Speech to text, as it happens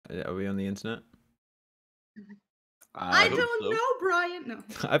Are we on the internet? I don't know, Brian. No.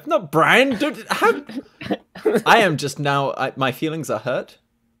 I'm not Brian. I am just now. My feelings are hurt.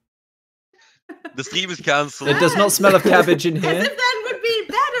 The stream is cancelled. It does not smell of cabbage in here. As if that would be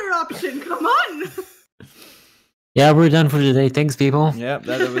a better option. Come on. Yeah, we're done for today. Thanks, people. Yeah,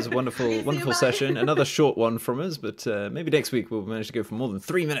 that was a wonderful, wonderful session. Another short one from us, but maybe next week we'll manage to go for more than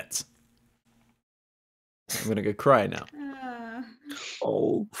 3 minutes. I'm gonna go cry now.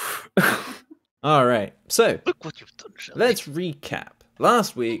 Oh. All right, so Look what you've done, Shelby. let's recap.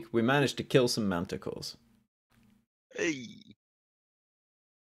 Last week we managed to kill some manticores. Hey.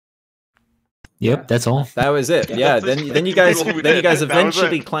 Yep, that's all. That was it. Yeah. Then you guys That's all we then you did. guys That was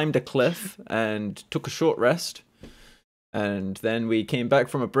eventually it. climbed a cliff and took a short rest. And then we came back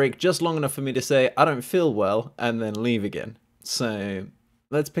from a break just long enough for me to say I don't feel well and then leave again. So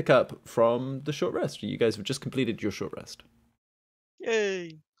let's pick up from the short rest. You guys have just completed your short rest.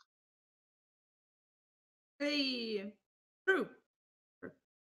 Yay. Hey. True.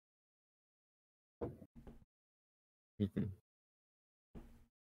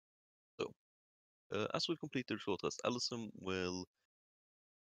 As we complete the short rest, Allison will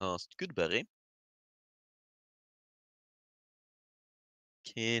cast Goodberry.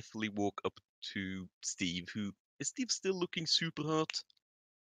 Carefully walk up to Steve, who is Steve still looking super hurt?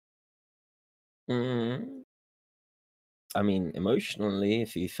 I mean, emotionally,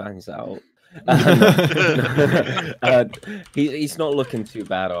 if he finds out, he's not looking too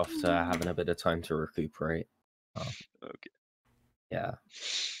bad after having a bit of time to recuperate. Okay. Yeah.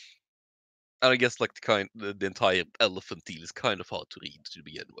 And I guess like the entire elephant deal is kind of hard to read to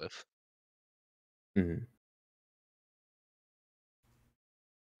begin with. Mhm.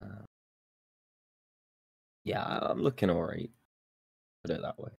 Yeah, I'm looking alright. Put it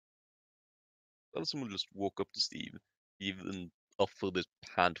that way. Allison will just walk up to Steve, even offer this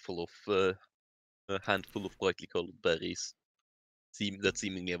handful of a handful of brightly colored berries, that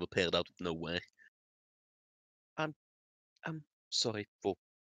seemingly have appeared out of nowhere. I'm sorry for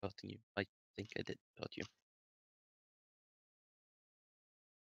hurting you. I think I did hurt you.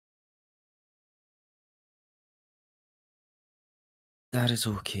 That is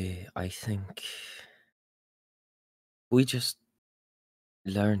okay. I think we just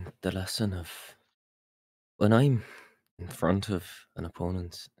learned the lesson of when I'm in front of an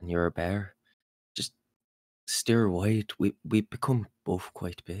opponent and you're a bear, just steer wide. We become both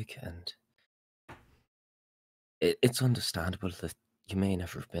quite big, and it's understandable that you may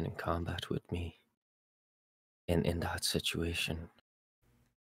never have been in combat with me in that situation.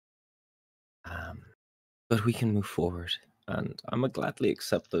 But we can move forward, and I'm gonna gladly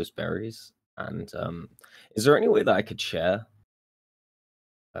accept those berries. And is there any way that I could share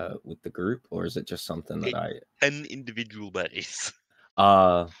with the group, or is it just something that I 10 individual berries.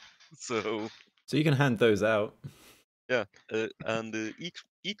 So you can hand those out. yeah, and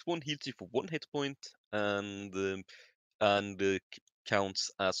each one heals you for 1 hit point, and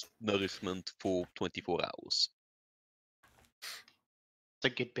counts as nourishment for 24 hours. It's a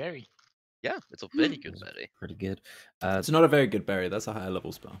good berry. Yeah, it's a very good berry. pretty good? It's not a very good berry. That's a higher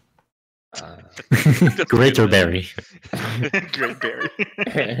level spell. Greater berry. Great berry.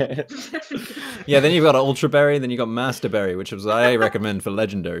 Yeah, then you've got Ultra Berry, then you got Master Berry, which is I recommend for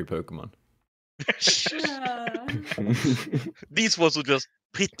legendary Pokemon. These ones are just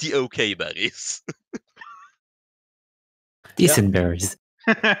pretty okay berries. Decent berries.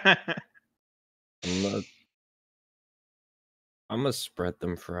 I'm gonna spread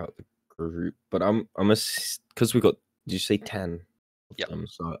them throughout the group, but I'm because we got. Did you say 10? Yeah.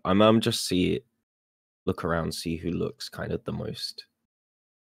 So I'm just look around, see who looks kind of the most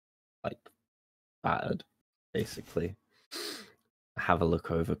like battered, basically. Have a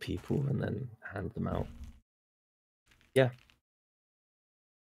look over people and then hand them out. Yeah.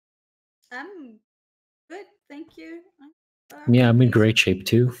 I'm good, thank you. Yeah, I'm in great shape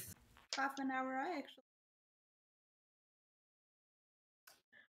too. Half an hour, I actually.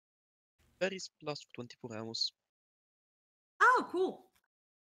 Berries last for 24 hours. Oh, cool.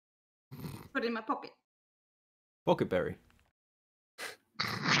 Put it in my pocket. Pocket Berry.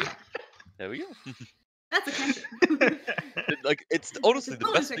 There we go. That's a cantrip. Like it's honestly the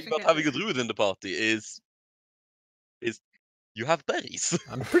bonus best thing action about having a druid in the party is you have berries.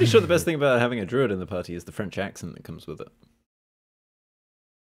 I'm pretty sure the best thing about having a druid in the party is the French accent that comes with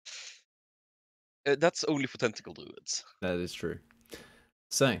it. That's only for tentacle druids. That is true.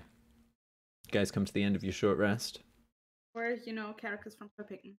 So, you guys come to the end of your short rest. Or, characters from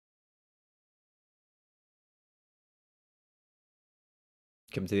Purpicking.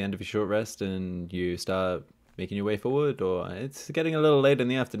 Come to the end of your short rest and you start making your way forward, or it's getting a little late in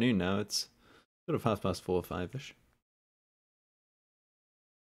the afternoon now. It's sort of 4:30 or 5ish.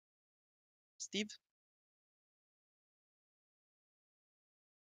 Steve?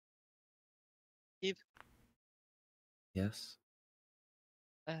 Steve? Yes.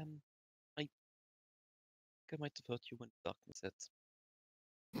 I think I might have hurt you when darkness hit.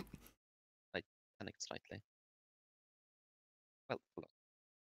 I panicked slightly. Well, hold on.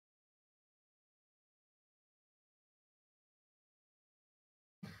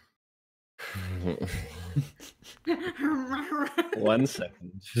 One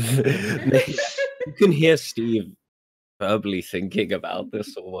second. You can hear Steve verbally thinking about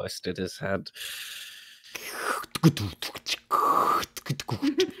this almost in his head.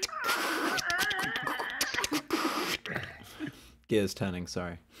 Gears turning,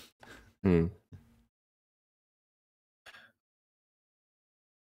 sorry. Hmm.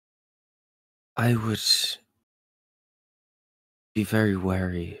 I would be very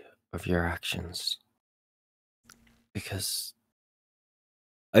wary of your actions because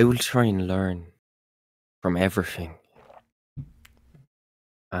I will try and learn from everything.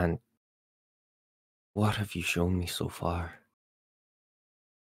 And what have you shown me so far?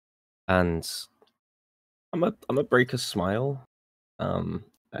 And I'm a break a smile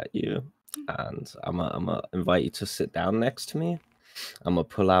at you, and I'm a invite you to sit down next to me. I'm gonna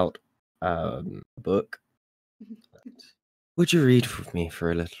pull out a book. Would you read with me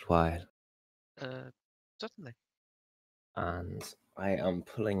for a little while? Certainly. And I am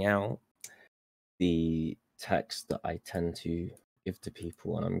pulling out the text that I tend to give to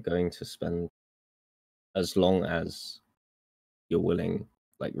people, and I'm going to spend as long as you're willing,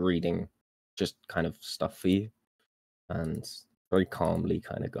 like reading just kind of stuff for you, and very calmly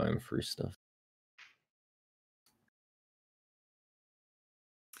kind of going through stuff.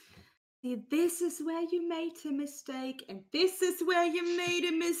 See, this is where you made a mistake, and this is where you made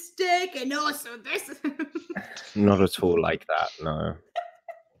a mistake, and also this. Not at all like that, no.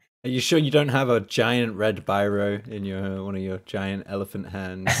 Are you sure you don't have a giant red biro in your one of your giant elephant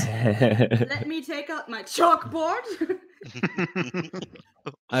hands? Let me take out my chalkboard.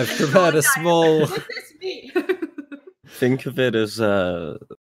 I've prepared a small. This is me. Think of it as A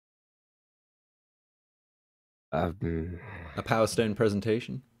Power Stone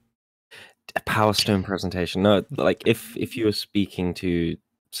presentation. a Power Stone presentation. No, like if you were speaking to,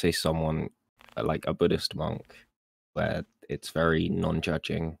 say, someone like a Buddhist monk, where it's very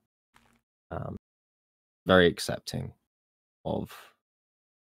non-judging, very accepting of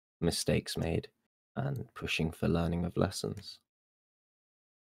mistakes made and pushing for learning of lessons.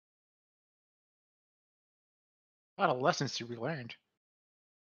 A lot of lessons to be learned.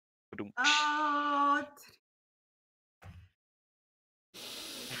 Oh, I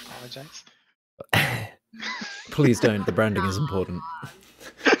apologize. Please don't. The branding is important.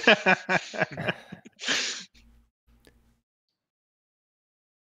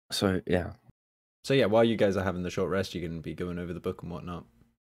 So yeah, So yeah, while you guys are having the short rest, you can be going over the book and whatnot.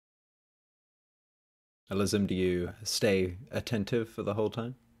 Elizim, do you stay attentive for the whole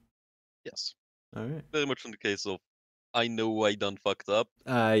time? Yes. All right. Very much in the case of, I know I done fucked up.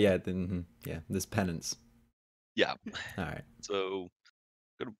 Yeah. Then yeah, there's penance. Yeah. All right. So,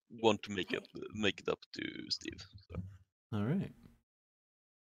 gonna want to make it up to Steve. So. All right.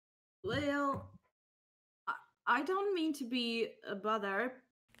 well, I don't mean to be a bother,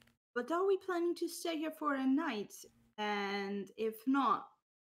 but are we planning to stay here for a night? And if not,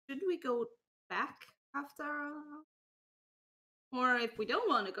 should we go back after? Or if we don't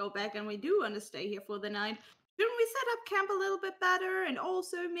want to go back and we do want to stay here for the night, shouldn't we set up camp a little bit better and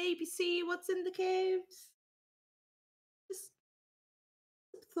also maybe see what's in the caves? Just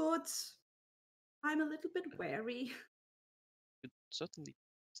some thoughts. I'm a little bit wary. Could certainly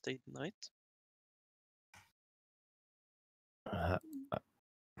stay the night.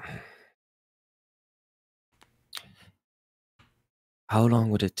 how long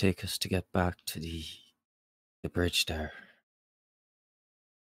would it take us to get back to the bridge there?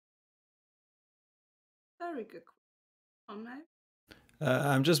 Very good question. Right?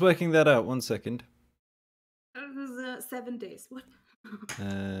 I'm just working that out. 1 second. It was 7 days. What?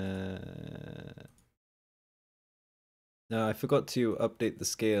 No, I forgot to update the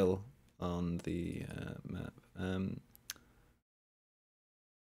scale on the map.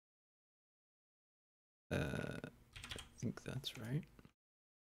 I think that's right.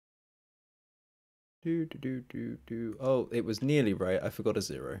 Oh, it was nearly right. I forgot a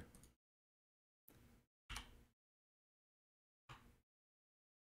 0.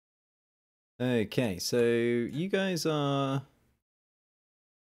 Okay, so you guys are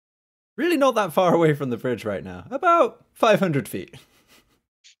Really not that far away from the bridge right now. About 500 feet.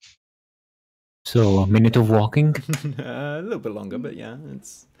 So a minute of walking. A little bit longer, but yeah,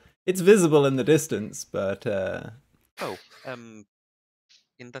 it's visible in the distance, but Oh, in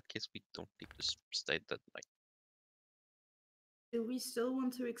that case, we don't need to stay that night. Do we still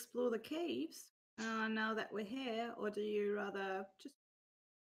want to explore the caves now that we're here, or do you rather just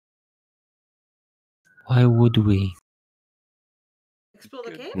Why would we? explore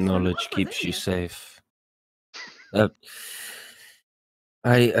the Good. caves? Knowledge What's keeps in you here? safe.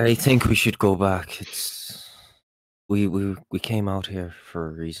 I think we should go back. It's we came out here for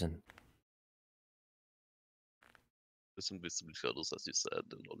a reason. There's invisible shadows, as you said,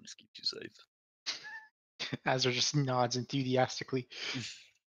 and knowledge keeps you safe. Azure just nods enthusiastically.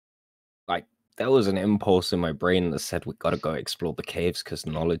 Like there was an impulse in my brain that said we gotta go explore the caves because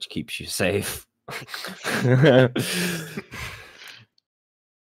knowledge keeps you safe.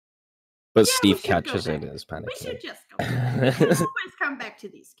 But Yeah, Steve we should go catches it back. and is We panicking. should just go. We can always come back to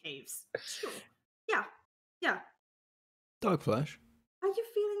these caves. Sure. Yeah. Yeah. Dog Flash, Are you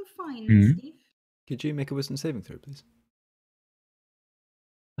feeling fine, Hmm? Steve? could you make a wisdom saving throw, please?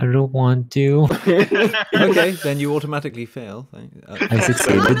 I don't want to. Okay, then you automatically fail. I No,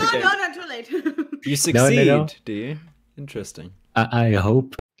 succeeded. no, no, not too late. You No, succeed, no. do you? Interesting. I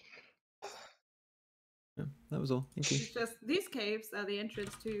hope. Yeah, that was all. Thank you. It's just these caves are the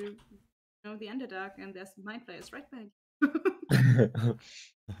entrance to the Underdark, and there's mind players right behind you.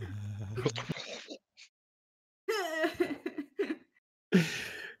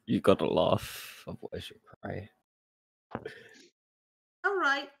 You gotta laugh, otherwise you'll cry. All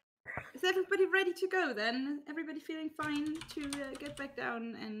right. Is everybody ready to go then? Everybody feeling fine to get back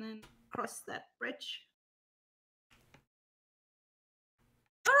down and then cross that bridge?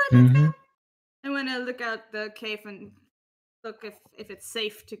 All right, let's Mhm. go. I'm gonna look out the cave and look if it's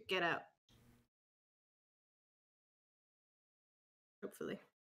safe to get out. Hopefully.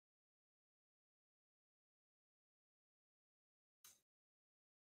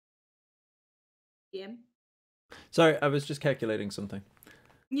 Yeah. Sorry, I was just calculating something.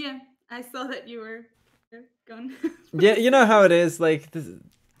 Yeah, I saw that you were gone. Yeah, you know how it is. Like,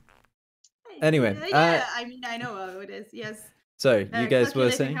 Anyway, yeah, I mean, I know how it is. Yes. so you guys were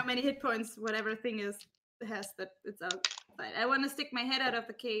Calculating saying? how many hit points whatever thing has that it's outside. I want to stick my head out of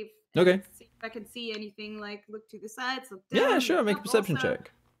the cave. And Okay. see if I can see anything. Like look to the sides, look down. Yeah, sure. look Make a up perception also.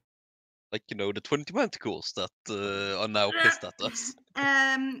 check. Like, the 20 manticores that are now pissed at us.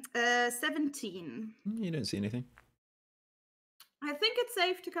 17. You don't see anything. I think it's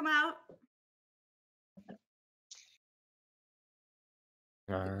safe to come out.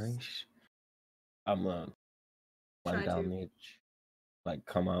 Alright. I'm climb Try down to. the edge. Like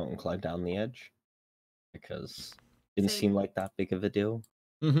come out and climb down the edge. Because didn't Same. seem like that big of a deal.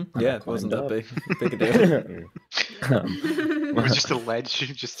 Mm-hmm. And I Yeah, it wasn't that climbed big a deal. It was just a ledge,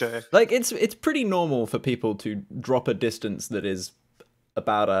 just a. Like it's pretty normal for people to drop a distance that is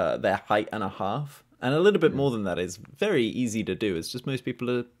about their height and a half, and a little bit more than that is very easy to do. It's just most people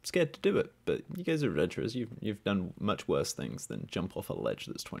are scared to do it. But you guys are adventurers. You've done much worse things than jump off a ledge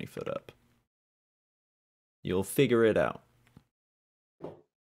that's 20 foot up. You'll figure it out.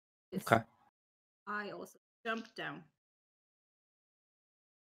 Yes. Okay. I also jumped down.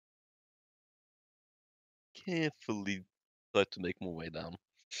 Carefully try to make my way down.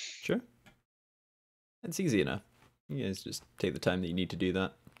 Sure. It's easy enough. You guys just take the time that you need to do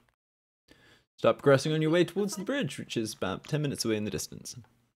that. Start progressing on your way towards the bridge, which is about 10 minutes away in the distance.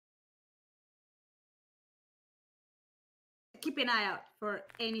 Keep an eye out for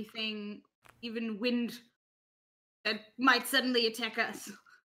anything, even wind, that might suddenly attack us.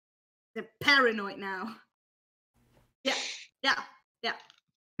 They're paranoid now. Yeah, yeah, yeah,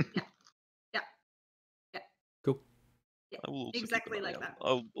 yeah, yeah, yeah. Cool. I will also Exactly keep an eye like out. that.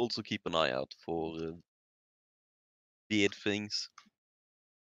 I'll also keep an eye out for weird things.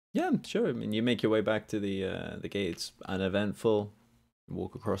 Yeah, sure. I mean, you make your way back to the gates, uneventful.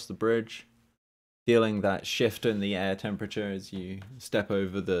 Walk across the bridge, feeling that shift in the air temperature as you step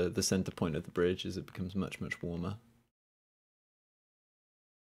over the center point of the bridge as it becomes much, much warmer.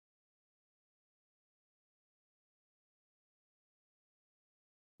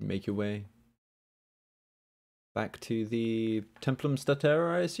 Make your way back to the Templum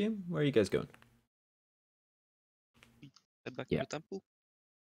Statera, I assume? Where are you guys going? Head back Yeah. to the temple.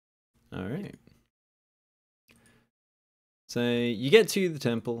 Alright. So you get to the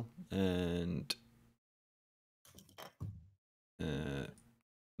temple and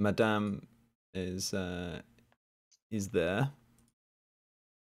Madame is there.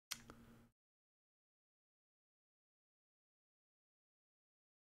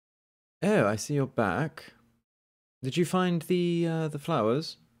 Oh, I see you're back. Did you find the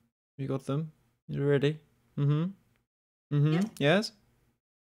flowers? You got them? You ready? Mm-hmm. Mm-hmm. Yeah. Yes?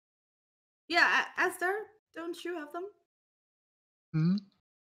 Yeah, Esther, don't you have them? Hmm?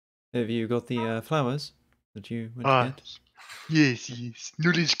 Have you got the flowers that you went to Ah, get? yes.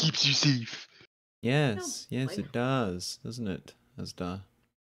 Knowledge keeps you safe. Yes, yes Probably. it does, doesn't it, Asdar?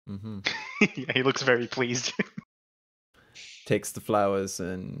 Mm-hmm. Yeah, he looks very pleased. Takes the flowers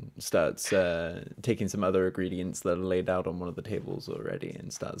and starts taking some other ingredients that are laid out on one of the tables already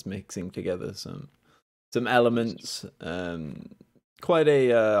and starts mixing together some elements. Quite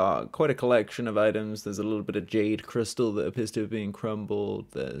a collection of items. There's a little bit of jade crystal that appears to have been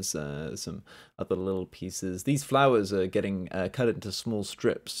crumbled. There's some other little pieces. These flowers are getting cut into small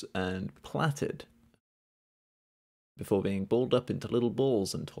strips and plaited before being balled up into little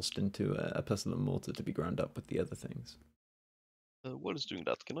balls and tossed into a pestle and mortar to be ground up with the other things. While it's doing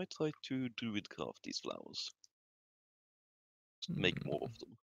that, can I try to druidcraft these flowers? Just make more of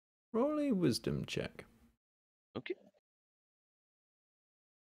them. Roll a wisdom check. Okay.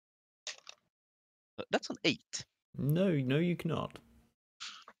 That's an 8. No, you cannot.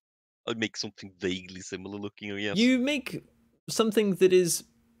 I make something vaguely similar looking, I guess. You make something that is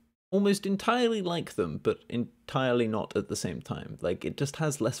almost entirely like them, but entirely not at the same time. Like, it just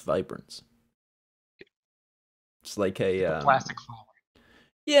has less vibrance. It's like A plastic flower.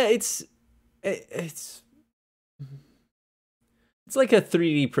 yeah, it's like a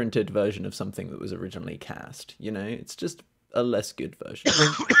 3D printed version of something that was originally cast. You know, it's just a less good version.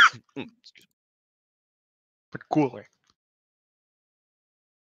 Excuse But cooler.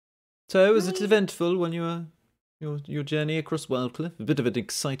 So, was it eventful when you were your journey across Wildcliff? A bit of an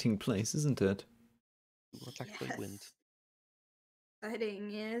exciting place, isn't it? me. You were attacked by wind.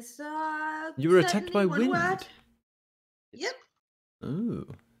 Exciting is You were attacked by certainly one wind. word. Yep. Oh,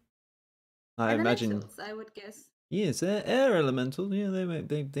 I imagine. Elementals, I would guess. Yes, air elemental. Yeah,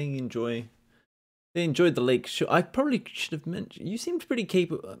 they enjoy. They enjoyed the lake. I probably should have mentioned. You seemed pretty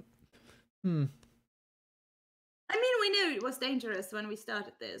capable. I mean, we knew it was dangerous when we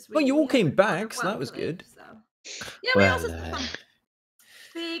started this. Well, you all had came been part of back, so that was Wildcliff, good. So. Yeah, we Well, also saw some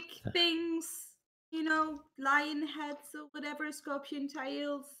big things, you know, lion heads or whatever, scorpion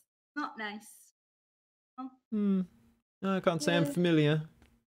tails. Not nice. No, I can't say I'm Yeah. familiar.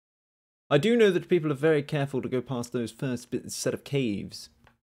 I do know that people are very careful to go past those first set of caves.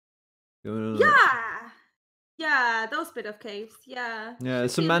 Yeah, those bit of caves. Yeah. Yeah,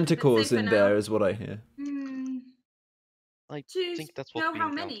 Should some be a little bit manticores safer in now. there, is what I hear. I Do you think that's what know we how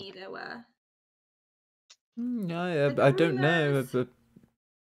encountered. many there were? I don't know, rumors.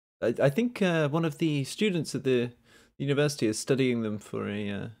 but I think one of the students at the university is studying them for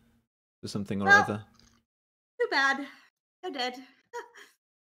for something or Well- other. Too bad. They're dead.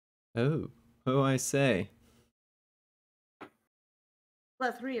 Oh, I say.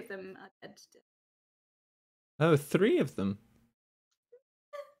 Well, 3 of them are dead. Oh, 3 of them.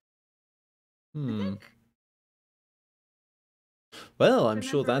 I think. Well, I'm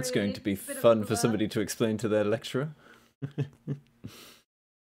sure Remember that's going really, to be it's a bit of fun for blur. somebody to explain to their lecturer.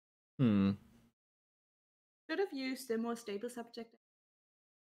 Should have used a more stable subject.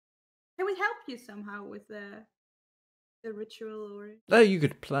 Can we help you somehow with the ritual or? Oh, you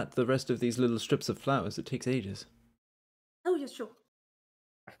could plait the rest of these little strips of flowers. It takes ages. Oh, yeah, sure.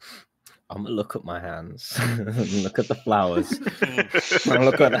 I'm gonna look at my hands. Look at the flowers. I'll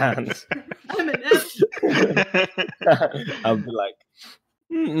look at the hands. I'm an elf. I'll be like,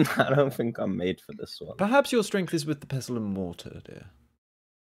 I don't think I'm made for this one. Perhaps your strength is with the pestle and mortar, dear.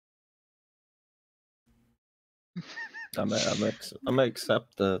 I'm gonna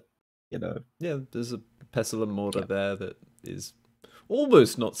accept the, you know. Yeah, there's a pestle and mortar there that is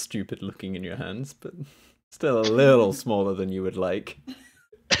almost not stupid looking in your hands, but still a little smaller than you would like.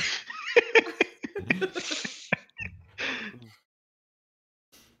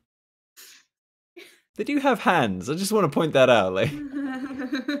 They do have hands. I just want to point that out. Like,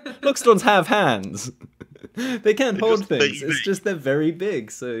 Lookstones have hands. They can't They're hold just very things. It's big. just they're very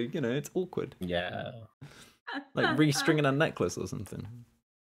big, so you know it's awkward. Yeah. Like restringing a necklace or something.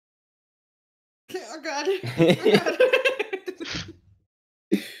 Oh god. Oh,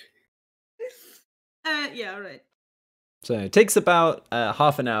 god. Yeah, right. So it takes about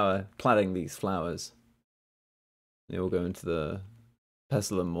half an hour plaiting these flowers. They all go into the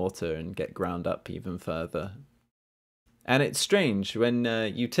pestle and mortar and get ground up even further. And it's strange when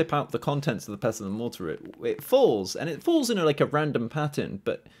you tip out the contents of the pestle and mortar, it falls, and it falls in like a random pattern,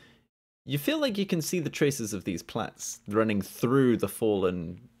 but you feel like you can see the traces of these plaits running through the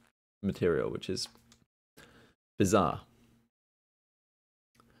fallen material, which is bizarre.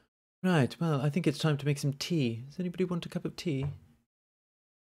 Right, well, I think it's time to make some tea. Does anybody want a cup of tea?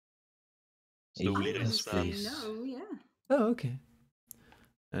 So Yes, we Wouldn't say please. no, yeah. Oh, okay.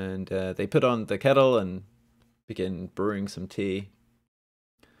 And they put on the kettle and begin brewing some tea.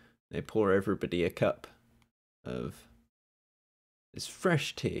 They pour everybody a cup of this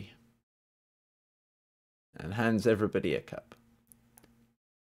fresh tea and hands everybody a cup.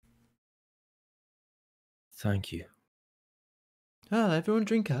 Thank you. Ah, everyone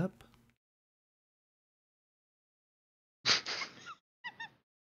drink up.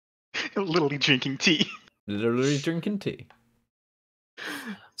 Literally drinking tea. Literally drinking tea.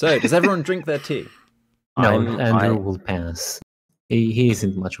 So, does everyone drink their tea? No, I'm- Andrew I- will pass. He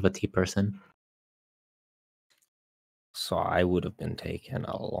isn't much of a tea person. So I would have been taking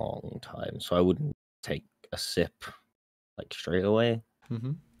a long time. So I wouldn't take a sip like straight away.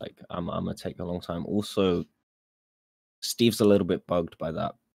 Mm-hmm. Like I'm gonna take a long time. Also, Steve's a little bit bugged by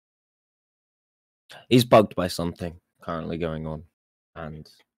that. He's bugged by something currently going on, and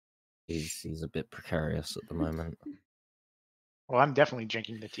he's a bit precarious at the moment. Well, I'm definitely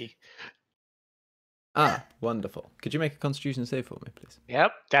drinking the tea. Ah, wonderful. Could you make a constitution save for me, please?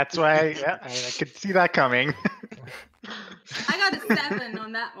 Yep, that's why I could see that coming. I got a 7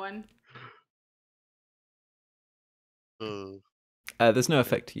 on that one. Uh, There's no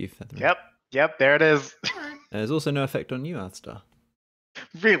effect to you, Feather. Yep, there it is. Alright. There's also no effect on you, Alstar.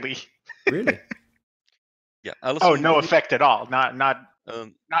 Really? Really? yeah, Alison. Oh, no effect at all. Not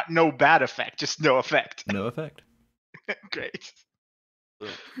Um, no bad effect, just no effect. No effect. Great.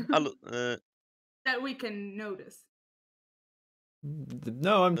 That we can notice.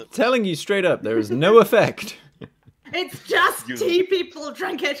 No, I'm telling you straight up, there is no effect. It's just You- tea, people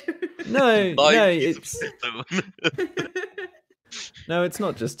drink it. No, buy no, a piece of it's stone. no, it's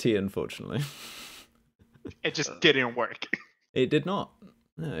not just tea, unfortunately. It just didn't work. It did not.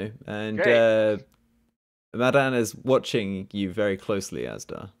 No, and Great. Madan is watching you very closely,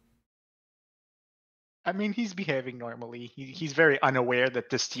 Asdar. I mean, he's behaving normally. He's very unaware that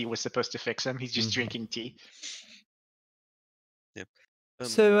this tea was supposed to fix him. He's just Mhm. drinking tea.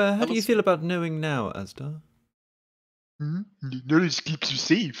 So, how do you Alison- feel about knowing now, Asdar? Knowledge keeps you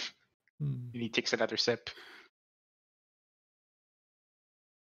safe. Hmm. And he takes another sip.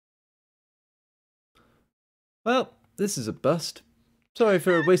 Well, this is a bust. Sorry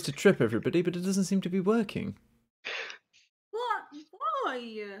for a wasted trip, everybody, but it doesn't seem to be working. What? Why?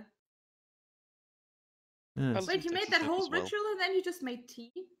 Yes. Alison Wait, you takes made a that sip whole as well. ritual and then you just made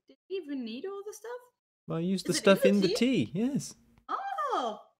tea? Did you even need all the stuff? Well, I used the Is it stuff in in the the tea, yes.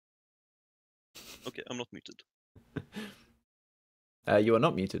 Oh! Okay, I'm not muted. You are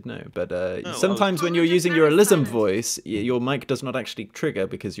not muted, no. But I was- sometimes when Oh, you're we're just using your very Elism silent. voice, your mic does not actually trigger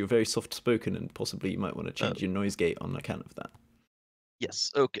because you're very soft spoken and possibly you might want to change your noise gate on account of that.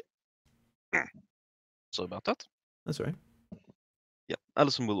 Yes, okay. Sorry about that. That's all right. Yeah,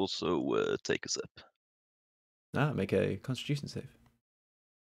 Alison will also take a sip. Make a constitution save.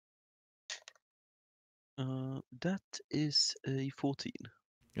 That is a 14.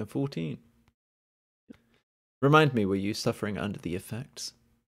 A 14. Remind me, were you suffering under the effects?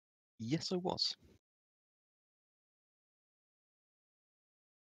 Yes, I was.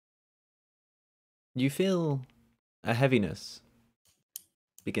 You feel a heaviness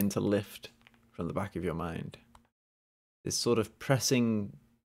begin to lift from the back of your mind. This sort of pressing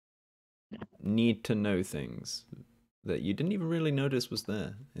need to know things that you didn't even really notice was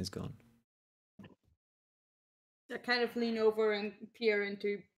there is gone. I kind of lean over and peer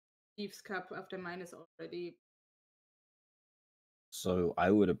into Steve's cup after mine is already. So I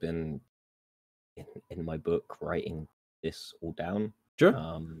would have been in my book writing this all down. Sure.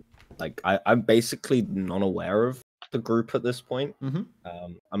 Like I'm basically not aware of the group at this point. Mm-hmm.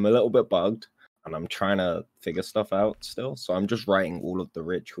 I'm a little bit bugged, and I'm trying to figure stuff out still. So I'm just writing all of the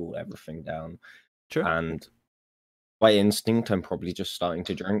ritual, everything down, Sure. and by instinct, I'm probably just starting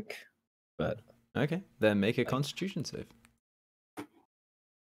to drink. But Okay, then make a constitution save.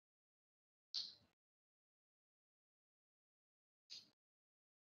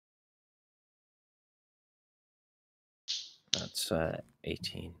 that's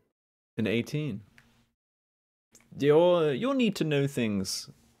 18. An 18. Your need to know things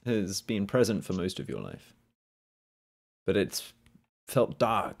has been present for most of your life. But it's felt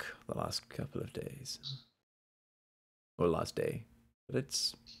dark the last couple of days. Or last day. But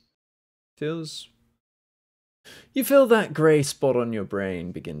it's feels you feel that grey spot on your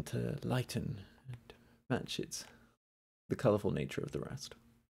brain begin to lighten and match the colourful nature of the rest.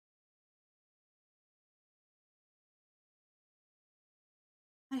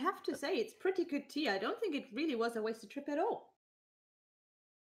 I have to say, it's pretty good tea. I don't think it really was a wasted trip at all.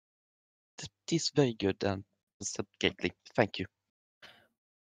 That is very good, said Gately. Thank you.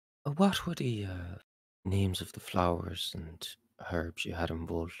 What were the names of the flowers and herbs you had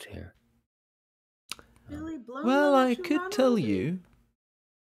involved here? Really blown Well, them I at you, could Ron tell Weasley? you,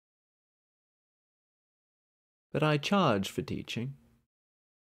 but I charge for teaching.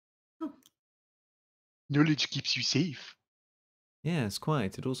 Knowledge keeps you safe. Yes,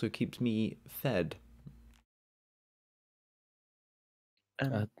 quite. It also keeps me fed.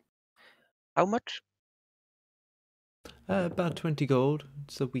 How much? About 20 gold.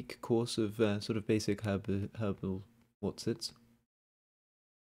 It's a week course of sort of basic herbal what's-its.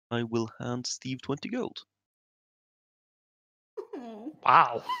 I will hand Steve 20 gold. Oh.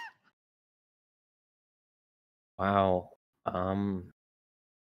 Wow. Wow.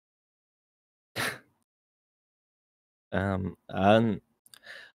 And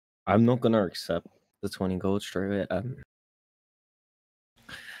I'm not gonna accept the 20 gold straight away.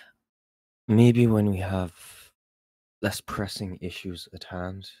 Maybe when we have less pressing issues at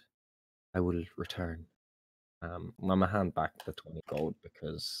hand, I will return. I'm gonna hand back the 20 gold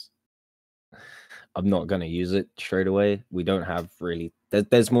because I'm not gonna use it straight away. We don't have really.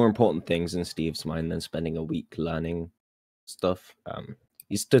 There's more important things in Steve's mind than spending a week learning stuff.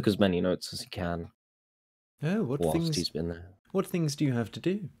 He's took as many notes as he can Oh, what whilst things? he's been there. What things do you have to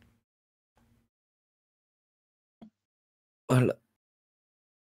do? Well,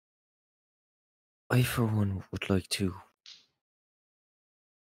 I for one would like to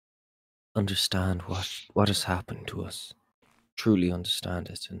understand what has happened to us, truly understand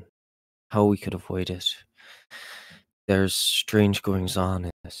it, and how we could avoid it. There's strange goings on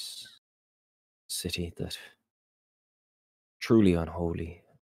in this city that truly unholy,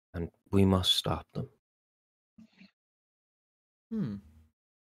 and we must stop them.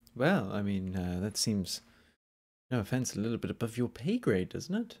 Well, I mean, that seems, no offense, a little bit above your pay grade,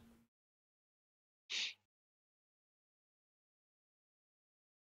 doesn't it?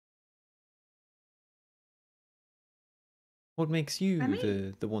 What makes you I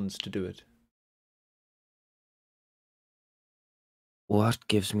mean- the ones to do it? What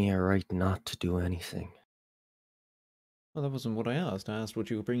gives me a right not to do anything? Well, that wasn't what I asked. I asked what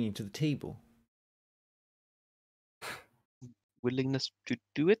you were bringing to the table. Willingness to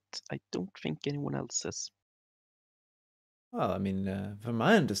do it? I don't think anyone else has. Well, I mean, from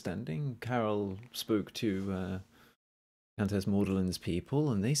my understanding, Carol spoke to Countess Mordellin's people,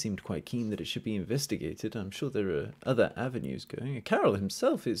 and they seemed quite keen that it should be investigated. I'm sure there are other avenues going. Carol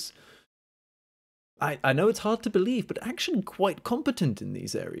himself is... I know it's hard to believe, but actually quite competent in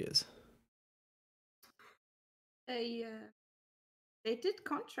these areas. They did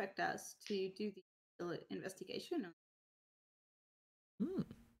contract us to do the investigation.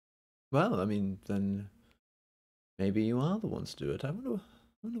 Well, I mean, then maybe you are the ones to do it. I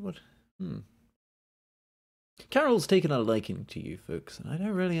wonder what... Carol's taken a liking to you folks, and I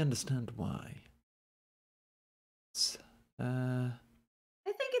don't really understand why. I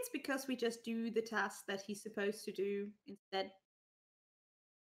think it's because we just do the task that he's supposed to do instead.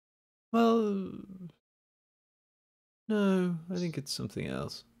 Well, no, I think it's something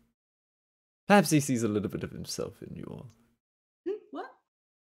else. Perhaps he sees a little bit of himself in you all. What?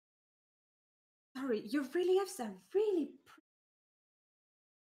 Sorry, you really have some really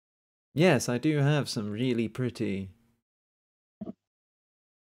Yes, I do have some really pretty...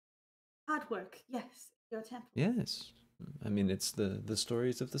 hard work. Yes, your temple. Yes, I mean, it's the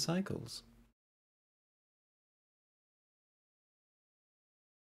stories of the cycles.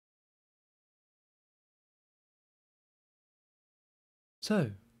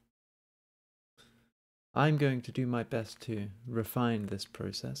 So, I'm going to do my best to refine this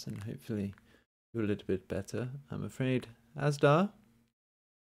process and hopefully do a little bit better. I'm afraid, Asdar,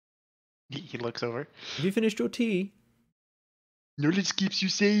 He looks over. have you finished your tea? Knowledge keeps you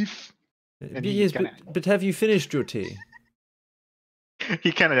safe. And he Yes, kinda- but have you finished your tea?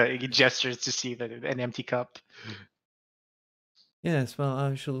 He kind of gestures to see an empty cup. Yes, well,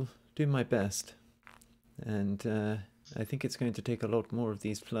 I shall do my best. And I think it's going to take a lot more of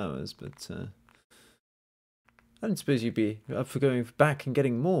these flowers, but I don't suppose you'd be up for going back and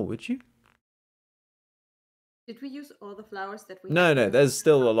getting more, would you? Did we use all the flowers that we? No, had? no, there's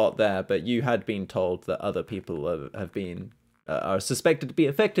still a lot there, but you had been told that other people have been are suspected to be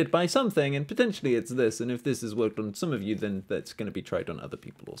affected by something, and potentially it's this. And if this has worked on some of you, then that's going to be tried on other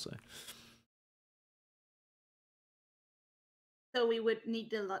people also. So we would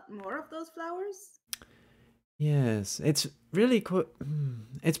need a lot more of those flowers. Yes, it's really quite.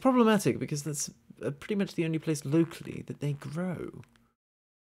 It's problematic because that's pretty much the only place locally that they grow.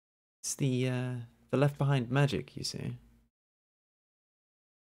 It's the left behind magic, you see.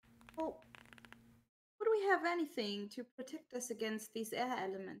 Well, have anything to protect us against these air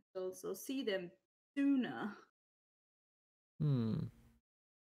elementals or see them sooner?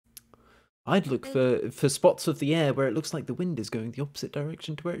 I'd look for spots of the air where it looks like the wind is going the opposite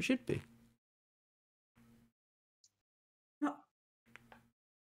direction to where it should be. No.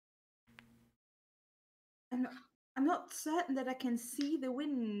 I'm not certain that I can see the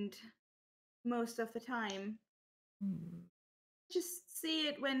wind most of the time. Just see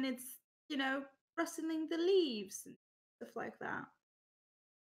it when it's, rustling the leaves and stuff like that.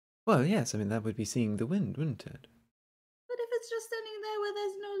 Well, yes, I mean, that would be seeing the wind, wouldn't it? But if it's just standing there where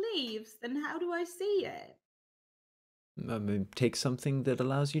there's no leaves, then how do I see it? I mean, take something that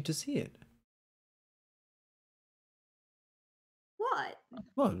allows you to see it. What?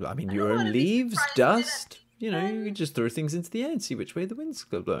 Well, I mean, I don't your wanna own be leaves, surprised that dust, you can just throw things into the air and see which way the wind's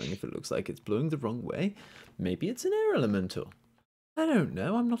blowing. If it looks like it's blowing the wrong way, maybe it's an air elemental. I don't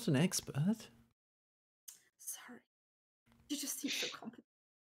know, I'm not an expert. Sorry. You just seem so competent.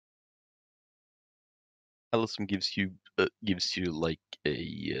 Allison gives you like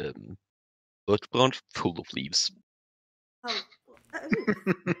a birch branch full of leaves. Oh,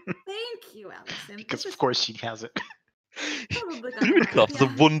 thank you, Allison. Because This of is course she has it. probably You gonna help. cast a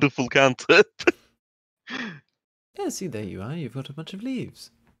wonderful cantrip. Yeah, see, there you are, you've got a bunch of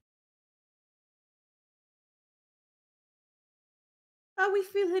leaves. Are we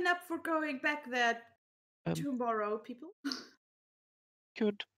feeling up for going back there Um, tomorrow, people?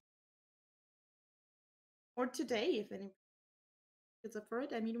 Good. Or today, if anyone gets up for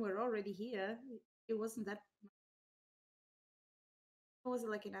it. I mean, we're already here. It wasn't that much. What was it,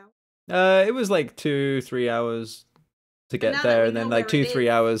 like an hour? It was like 2-3 hours to But now get that there, we and then know like where it 2-3 is.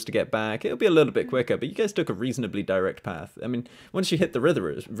 hours to get back. It'll be a little bit quicker, but you guys took a reasonably direct path. I mean, once you hit the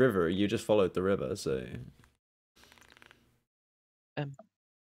river, you just followed the river, so...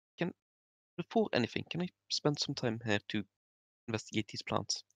 Before anything, can I spend some time here to investigate these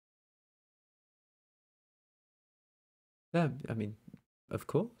plants? Yeah, I mean, of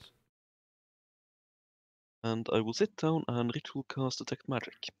course. And I will sit down and ritual cast detect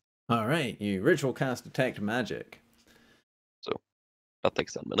magic. Alright, you ritual cast detect magic. That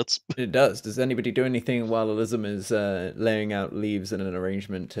takes 10 minutes. It does. Does anybody do anything while Elizabeth is laying out leaves in an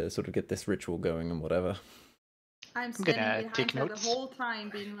arrangement to sort of get this ritual going and whatever? I'm gonna standing behind take her the notes. whole time,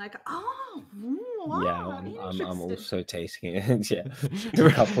 being like, "Oh, wow, Yeah, I'm interesting." also tasting it. Yeah,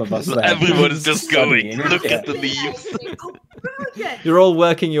 a couple of us there. Everyone is just going, Studying. look Yeah. at the leaves. Oh, brilliant! You're all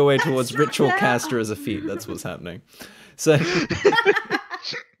working your way That's towards right, ritual yeah. caster as a feat. That's what's happening. So,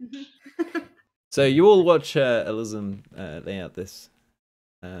 so you all watch Elizabeth lay out this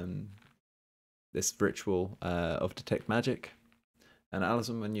this ritual of detect magic. And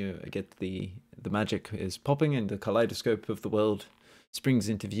Alison, when you get the magic is popping and the kaleidoscope of the world springs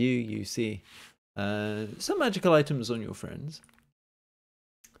into view, you see some magical items on your friends.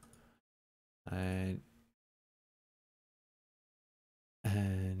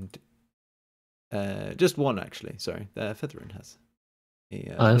 And just one actually. Sorry, Featherin has.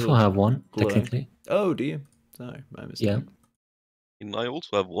 I also little have one, glow. technically. Oh, do you? Sorry, my mistake. Yeah. And I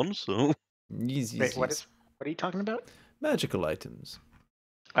also have one, so Yes, Wait, what are you talking about? magical items?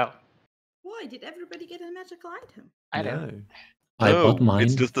 Oh, Why did everybody get a magical item? I know. No. I bought no, mine.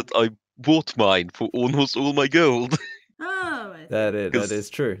 it's just that I bought mine for almost all my gold. Oh, I see. That is 'Cause-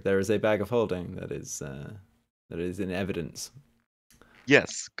 true. There is a bag of holding that is in evidence.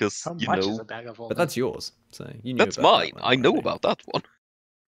 Yes, because How you much is know a bag of But holding? that's yours, so you knew that's about mine. that one I know already. about that one.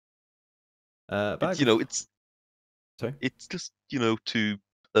 Bag It's, you know, of- it's Sorry? it's just to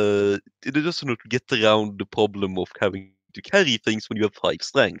it just to get around the problem of having to carry things when you have 5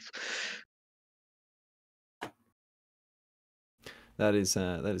 strength. That is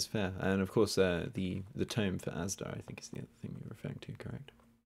fair, and of course the tome for Asdar, I think, is the other thing you're referring to, correct?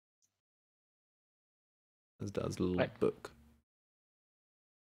 Asdar's little What? book.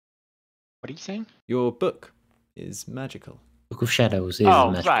 What are you saying? Your book is magical. Book of Shadows is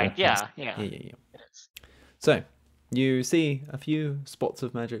Oh, magical. right. yes. Yeah. Yeah. It is. So, you see a few spots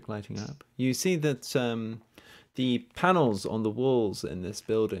of magic lighting up. You see that the panels on the walls in this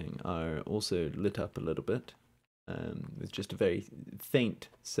building are also lit up a little bit, with just a very faint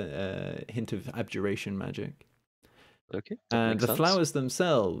hint of abjuration magic. Okay. that And makes the sense. flowers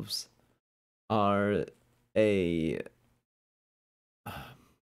themselves are a...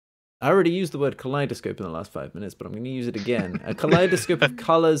 I already used the word kaleidoscope in the last 5 minutes, but I'm going to use it again. A kaleidoscope of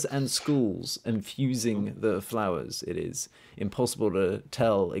colors and schools infusing the flowers. It is impossible to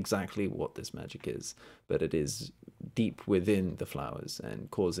tell exactly what this magic is, but it is deep within the flowers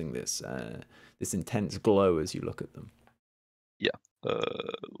and causing this this intense glow as you look at them.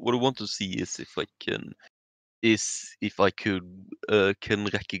 What I want to see is if I can is if I can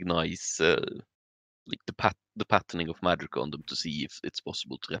recognize like the patterning of magic on them to see if it's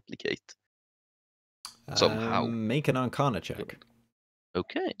possible to replicate somehow. Make an Arcana check.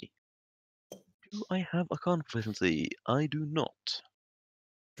 Okay. Do I have a proficiency? I do not.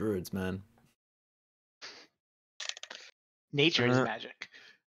 Druids, man. Nature is magic.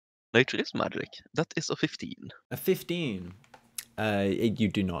 Nature is magic. That is a 15. A 15. You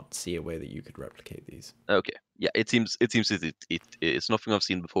do not see a way that you could replicate these. Okay. Yeah, it seems it's nothing I've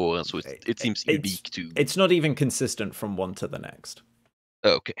seen before, and so it seems unique to. It's not even consistent from one to the next.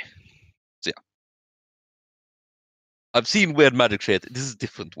 Okay. So yeah. I've seen weird magic shit. This is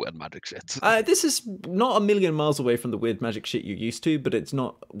different weird magic shit. This is not a million miles away from the weird magic shit you're used to, but it's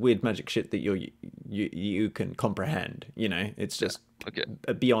not weird magic shit that you can comprehend. You know, it's just Okay.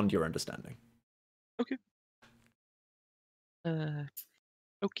 beyond your understanding. Okay.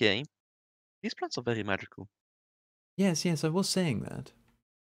 Okay. These plants are very magical. Yes, I was saying that.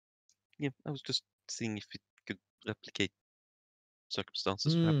 Yeah, I was just seeing if it could replicate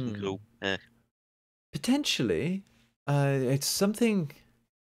circumstances, perhaps, and grow. Potentially, it's something.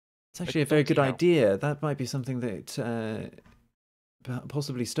 It's actually a But very don't see good how. idea. That might be something that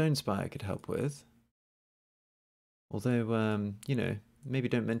possibly Stonespire could help with. Although, you know, maybe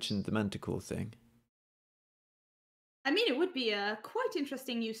don't mention the Manticore thing. I mean, it would be a quite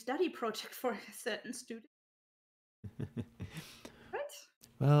interesting new study project for a certain student, right?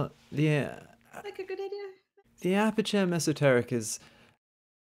 Well, Like a good idea. the Aperture Mesoteric is.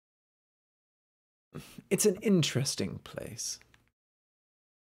 It's an interesting place.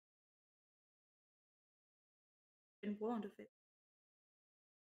 Been warned of it.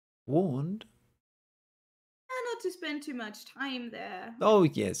 Warned? Not to spend too much time there. Oh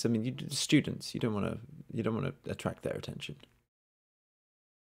yes, I mean students. You don't want to attract their attention.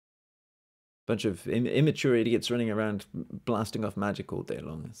 Bunch of immature idiots running around blasting off magic all day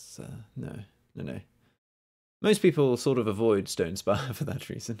long. It's no. Most people sort of avoid Stonespire for that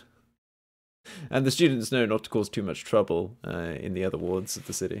reason. And the students know not to cause too much trouble in the other wards of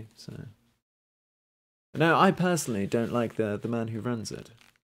the city. So, no, I personally don't like the man who runs it.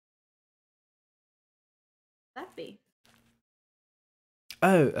 That be.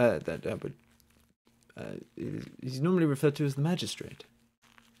 Oh, he's normally referred to as the magistrate.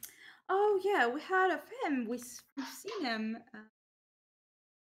 Oh yeah, we heard of him. We've seen him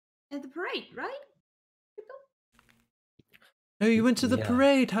at the parade, right? Oh, you went to the Yeah.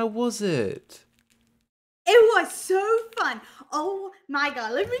 parade. How was it? It was so fun. Oh my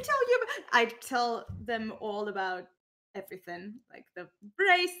god, let me tell you. I tell them all about everything, like the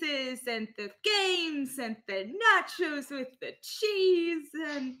braces and the games and the nachos with the cheese,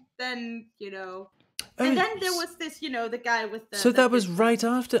 and then and then there was this, the guy with the. So the that was business. right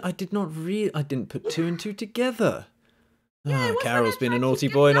after. I didn't put two and two together. Yeah, it was when Carol's I been a tried to naughty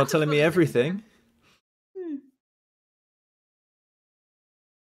get boy, not nachos telling for me the everything. Hmm.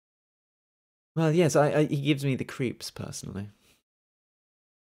 Well, yes, he gives me the creeps personally.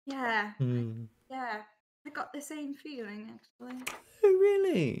 Yeah, Hmm. yeah. I got the same feeling actually. Oh,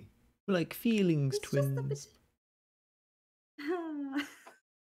 really? Like feelings It's just a twins. bit.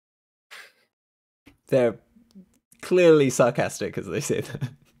 They're clearly sarcastic as they say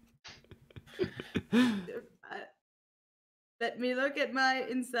that. Let me look at my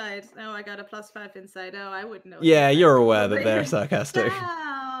inside. Oh, I got a +5 inside. Oh, I wouldn't know. Yeah, that. you're aware that Over they're here. sarcastic.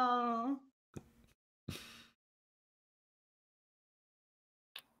 Wow.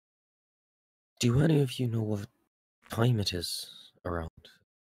 Do any of you know what time it is around?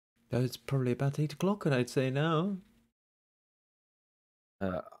 It's probably about 8 o'clock, I'd say now.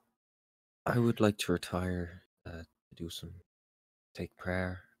 I would like to retire to do take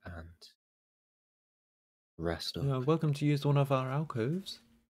prayer and rest up. You're welcome to use one of our alcoves.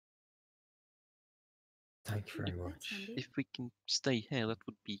 Thank you very That's much. handy. If we can stay here, that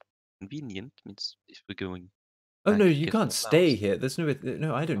would be convenient. Means if we're going. Oh Back no, to you get can't more stay flowers. here. There's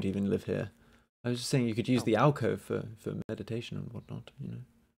no, I don't even live here. I was just saying you could use Oh. the alcove for meditation and whatnot. You know.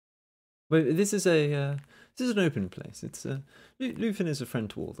 But this is an open place. It's Lufin is a friend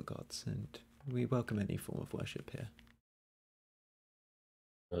to all the gods, and we welcome any form of worship here.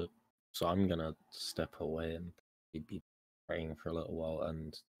 So I'm gonna step away and be praying for a little while.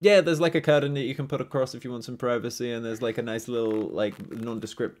 And Yeah, there's like a curtain that you can put across if you want some privacy, and there's like a nice little like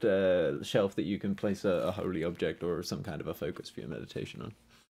nondescript shelf that you can place a holy object or some kind of a focus for your meditation on.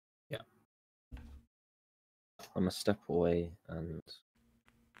 I'm gonna step away and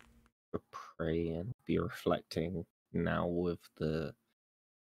pray and be reflecting now with the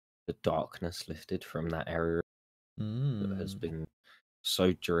darkness lifted from that area that has been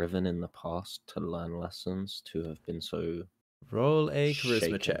so driven in the past to learn lessons, to have been so Roll a charisma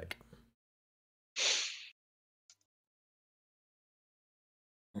shaken. check.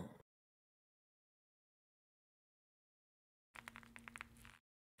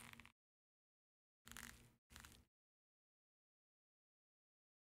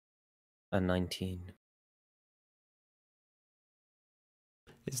 a 19.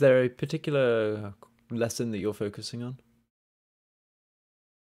 Is there a particular lesson that you're focusing on?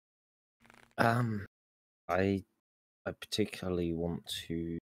 I particularly want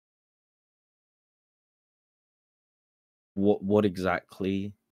to what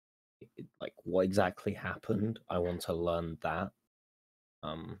exactly happened. I want to learn that.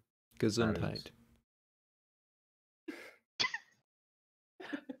 Gesundheit.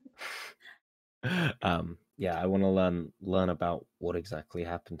 Yeah, I want to learn about what exactly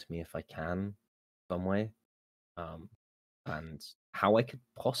happened to me if I can, some way, and how I could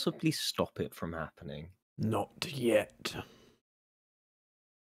possibly stop it from happening. Not yet.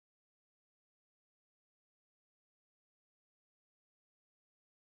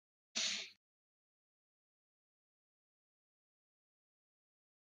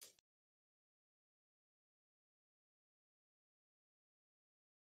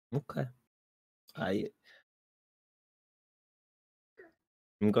 Okay, I'm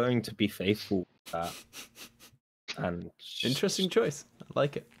going to be faithful with that. And Interesting choice. I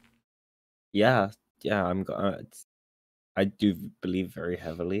like it. yeah, I do believe very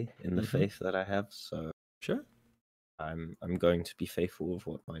heavily in the Mhm. faith that I have, so Sure. I'm going to be faithful with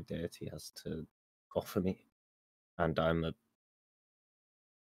what my deity has to offer me, and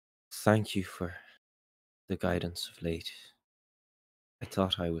thank you for the guidance of late. I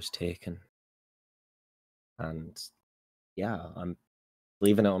thought I was taken, and yeah, I'm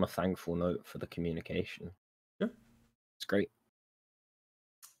leaving it on a thankful note for the communication. Sure. It's great.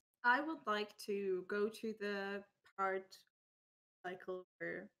 I would like to go to the part cycle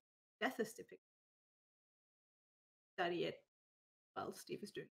where death is depicted. Study it while Steve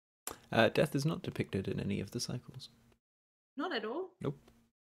is doing. Death is not depicted in any of the cycles. Not at all. Nope.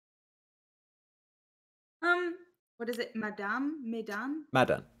 What is it? Madame? Madan.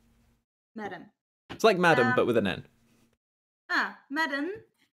 Madame. It's like Madam, but with an N. Madam.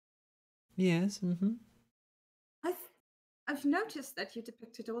 Yes. Mm-hmm. I've noticed that you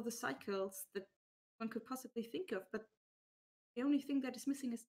depicted all the cycles that one could possibly think of, but the only thing that is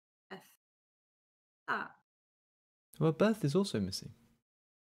missing is death. Well, birth is also missing.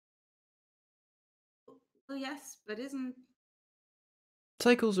 Well, yes, but isn't...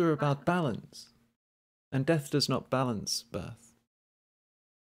 Cycles are about balance, and death does not balance birth.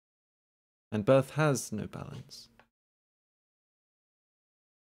 And birth has no balance.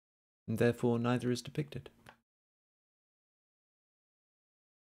 And therefore neither is depicted.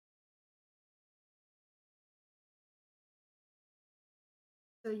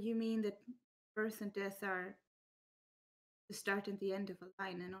 So you mean that birth and death are the start and the end of a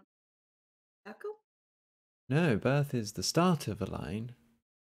line and not a circle? No, birth is the start of a line.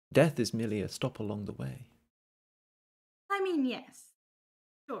 Death is merely a stop along the way. I mean, yes.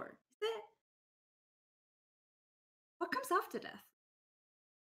 Sure. Is there... What comes after death?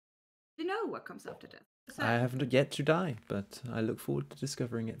 Do you know what comes after death? I haven't yet to die, but I look forward to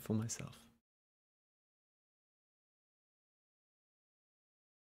discovering it for myself.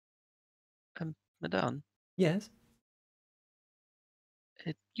 Madan, Yes?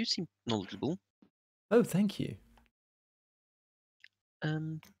 you seem knowledgeable. Oh, thank you.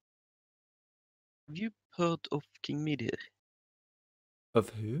 Have you heard of King Midir? Of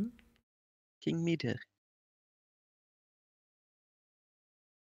who? King Midir.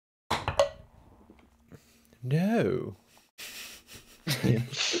 No.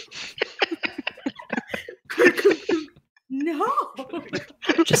 No!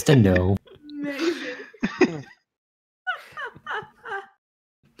 Just a no. Amazing.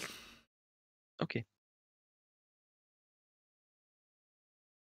 Okay.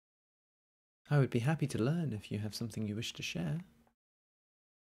 I would be happy to learn if you have something you wish to share.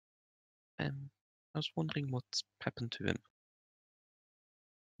 I was wondering what's happened to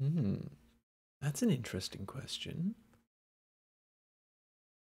him. That's an interesting question.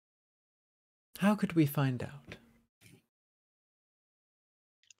 How could we find out?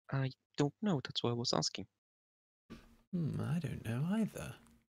 I don't know, that's why I was asking. I don't know either.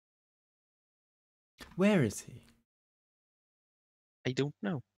 Where is he? I don't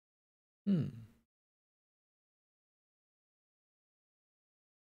know.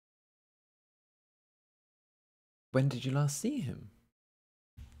 When did you last see him?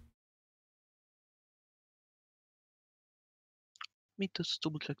 me just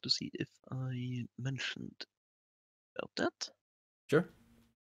double check to see if I mentioned about that. Sure.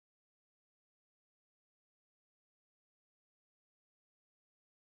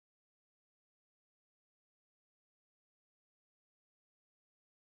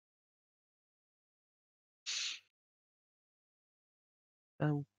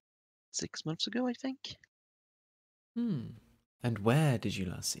 Oh, 6 months ago, I think. Hmm. And where did you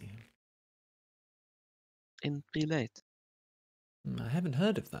last see him? In Relate. I haven't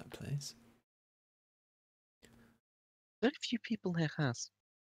heard of that place. Very few people here has.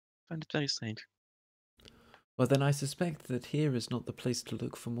 Find it very strange. Well, then I suspect that here is not the place to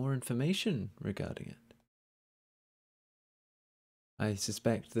look for more information regarding it. I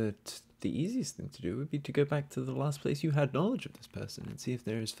suspect that the easiest thing to do would be to go back to the last place you had knowledge of this person and see if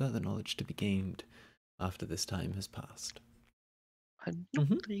there is further knowledge to be gained after this time has passed. I'm not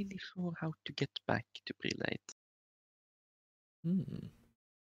really sure how to get back to Relate. Hmm.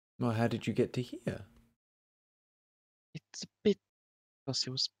 Well, how did you get to here? It's a bit because he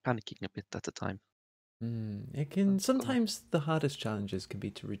was panicking a bit at the time. It can sometimes the hardest challenges can be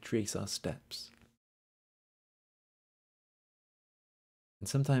to retrace our steps. And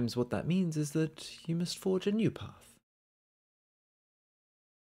sometimes what that means is that you must forge a new path.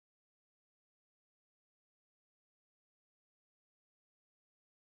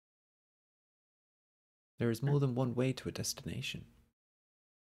 There is more than one way to a destination.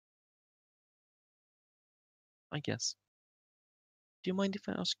 I guess. Do you mind if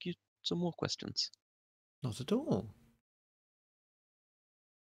I ask you some more questions? Not at all.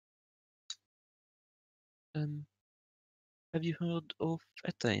 Have you heard of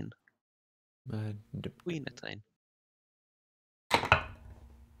Ethane? Queen D- Ethane?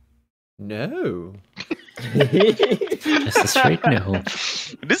 no. Just a straight no.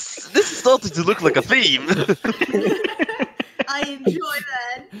 This is starting to look like a theme. I enjoy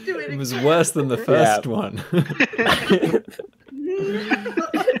that. Do It it was again. worse than the first one.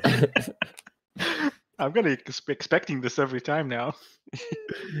 I'm gonna be expecting this every time now.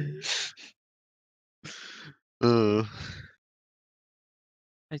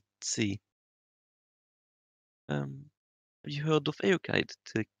 Let's see. Have you heard of Eochaid,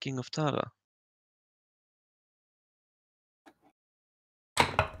 the King of Tara?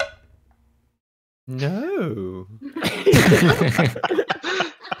 No.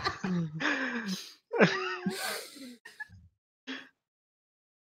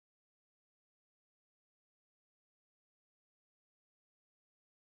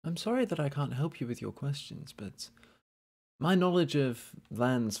 I'm sorry that I can't help you with your questions, but my knowledge of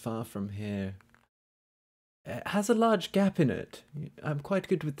lands far from here has a large gap in it. I'm quite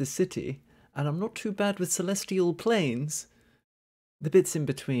good with the city, and I'm not too bad with celestial planes. The bits in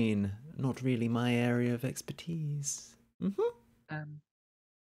between, not really my area of expertise.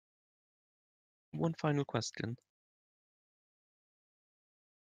 One final question.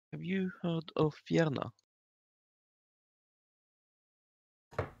 Have you heard of Fjerna?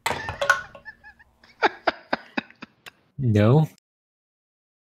 No.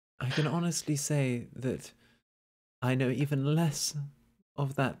 I can honestly say that I know even less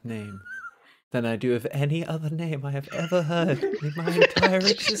of that name than I do of any other name I have ever heard in my entire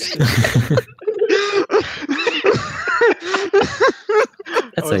existence.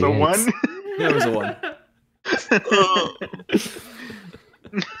 That's was a a yikes. one. There was a one.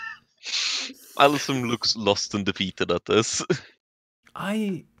 Alison looks lost and defeated at this.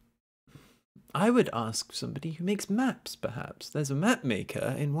 I would ask somebody who makes maps, perhaps. There's a map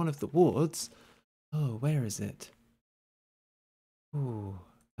maker in one of the wards. Oh, where is it? Ooh,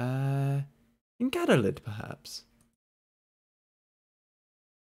 in Gadolid, perhaps.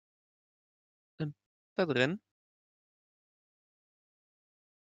 Federin?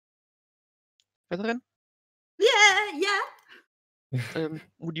 Federin? Yeah.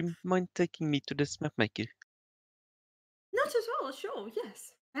 Would you mind taking me to this map maker? Not at all. Sure.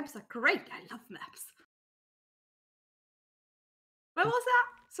 Yes. Maps are great. I love maps. Where was that?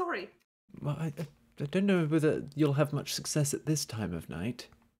 Sorry. Well, I don't know whether you'll have much success at this time of night.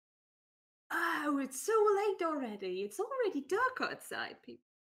 Oh, it's so late already. It's already dark outside, people.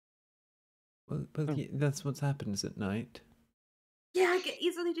 Well, Oh. that's what happens at night. Yeah, I get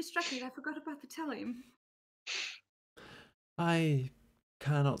easily distracted. I forgot about the time. I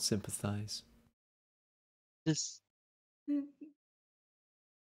cannot sympathize. This I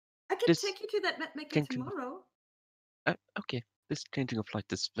can This take you to that map maker can- tomorrow. okay. This changing of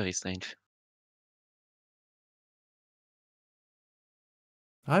light is very strange.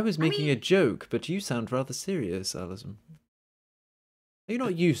 I was making a mean- joke, but you sound rather serious, Alison. Are you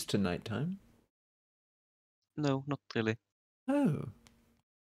not used to nighttime? No, not really. Oh.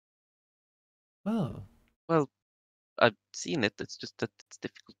 Well, Well, I've seen it. It's just that it's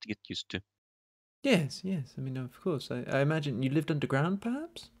difficult to get used to. yes, yes. I mean, of course. I imagine you lived underground,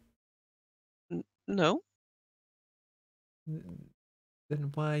 perhaps? No,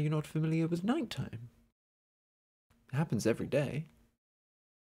 Then why are you not familiar with nighttime? It happens every day.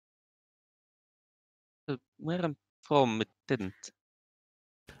 where I'm from, it didn't.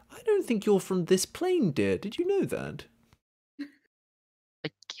 I don't think you're from this plane, dear. Did you know that?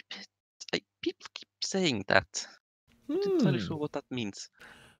 People keep saying that. I'm not entirely sure what that means.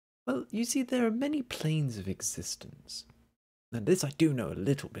 Well, you see, there are many planes of existence. And this I do know a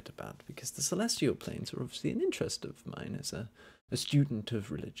little bit about, because the celestial planes are obviously an interest of mine as a student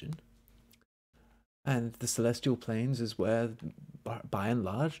of religion. And the celestial planes is where, by and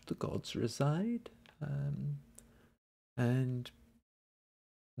large, the gods reside. And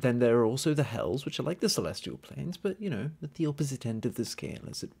then there are also the hells, which are like the celestial planes, but, you know, at the opposite end of the scale,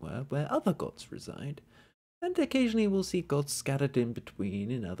 as it were, where other gods reside. And occasionally we'll see gods scattered in between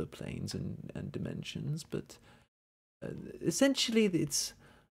in other planes and dimensions, but essentially it's...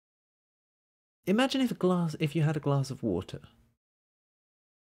 Imagine if you had a glass of water.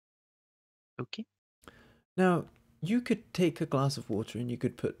 Okay. Now, you could take a glass of water and you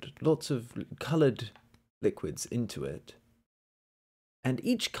could put lots of coloured liquids into it, and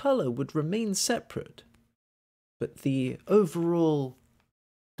each colour would remain separate, but the overall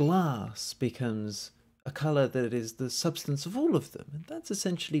glass becomes a colour that is the substance of all of them, and that's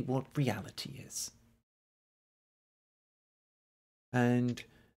essentially what reality is. And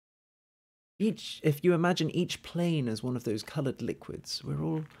if you imagine each plane as one of those coloured liquids, we're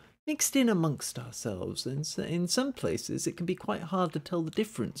all mixed in amongst ourselves, and in some places it can be quite hard to tell the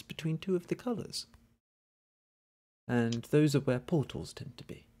difference between two of the colours. And those are where portals tend to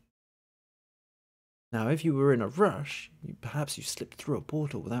be. Now, if you were in a rush, perhaps you slipped through a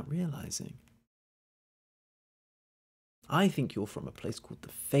portal without realising. I think you're from a place called the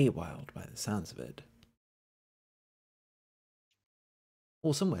Feywild by the sounds of it.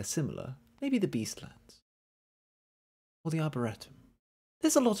 Or somewhere similar, maybe the Beastlands. Or the Arboretum.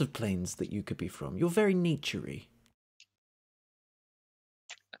 There's a lot of planes that you could be from. You're very nature-y.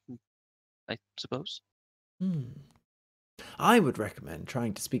 I suppose. I would recommend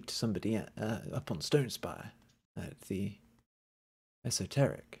trying to speak to somebody up on Stonespire at the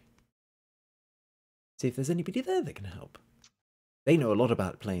Esoteric. See if there's anybody there that can help. They know a lot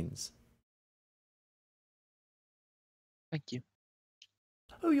about planes. Thank you.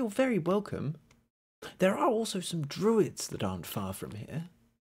 Oh, you're very welcome. There are also some druids that aren't far from here.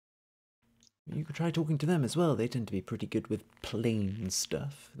 You could try talking to them as well. They tend to be pretty good with plane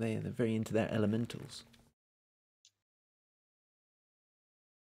stuff. They're very into their elementals.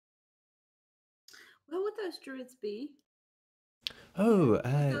 What would those druids be? Oh,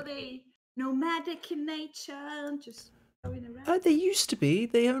 Are they nomadic in nature and just going around? they used to be.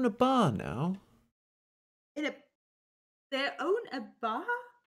 They own a bar now. They own a bar?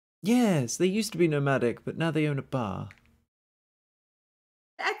 Yes, they used to be nomadic, but now they own a bar.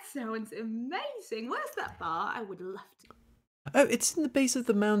 That sounds amazing. Where's that bar? I would love to. Oh, it's in the base of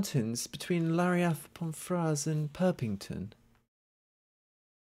the mountains between Lariath upon Fraz and Perpington.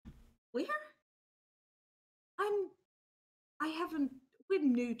 Where? We're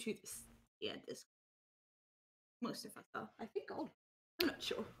new to this. Yeah, most of us are. I think all. I'm not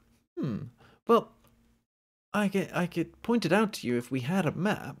sure. Well, I could point it out to you if we had a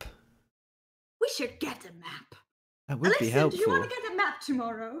map. We should get a map. That would be helpful. Do you want to get a map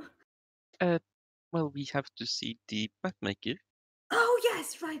tomorrow? Well, we have to see the mapmaker. Oh,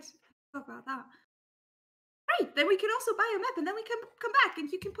 yes, right. Talk about that. Great, then we can also buy a map and then we can come back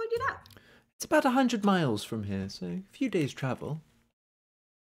and you can point it out. It's about 100 miles from here, so a few days' travel.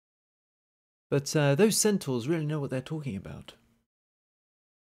 But those centaurs really know what they're talking about.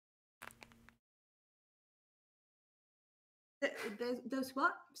 Those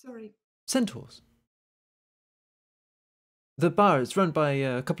what? Sorry. Centaurs. The bar is run by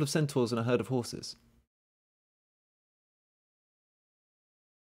a couple of centaurs and a herd of horses.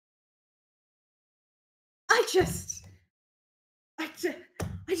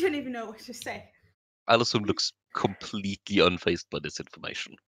 I don't even know what to say. Alison looks completely unfazed by this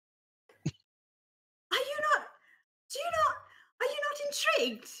information. Are you not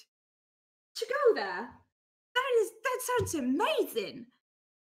intrigued to go there? That sounds amazing.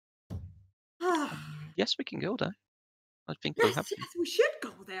 Yes, we can go there. I think we'll have to. Yes, we should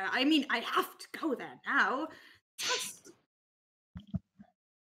go there. I mean, I have to go there now.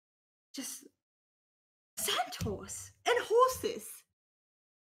 Just centaurs and horses.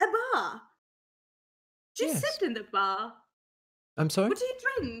 A bar. Just Yes. sit in the bar. I'm sorry? What do you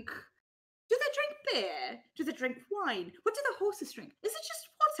drink? Do they drink beer? Do they drink wine? What do the horses drink? Is it just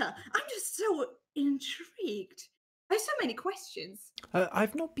water? I'm just so intrigued. I have so many questions.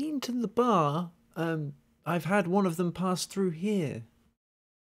 I've not been to the bar. I've had one of them pass through here.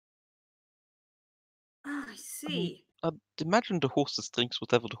 Ah, I see. I'd imagine the horses drinks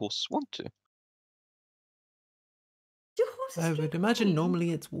whatever the horses want to. Do horses I drink would imagine wine?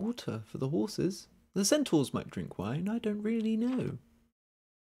 normally it's water for the horses. The centaurs might drink wine. I don't really know.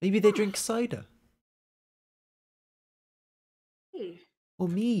 Maybe they drink cider Hey, or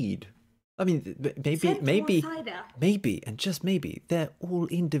mead. I mean, centaur maybe, cider. maybe, and just maybe, they're all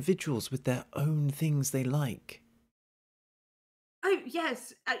individuals with their own things they like. Oh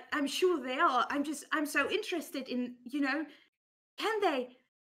yes, I'm sure they are. I'm so interested in, can they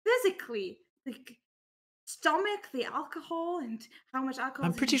physically like stomach the alcohol and how much alcohol?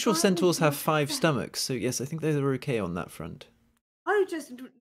 I'm is pretty in sure wine, centaurs have that- 5 stomachs, so yes, I think they're okay on that front.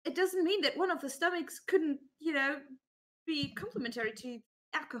 It doesn't mean that one of the stomachs couldn't, be complementary to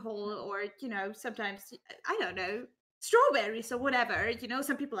alcohol or, sometimes I don't know, strawberries or whatever.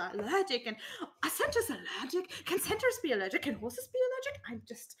 Some people are allergic, and are centaurs allergic? Can centaurs be allergic? Can horses be allergic?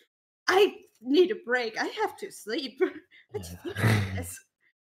 I need a break. I have to sleep. What do you think about this?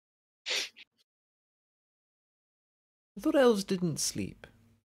 I thought elves didn't sleep.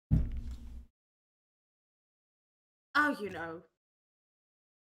 Oh,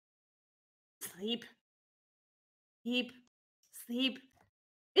 sleep, sleep, sleep.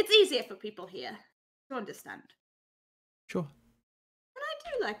 It's easier for people here to understand. Sure. And I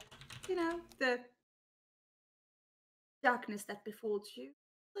do like, the darkness that befalls you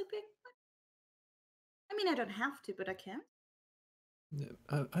sleeping. I mean, I don't have to, but I can.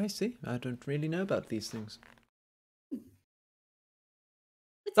 I see. I don't really know about these things.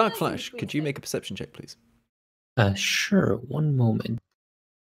 It's Dark nice in Flash, between could you things. make a perception check, please? Sure, one moment.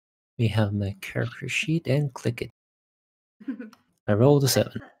 We have my character sheet and click it. I rolled a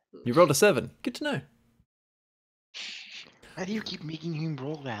 7. You rolled a 7. Good to know. Why do you keep making him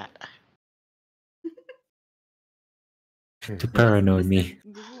roll that? To paranoid me.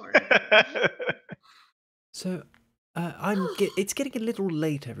 So, it's getting a little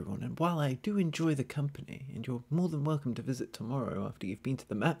late, everyone, and while I do enjoy the company, and you're more than welcome to visit tomorrow after you've been to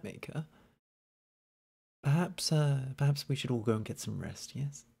the map maker, perhaps we should all go and get some rest,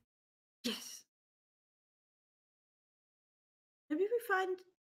 yes? Yes. Maybe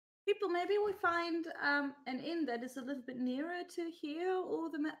we find an inn that is a little bit nearer to here or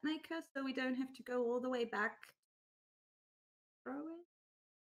the map maker, so we don't have to go all the way back.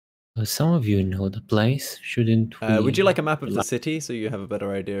 Some of you know the place, shouldn't we? Would you like a map of the city so you have a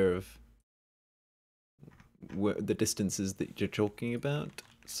better idea of the distances that you're talking about?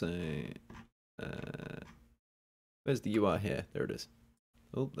 So, where's the you are here? There it is.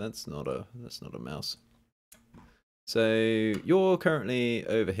 Oh, that's not a mouse. So you're currently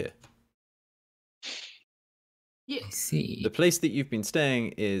over here. I Yes. see. The place that you've been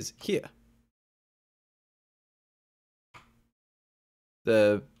staying is here.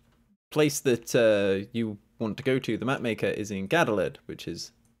 The place that you want to go to, the map maker, is in Gadaled, which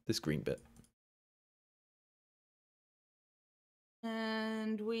is this green bit.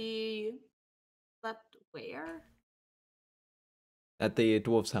 And we slept where? At the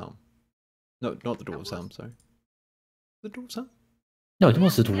Dwarf's Helm. No, not the Dwarf's was- Helm, sorry. The Dwarf's Helm? No, it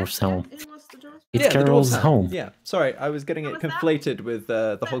was the Yeah, dwarf's yeah, home. it was the dwarf's It's Yeah, the Carol's Dwarf's home. Yeah, sorry, I was getting What it was that? conflated with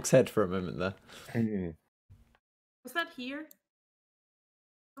the Hog's Head for a moment there. Was that here?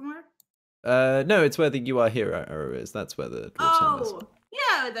 Somewhere? No, it's where the You Are Here arrow is. That's where the Dwarf's Helm is. Oh,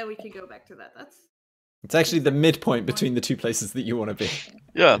 yeah, then we can go back to that. That's It's actually the midpoint between the two places that you want to be.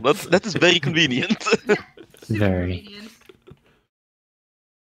 Yeah, that is very convenient. super Very. convenient.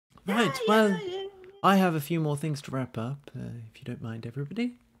 Right, Yeah, well, yeah. I have a few more things to wrap up, if you don't mind,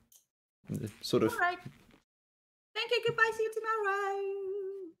 everybody. Sort of. All right. Thank you. Goodbye. See you tomorrow.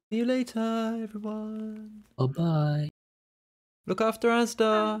 See you later, everyone. Bye-bye. Look after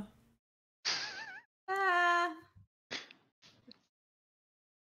Asda. Ah.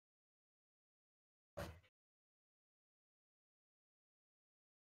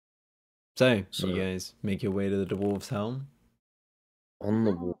 So, So- you guys make your way to the Dwarf's Helm. On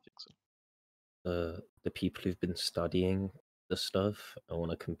the Oh. wall, the people who've been studying the stuff, I want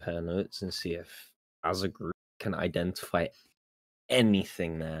to compare notes and see if, as a group, can identify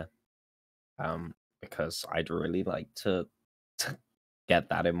anything there. Because I'd really like to get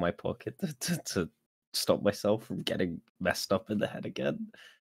that in my pocket to stop myself from getting messed up in the head again.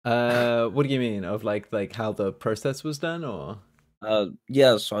 What do you mean? Of like how the process was done, or?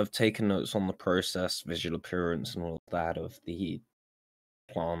 Yeah, so I've taken notes on the process, visual appearance, and all of that of the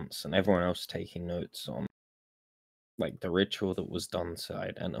plants, and everyone else taking notes on like the ritual that was done to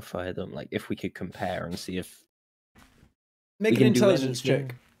identify them. Like if we could compare and see if Make we an can do intelligence anything.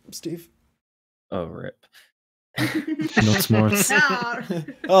 check, Steve. Oh, rip. Not smart. Ah.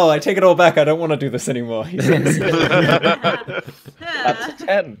 Oh, I take it all back. I don't want to do this anymore. He says. That's a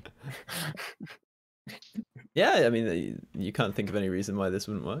 10. Yeah, I mean, you can't think of any reason why this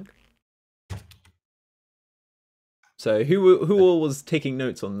wouldn't work. So, who all was taking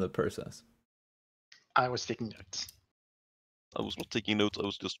notes on the process? I was taking notes. I was not taking notes. I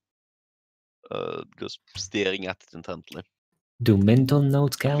was just staring at it intently. Do mental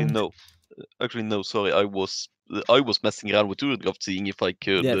notes count? Actually, no. Sorry, I was messing around with Turgraft, seeing if I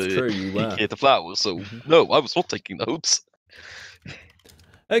could Yeah, it's true. You were. create a flower. So Mhm. no, I was not taking notes.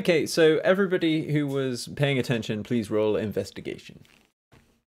 Okay, so everybody who was paying attention, please roll investigation.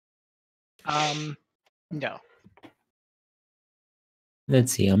 No.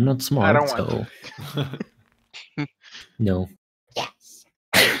 Let's see, I'm not smart, don't so want no. Yes.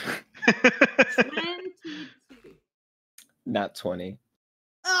 22. Nat 20.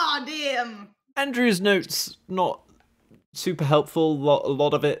 Oh, damn. Andrew's notes not super helpful. A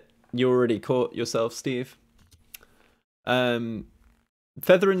lot of it you already caught yourself, Steve.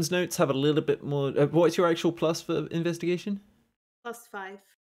 Featherin's notes have a little bit more. What's your actual plus for investigation? +5.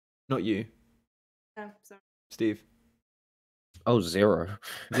 Not you, Oh, sorry. Steve. Oh, 0.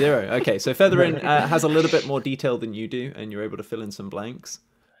 0. Okay, so Featherin has a little bit more detail than you do, and you're able to fill in some blanks.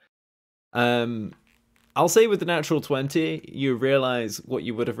 I'll say with the natural 20, you realize what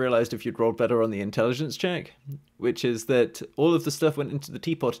you would have realized if you'd rolled better on the intelligence check, which is that all of the stuff went into the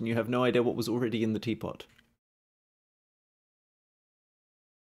teapot, and you have no idea what was already in the teapot.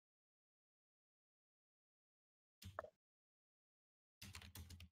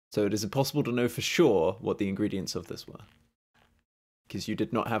 So it is impossible to know for sure what the ingredients of this were, because you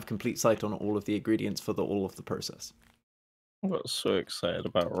did not have complete sight on all of the ingredients for all of the process. I got so excited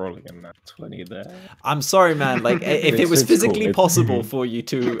about rolling a nat 20 there. I'm sorry, man. Like, if it was It's cool. physically It's- possible for you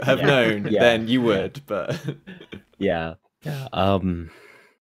to have Yeah. known, Yeah. then you would. But Yeah. and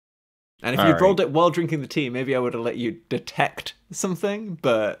if All you'd rolled right. it while drinking the tea, maybe I would have let you detect something.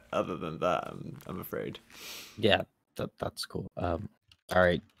 But other than that, I'm afraid. Yeah, that's cool. All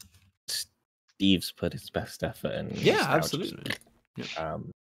right. Steve's put his best effort in. He's Yeah, now just, absolutely.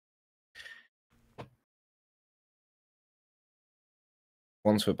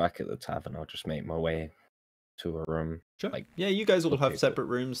 Once we're back at the tavern, I'll just make my way to a room. Sure. Like, Yeah, you guys all have okay, separate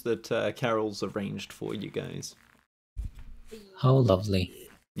rooms that Carol's arranged for you guys. How lovely.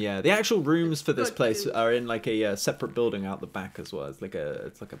 Yeah, the actual rooms for this Good place food. are in like a separate building out the back as well. It's like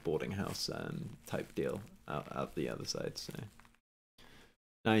a boarding house type deal out the other side. So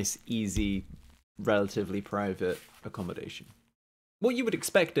nice, easy, relatively private accommodation. What you would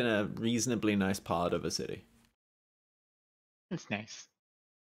expect in a reasonably nice part of a city. It's nice.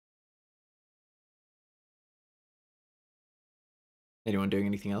 Anyone doing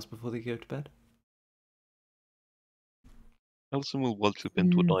anything else before they go to bed? Elson will walk up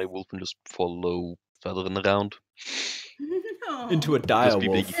into a direwolf and just follow Featherin around. No. Into a dire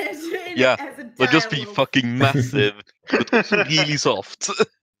wolf. Yeah, As a They'll just be direwolf. fucking massive, but also really soft.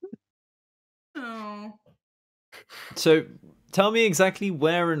 Oh. So tell me exactly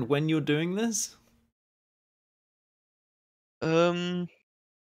where and when you're doing this.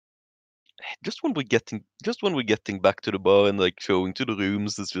 Just when we're getting back to the bar and like showing to the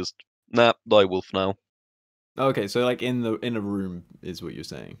rooms, it's just direwolf now. Okay, so like in a room is what you're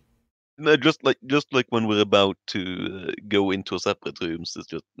saying. No, just like when we're about to go into a separate rooms, it's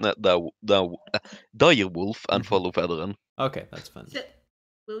just direwolf and Mhm. follow Featherin. Okay, that's fine.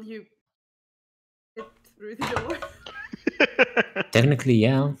 Will you get through the door? Technically,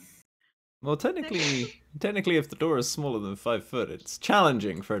 yeah. Well, technically, if the door is smaller than 5 foot, it's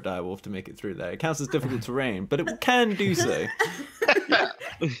challenging for a direwolf to make it through there. It counts as difficult terrain, but it can do so.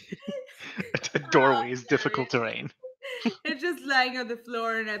 The doorway is difficult terrain. It's just lying on the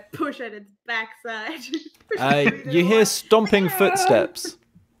floor and I push at its backside. Push it through the You hear door. stomping footsteps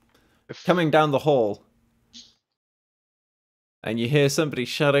coming down the hall. And you hear somebody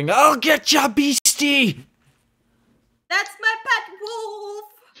shouting, "I'll get ya, beastie!" That's my pet wolf.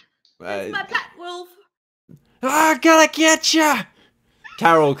 That's Uh, my pet wolf. I gotta get ya!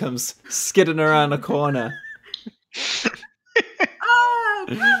 Carol comes skidding around a corner, Oh,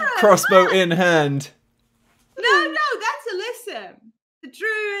 Carol, crossbow what? in hand. No, that's Alyssa, the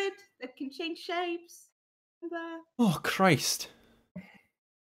druid that can change shapes. Remember? Oh, Christ.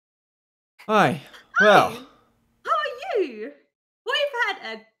 Hi. Well, How are you? We've had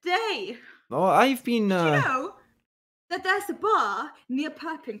a day. I've been, You know, that there's a bar near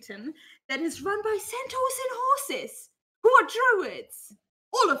Perpington that is run by centaurs and horses who are druids.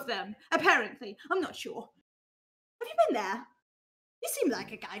 All of them, apparently. I'm not sure. Have you been there? You seem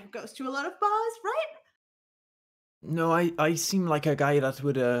like a guy who goes to a lot of bars, right? No, I seem like a guy that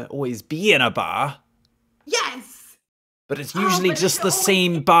would always be in a bar, Yes! but it's Oh, usually but if just you're the always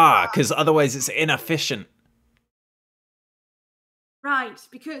same in a bar, bar- because otherwise it's inefficient. Right,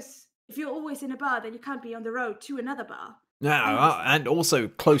 because if you're always in a bar, then you can't be on the road to another bar. No, understand. and also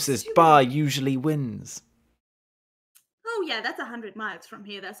closest too bar many. usually wins. Oh yeah, that's 100 miles from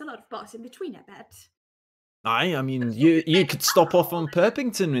here. There's a lot of bars in between, I bet. I mean, you could stop off on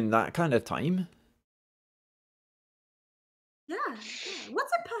Perpington in that kind of time. Yeah.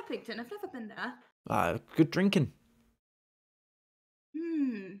 What's in Perpington? I've never been there. Good drinking.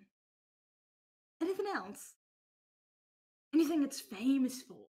 Anything else? Anything it's famous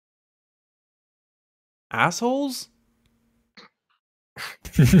for? Assholes?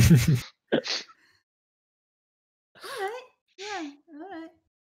 Alright. Yeah, alright.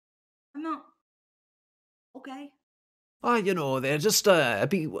 I'm not. Okay. You know, they're just a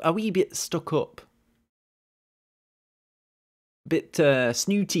wee bit stuck up. Bit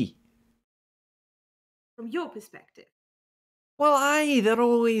snooty. From your perspective. Well, aye, they're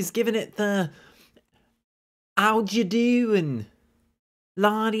always giving it the how'd you do and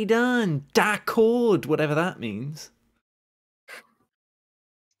la-di-da and d'accord, whatever that means.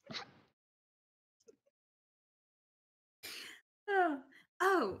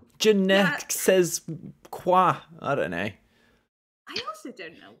 Oh. Jeanette says quoi? I don't know. I also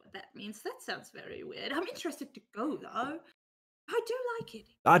don't know what that means. That sounds very weird. I'm interested to go though. I do like it.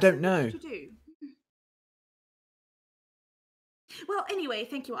 I It's don't something know. to do. Well, anyway,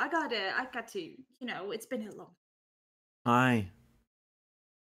 thank you. I got to, it's been a long. Aye.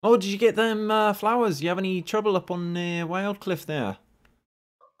 Oh, did you get them flowers? You have any trouble up on Wildcliff there?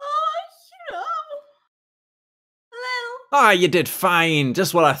 Well, Ah, you did fine.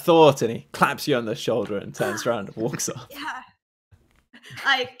 Just what I thought. And he claps you on the shoulder and turns around and walks off. yeah.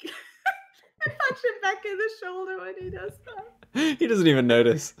 I punch him back in the shoulder when he does that. He doesn't even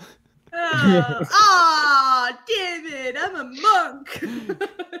notice. Damn it! I'm a monk.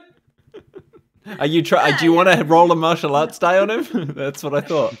 Are you try? Do you want to roll a martial arts die on him? That's what I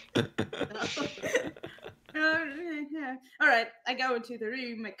thought. Yeah. All right, I go into the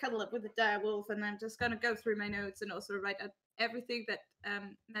room, I cuddle up with the dire wolf, and I'm just gonna go through my notes and also write out everything that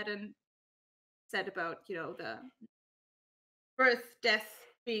Madden said about, the birth, death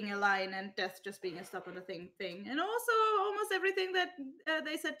being a line, and death just being a stop on the thing, and also almost everything that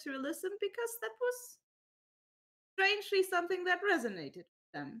they said to Alyssa, because that was strangely something that resonated with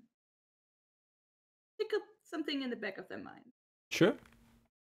them. Pick up something in the back of their mind. Sure.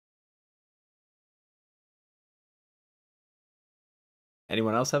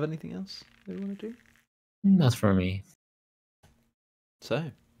 Anyone else have anything else they want to do? Not for me.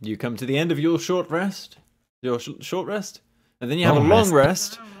 So, you come to the end of your short rest. Short rest? And then you have Long a long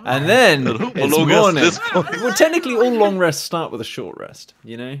rest. rest. And then I don't it's belong at morning. this point. Well, technically, all long rests start with a short rest,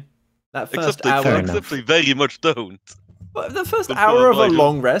 you know? That first Except they, hour. Fair enough. except they very much don't. Well, the first But hour of a Nigel-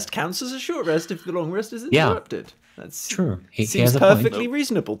 long rest counts as a short rest if the long rest is Yeah. interrupted. That's True. He seems has a point. perfectly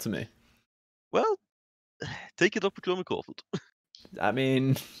reasonable to me. Well, take it up with Jeremy Crawford. I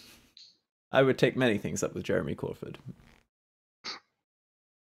mean, I would take many things up with Jeremy Crawford.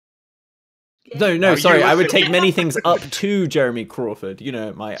 No, Now sorry. you I would listen. take many things up to Jeremy Crawford. You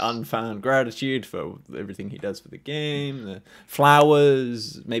know, my unfound gratitude for everything he does for the game, the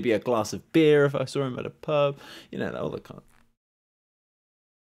flowers, maybe a glass of beer if I saw him at a pub. You know, all the kind.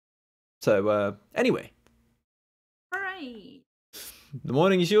 So, anyway, All right. the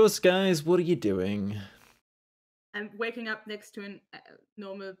morning is yours, guys. What are you doing? I'm waking up next to an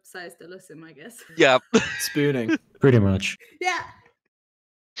normal-sized Alyssum, I guess. Yeah. Spooning. Pretty much. Yeah.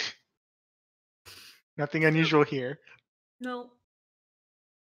 Nothing unusual here. No.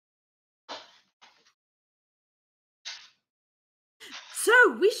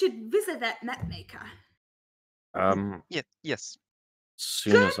 So we should visit that map maker. Yeah. Yes. As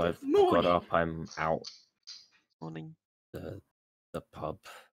soon as Good I've got morning. up, I'm out Morning. the pub.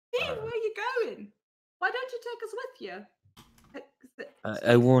 Hey, where are you going? Why don't you take us with you?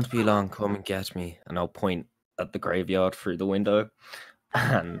 I won't be long. Come and get me, and I'll point at the graveyard through the window,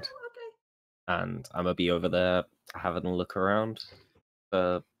 and Okay. and I'm gonna be over there having a look around.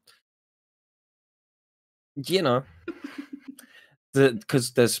 You know,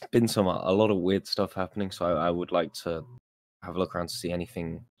 because there's been a lot of weird stuff happening, so I would like to have a look around to see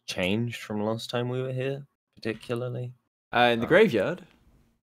anything changed from last time we were here, particularly. In the graveyard.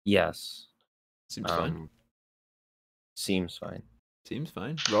 Yes. Seems fine. Seems fine. Seems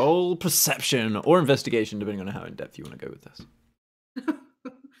fine. Roll perception or investigation, depending on how in depth you want to go with this.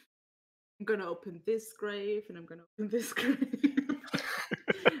 I'm gonna open this grave and I'm gonna open this grave.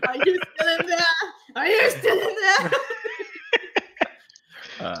 Are you still in there? Are you still in there?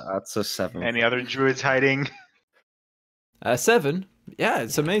 That's a 7. Any other druids hiding? 7. Yeah,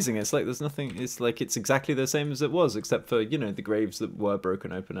 it's amazing. It's like there's nothing. It's like it's exactly the same as it was, except for the graves that were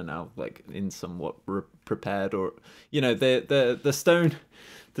broken open are now like in somewhat prepared, or the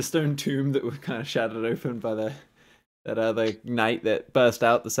stone tomb that were kind of shattered open by that other knight that burst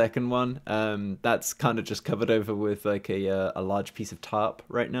out, the second one. That's kind of just covered over with like a large piece of tarp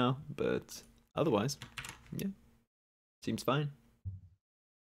right now, but otherwise, yeah, seems fine.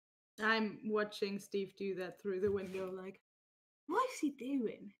 I'm watching Steve do that through the window, like, what is he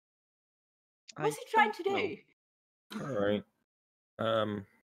doing? What's he trying to do? All right.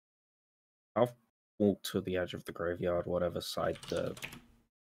 I'll walk to the edge of the graveyard, whatever side the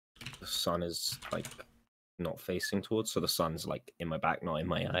sun is like not facing towards. So the sun's like in my back, not in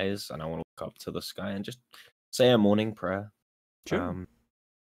my eyes, and I want to look up to the sky and just say a morning prayer. Sure.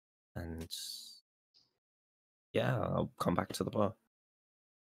 And yeah, I'll come back to the bar.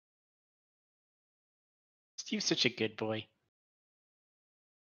 Steve's such a good boy.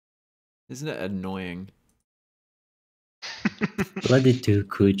 Isn't it annoying? Blooded to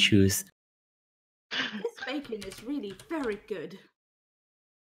could choose. This bacon is really very good.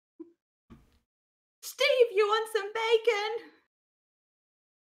 Steve, you want some bacon?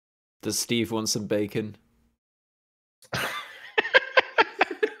 Does Steve want some bacon?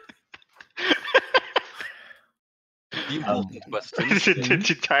 The important question.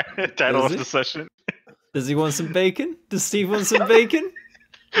 The title Does of the it? session. Does he want some bacon? Does Steve want some bacon?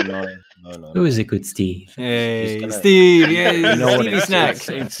 No. Who is a good Steve? Hey, gonna- Steve! Yeah, You know what Stevie it is, snack.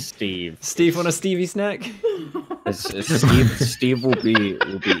 It's Steve. Steve want a Stevie snack? Steve will be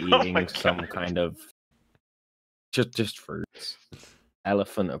Oh eating my some God. kind of just fruits,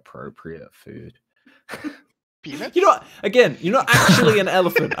 elephant appropriate food. Peanuts? You know what? Again, you're not actually an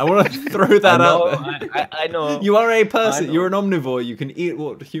elephant. I want to throw that out there. I know. You are a person. know. You're an omnivore. You can eat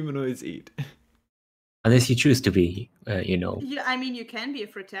what humanoids eat. Unless you choose to be, Yeah, I mean, you can be a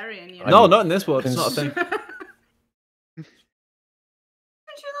fruitarian. You I No, mean, not in this world. It's not a thing. Don't you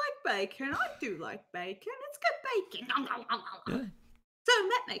like bacon? I do like bacon. It's good bacon. Yeah. So,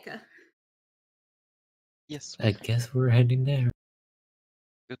 Mapmaker. Yes, I guess we're heading there.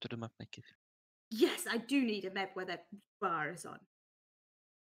 go to the map maker. Yes, I do need a map where that bar is on.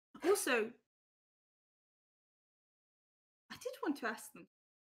 Also, I did want to ask them.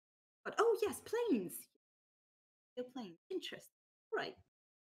 But, oh, yes, planes. Your planes. Interesting. Right.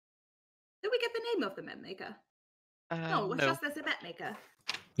 Did we get the name of the mapmaker? No, it was No. just as a mapmaker.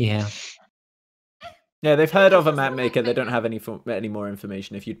 Yeah. Yeah, they've heard of a Just a map maker. They don't mapmaker. have any more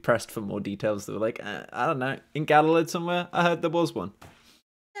information. If you'd pressed for more details, they were like, I don't know, in Galalid somewhere. I heard there was one.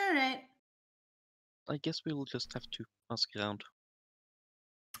 All right. I guess we will just have to ask around.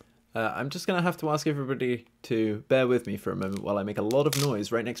 I'm just gonna have to ask everybody to bear with me for a moment while I make a lot of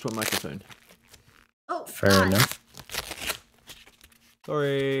noise right next to a microphone. Oh, Fair God. enough.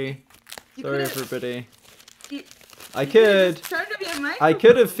 Sorry, You sorry could've- everybody. you- I you could've could. just turned off your I microphone.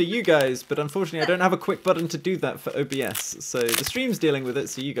 could have for you guys, but unfortunately I don't have a quick button to do that for OBS. So the stream's dealing with it,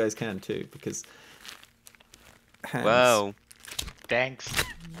 so you guys can too, because... hands. Wow. Thanks.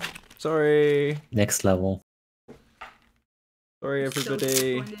 Sorry. Next level. Sorry I'm so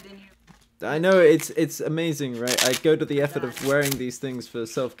everybody. disappointed in you. I know it's amazing, right? I go to the effort of wearing ththese things for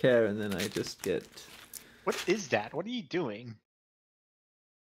self-care and then I just get... What is that? What are you doing?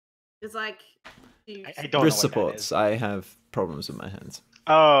 It's like I don't Wrist know what that supports. is. I have problems with my hands.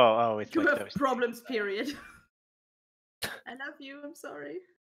 Oh, it's you like have those. problems. Period. I love you. I'm sorry.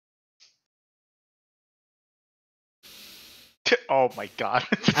 Oh my god.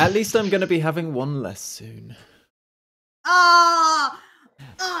 At least I'm gonna be having one less soon. Ah,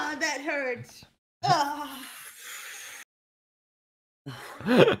 that hurts. Ah.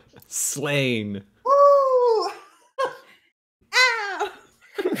 Slain. Ooh. Ow.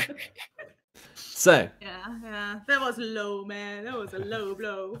 So, Yeah, that was low, man. That was a low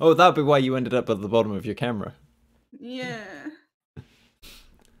blow. oh, that'd be why you ended up at the bottom of your camera. Yeah.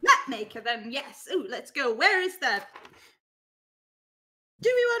 Mapmaker, then yes. Ooh, let's go. Where is that? Do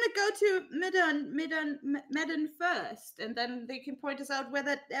we want to go to Medan first, and then they can point us out where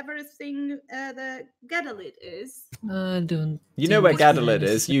that everything the Gadalid is? I don't. You know where think it's Gadalid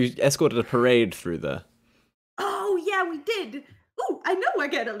is. You escorted a parade through there. Oh yeah, we did. Oh, I know where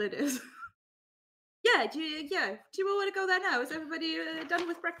Gadalid is. Yeah, do you all want to go there now? Is everybody done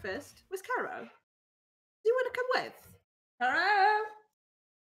with breakfast? Where's Caro? Do you want to come with? Hello?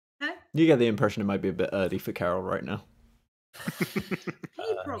 Huh? You get the impression it might be a bit early for Carol right now.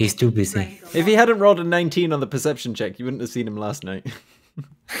 He's too probably busy. drank a If he lot. hadn't rolled a 19 on the perception check, you wouldn't have seen him last night.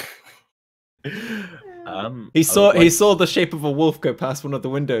 I He saw would like- the shape of a wolf go past one of the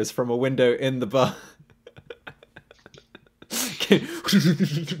windows from a window in the bar.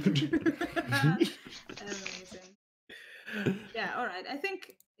 Amazing. Yeah, all right. I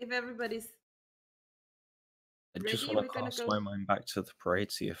think if everybody's I just ready, want we're to gonna cast go- my mind back to the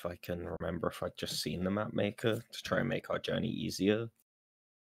parade, see if I can remember if I'd just seen the map maker to try and make our journey easier.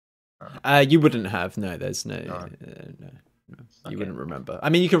 You wouldn't have. No, there's no. No. No. You Okay. wouldn't remember. I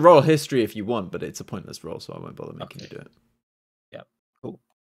mean, you can roll history if you want, but it's a pointless roll, so I won't bother making you do it. Cool.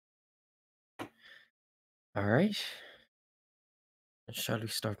 All right. Shall we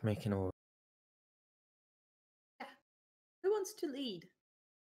start making our? who wants to lead?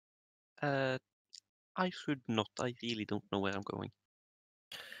 I should not. I really don't know where I'm going.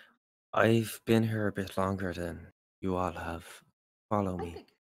 I've been here a bit longer than you all have. Follow I me. think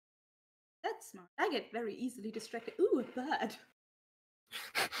that's smart. I get very easily distracted. Ooh, a bird.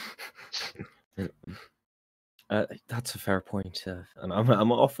 That's a fair point, and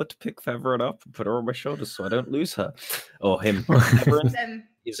I'm offered to pick Feverin up and put her on my shoulders so I don't lose her. Or him. Feverin? Them.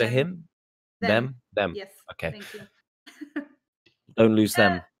 Is it them, him? Them. Them? Yes. Okay. Thank you. Don't lose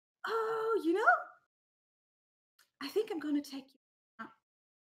them. Oh, you know, I think I'm gonna take you. Out.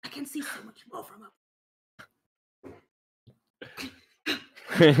 I can see so much more from up.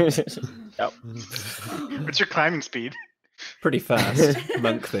 Yep. What's your climbing speed? Pretty fast.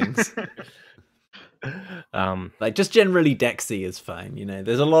 Monk things. Um, Like, just generally Dexy is fine, you know.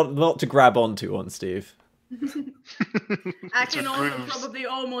 There's a lot to grab onto on Steve. I It's can with also grooves. probably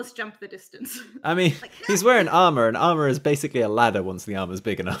almost jump the distance. I mean, Like, he's wearing armor, and armor is basically a ladder once the armor's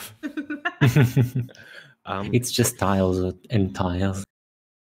big enough. It's just tiles and tiles.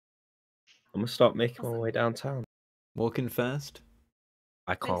 I'm gonna start making my way downtown. Walking fast,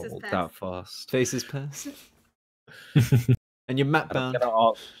 I can't Faces walk past. that fast. faces past. And you're map And I'm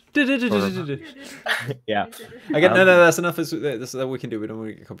bound. gonna Yeah. Okay, no, that's enough. That's that we can do. We don't want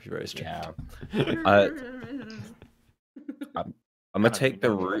to get copyright strike. Yeah. I'm I'm I gonna don't take think the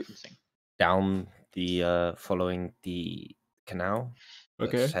they'll be route referencing. down the following the canal.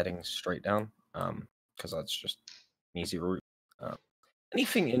 Okay. That's heading straight down. Because that's just an easy route.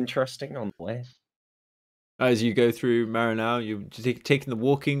 Anything interesting on the way? As you go through Marinau, you're taking the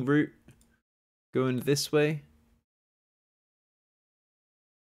walking route, going this way.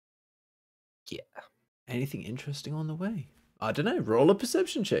 Yeah. Anything interesting on the way? I don't know. Roll a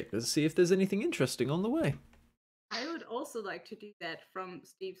perception check. Let's see if there's anything interesting on the way. I would also like to do that from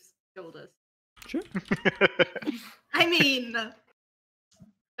Steve's shoulders. Sure. I mean,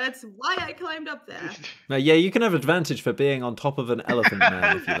 that's why I climbed up there. Now, yeah, you can have advantage for being on top of an elephant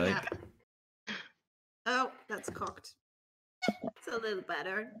man if you like. Oh, that's cocked. It's a little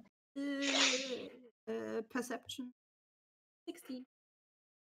better. Perception. 16.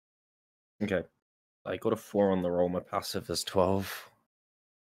 Okay. I got a 4 on the roll. My passive is 12.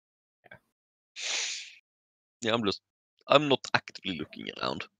 Yeah, I'm not actively looking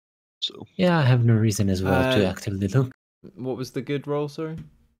around. So Yeah, I have no reason as well to Uh, actively look. What was the good roll, sorry?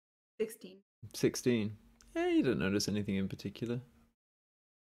 16. 16. Yeah, you don't notice anything in particular.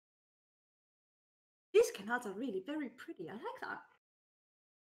 These canals are really very pretty. I like that.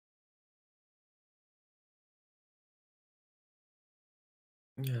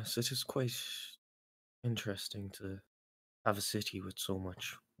 Yes, it is quite interesting to have a city with so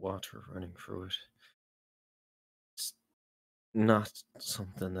much water running through it. It's not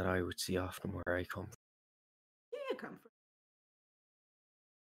something that I would see often where I come Where you come from?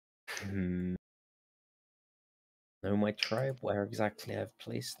 from. Know my tribe, where exactly I've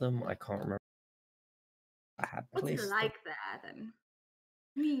placed them, I can't remember. I had What's it placed them. like there then?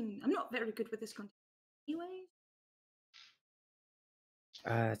 I mean, I'm not very good with this content anyway.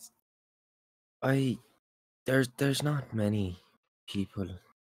 There's not many people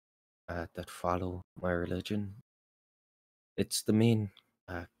that follow my religion. It's the main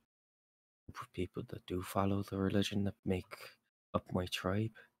group of people that do follow the religion that make up my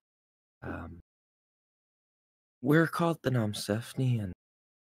tribe. We're called the Namsefni, and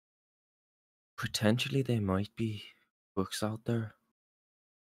potentially there might be books out there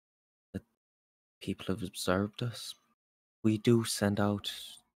that people have observed us. We do send out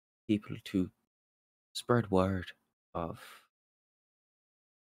people to spread word of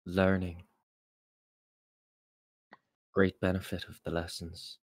learning. Great benefit of the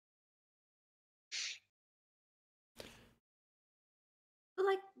lessons. But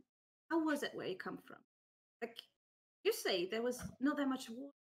like, how was it where you come from? Like, You say there was not that much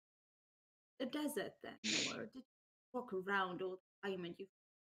water. The desert then, or did you walk around all the time and you?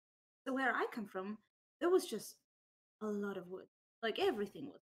 So where I come from, there was just a lot of wood. Like everything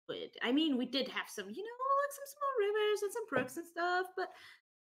was wood. I mean, we did have some, like some small rivers and some brooks and stuff, but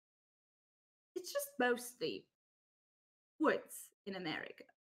it's just mostly woods in America.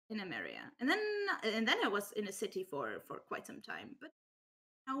 And then I was in a city for quite some time. But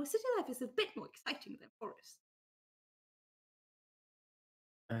now city life is a bit more exciting than forest.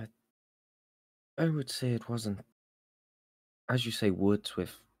 I would say it wasn't, as you say, woods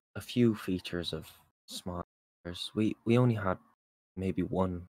with a few features of small rivers. We only had maybe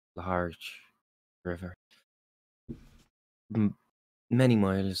one large river, many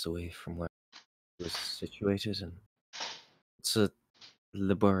miles away from where it was situated, and it's a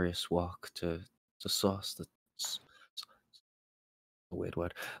laborious walk to source a weird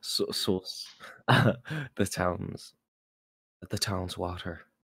word, source the town's water.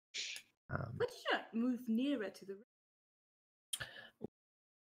 But you don't move nearer to the river.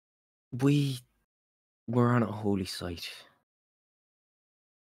 We were on a holy site.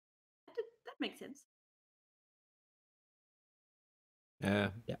 That makes sense. Yeah.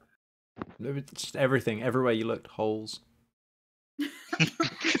 Yeah. Just everything, everywhere you looked, holes.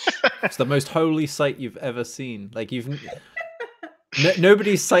 It's the most holy sight you've ever seen. Like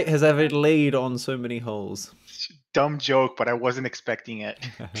nobody's sight has ever laid on so many holes. Dumb joke, but I wasn't expecting it.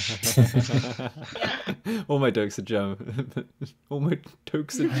 All my jokes are jump. All my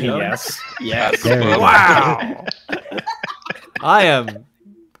jokes are jump. Yes. There we go. Wow. I am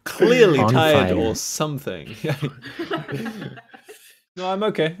clearly On tired fire. or something. No, I'm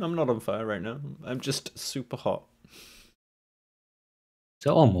okay. I'm not on fire right now. I'm just super hot.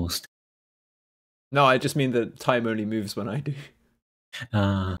 So almost. No, I just mean that time only moves when I do.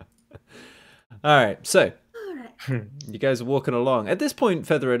 Uh, All right, so All right. you guys are walking along. At this point,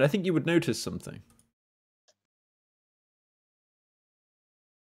 Featherin, I think you would notice something.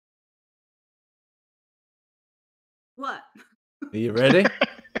 What? Are you ready?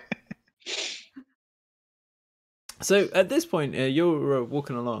 So at this point, you're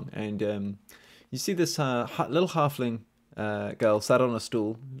walking along, and you see this little halfling girl sat on a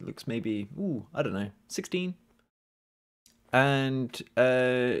stool. Looks maybe, I don't know, 16. And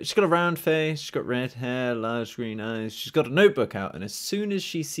she's got a round face, she's got red hair, large green eyes. She's got a notebook out, and as soon as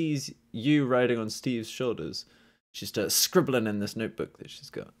she sees you riding on Steve's shoulders, she starts scribbling in this notebook that she's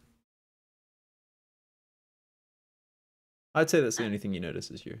got. I'd say that's the only thing you notice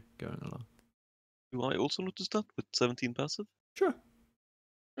as you're going along. Do I also notice that with 17 passive? Sure.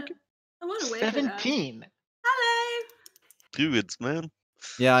 I want to wait for that. 17. Hello. Druids, man.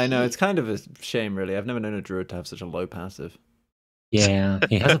 Yeah, I know. It's kind of a shame, really. I've never known a druid to have such a low passive. yeah,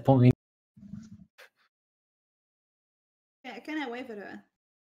 he has a point. Yeah, can I wave at her?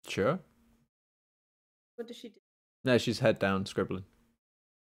 Sure. What does she do? No, she's head down, scribbling.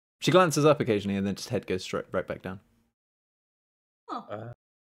 She glances up occasionally, and then just head goes straight right back down. Oh,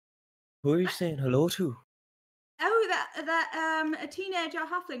 Who are you saying hello to? that a teenager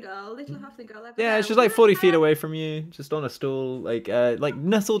halfling girl, little halfling girl. Over Yeah, there. she's like 40 feet away from you, just on a stool, like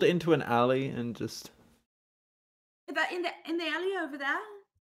nestled into an alley, and just. That in the alley over there.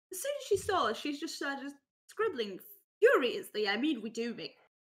 As soon as she saw us, she's just started scribbling furiously. I mean, we do make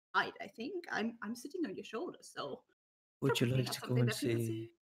fight. I think I'm sitting on your shoulder, so. Would you probably like not to go something and that people say see.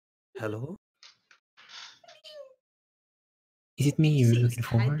 hello? Is it me you're She's looking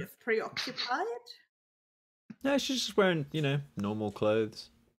for? kind of preoccupied. No, she's just wearing, normal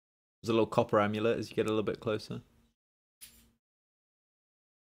clothes. There's a little copper amulet as you get a little bit closer.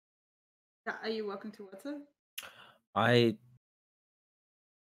 Are you walking towards her?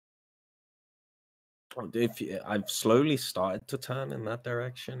 I've slowly started to turn in that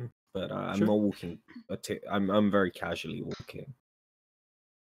direction, but I'm Sure. not walking. I'm very casually walking.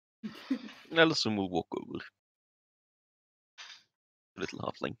 Ellison will walk over. Little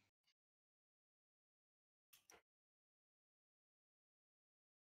halfling.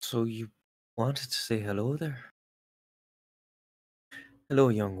 So you wanted to say hello there? Hello,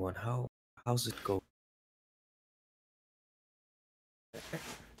 young one. How's it go?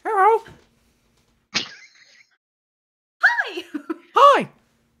 Hello. Hi. Hi.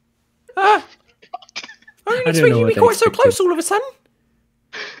 I didn't I expect don't know you to what be I quite so expected. close all of a sudden.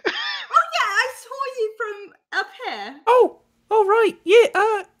 Oh yeah, I saw you from up here. Oh, right. Yeah.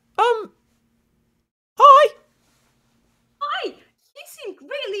 Hi. Hi. You seem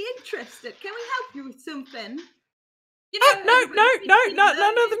really interested. Can we help you with something? You No, everybody's been feeling nothing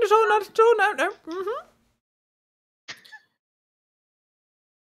lonely at all, and not at all, no. Mm-hmm.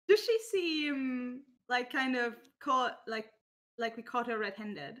 Does she seem like kind of caught like we caught her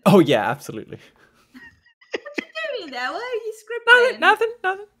red-handed. Oh yeah, absolutely. What you doing there? What are you scribbling? Nothing.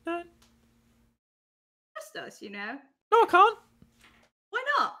 Trust us, you know. No, I can't. Why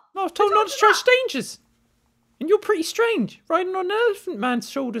not? I was told Who not told to you trust that? strangers. And you're pretty strange, riding on an elephant man's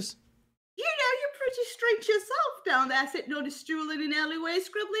shoulders. You know, you're pretty strange yourself down there, sitting on a stool in an alleyway,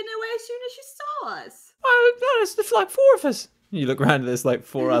 scribbling away as soon as you saw us. Oh, there's like 4 of us. You look around and there's like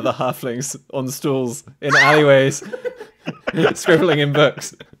 4 other halflings on stools in alleyways, scribbling in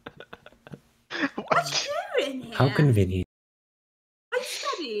books. What you doing here? How convenient. Are you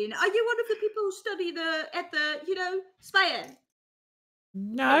studying? Are you one of the people who study at the Spain?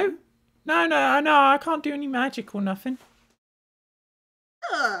 No, I can't do any magic or nothing.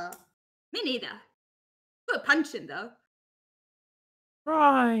 Me neither. Good punching though.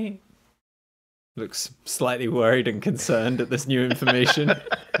 Right. Looks slightly worried and concerned at this new information.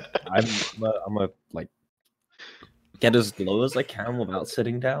 I'm a like get as low as I can without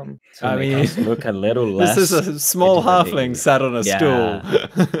sitting down. To I make mean, us look a little less. This is a small halfling intimidating. sat on a Yeah. stool.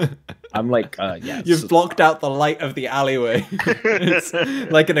 I'm like, yeah. You've blocked out the light of the alleyway. It's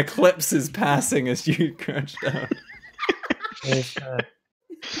like an eclipse is passing as you crouch down.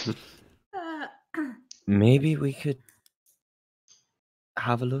 Maybe we could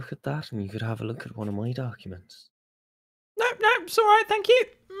have a look at that, and you could have a look at one of my documents. No, it's all right, thank you.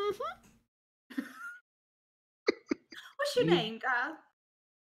 What's your name, girl?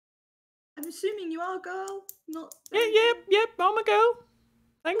 I'm assuming you are a girl, not. Yep, I'm a girl.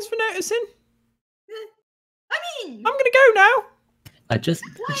 Thanks for noticing. I mean, I'm gonna go now. I just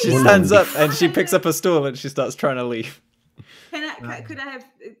She wonder stands up if- and she picks up a stool and she starts trying to leave. could I have?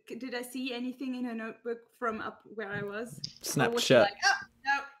 Did I see anything in her notebook from up where I was? Or Snapped was she shut. like,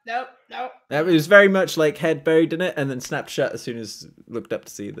 oh, no. It was very much like head buried in it and then snapped shut as soon as looked up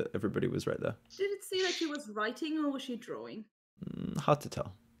to see that everybody was right there. Did it seem like she was writing or was she drawing? Hard to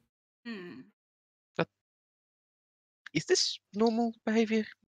tell. Hmm. Is this normal behavior?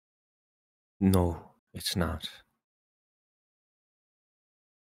 No, it's not.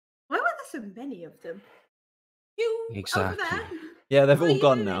 Why were there so many of them? You over Exactly. there? Yeah, they've What all are you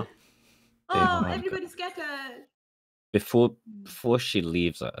gone doing? now. Oh, all everybody's scattered. Before she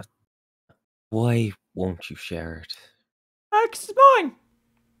leaves, why won't you share it? 'Cause it's mine.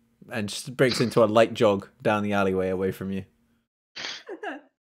 And just breaks into a light jog down the alleyway away from you.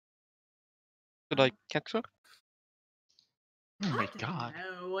 Could I catch her? Oh my I don't god.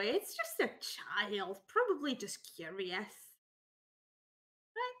 know. It's just a child, probably just curious.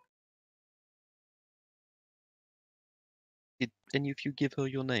 Did any of you give her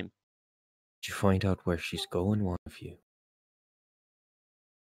your name? Did you find out where she's going, one of you?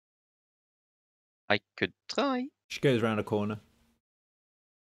 I could try. She goes around a corner.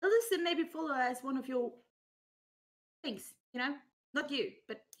 Well, listen, maybe follow her as one of your things, Not you,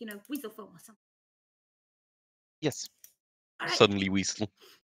 but, weasel form or something. Yes. All right. Suddenly Weasel.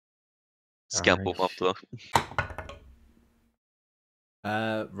 Scamp off Alright. after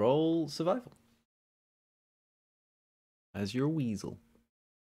her. Roll survival. As your weasel.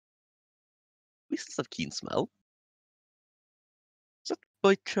 Weasels have keen smell. Does that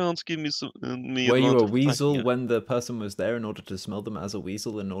by chance give me some me Were you a advantage attacking weasel her? when the person was there in order to smell them as a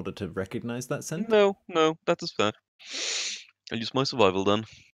weasel in order to recognize that scent? No, that is fair. I'll use my survival then.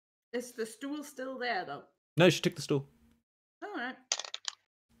 Is the stool still there, though? No, she took the stool. All right.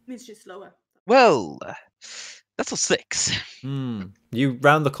 Means she's slower. Well, that's a 6. You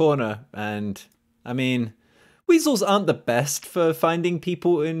round the corner, and I mean, weasels aren't the best for finding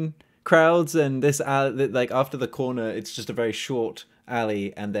people in crowds. And this alley, like after the corner, it's just a very short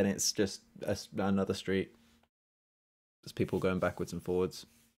alley, and then it's just another street. There's people going backwards and forwards.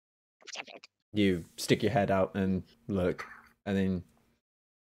 You stick your head out and look, and then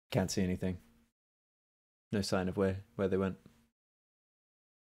can't see anything. No sign of where they went.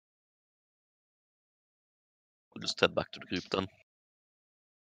 I'll just head back to the group then.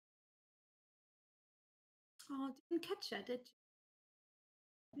 Oh, I didn't catch that, did you?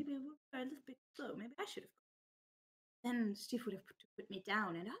 Maybe I was a little bit slow. Maybe I should have. Then Steve would have put me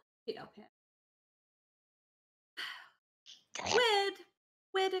down and I'd get up here.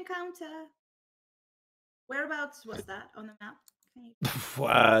 Weird encounter. Whereabouts was that on the map? Can you...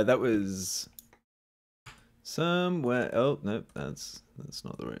 That was somewhere. Oh no, that's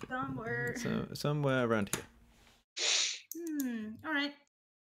not the right. Somewhere. So somewhere around here. All right.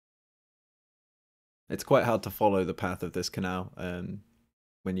 It's quite hard to follow the path of this canal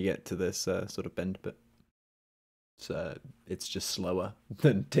when you get to this sort of bend bit. So it's just slower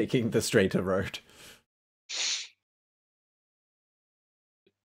than taking the straighter road.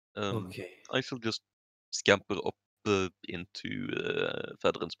 Okay. I shall just scamper up into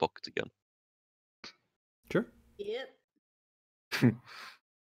Fedrin's pocket again. Sure. Yep.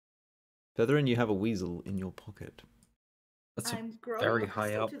 Featherin, you have a weasel in your pocket. That's I'm growing very high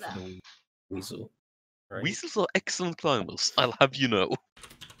accustomed up to for that. the weasel. Right? Weasels are excellent climbers, I'll have you know.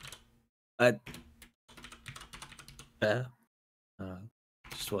 Fair.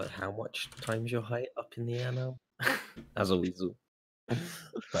 Just what? How much times your height up in the air now? As a weasel.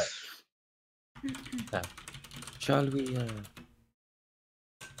 But shall we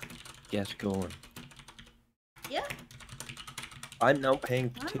get going? Yeah. I'm now paying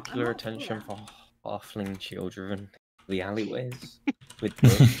I'm particular all attention for for halfling children, the alleyways with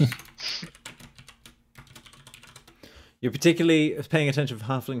books. You're particularly paying attention for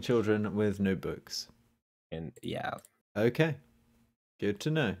halfling children with notebooks. And yeah, Okay. Good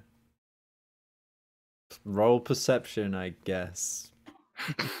to know. Roll perception, I guess.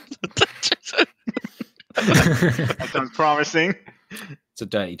 That sounds promising. it's a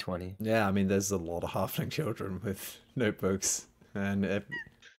dirty 20. Yeah, I mean, there's a lot of halfling children with notebooks. And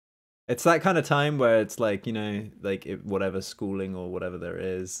it's that kind of time where it's like, you know, like whatever schooling or whatever there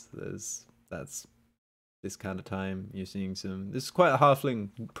is, that's this kind of time. You're seeing this is quite a halfling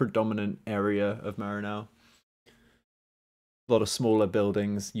predominant area of Marinau. A lot of smaller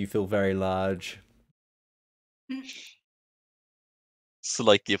buildings. You feel very large.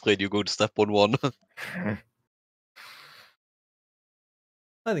 Slightly afraid you're going to step on one.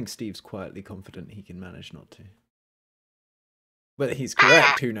 I think Steve's quietly confident he can manage not to. Whether he's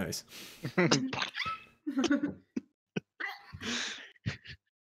correct, who knows? That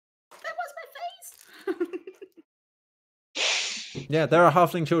was my face. Yeah, there are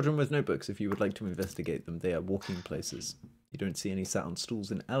halfling children with notebooks if you would like to investigate them. They are walking places. You don't see any sat on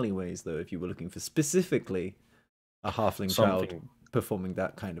stools in alleyways, though, if you were looking for specifically a halfling child Something, performing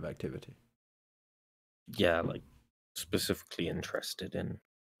that kind of activity. yeah, like specifically interested in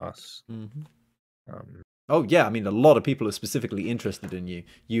us. Mm-hmm. Um, Oh, yeah, I mean, a lot of people are specifically interested in you.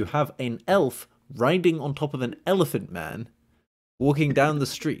 You have an elf riding on top of an elephant man walking down the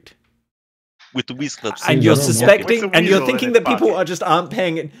street. With the weasel clubs. And you're With the suspecting, and you're weasel in thinking its that people pocket. are just aren't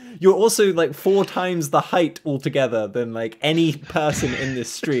paying it. You're also like 4 times the height altogether than like any person in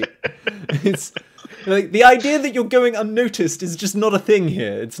this street. It's like the idea that you're going unnoticed is just not a thing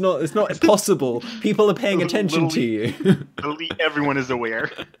here. It's not possible. People are paying attention to you. Literally everyone is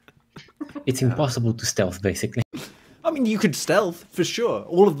aware. It's impossible to stealth, basically. I mean, you could stealth for sure.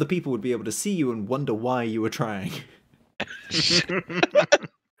 All of the people would be able to see you and wonder why you were trying.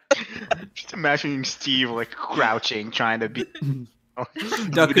 Just imagining Steve like crouching, trying to be.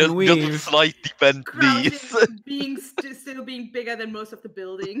 Duck and Just weave. slightly bent knees. Crouching, still being bigger than most of the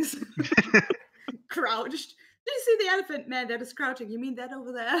buildings. Crouched. Do you see the elephant man that is crouching? You mean that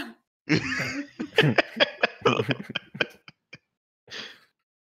over there?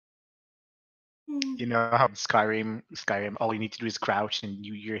 You know how in Skyrim, all you need to do is crouch and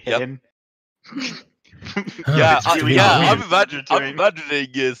you're Yep. hidden. Yeah, It's really I'm weird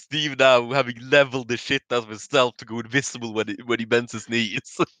imagining doing. Steve now having leveled the shit out of himself to go invisible when he bends his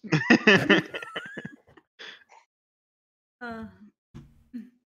knees. All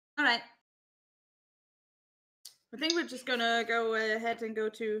right. I think we're just gonna go ahead and go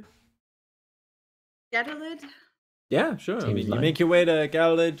to Gadolid. Yeah, sure. I Seems mean, you like- make your way to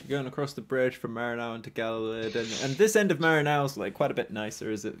Galalid, you're going across the bridge from Marinau into Galalid, and this end of Marinau is like quite a bit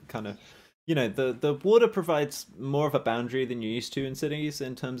nicer. Is it kind of, you know, the water provides more of a boundary than you're used to in cities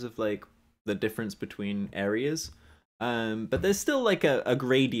in terms of like the difference between areas. But there's still like a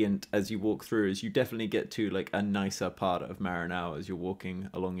gradient as you walk through, as you definitely get to like a nicer part of Marinau as you're walking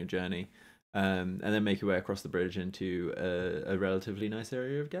along your journey, and then make your way across the bridge into a relatively nice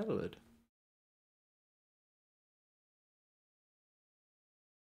area of Galalid.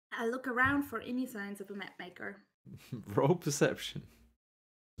 I look around for any signs of a map maker. Roll perception.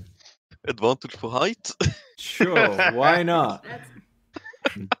 Advantage for height. Sure, why not? That's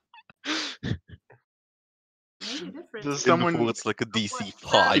maybe different. Does In before someone it's like a DC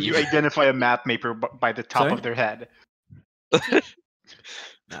Well, 5. can you identify a map maker by the top Sorry? of their head? I mean,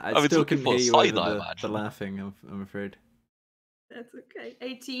 it's still looking couldn't for a hear you sign, over I the imagine. laughing, I'm afraid. That's okay.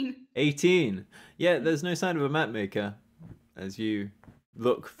 18. 18. Yeah, there's no sign of a map maker as you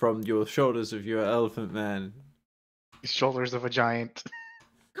look from your shoulders of your elephant man. Shoulders of a giant.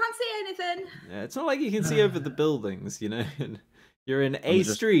 Can't see anything. Yeah, it's not like you can see over the buildings, you know? You're in a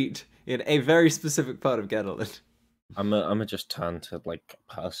just- street in a very specific part of Gadolin. I'm just turn to like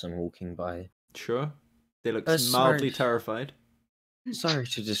a person walking by. Sure. They look Sorry. mildly terrified. Sorry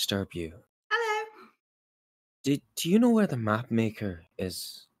to disturb you. Hello. Do you know where the map maker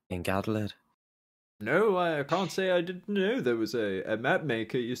is in Gadolid? No, I can't say I didn't know there was a map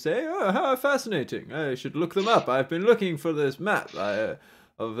maker, you say? Oh, how fascinating. I should look them up. I've been looking for this map of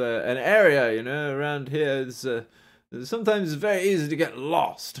an area, you know, around here. Sometimes it's very easy to get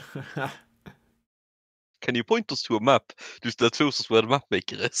lost. Can you point us to a map just that shows us where the map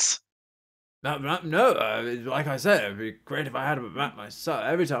maker is? No, like I said, it'd be great if I had a map myself.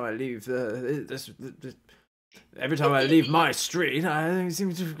 Every time I leave every time I leave my street, I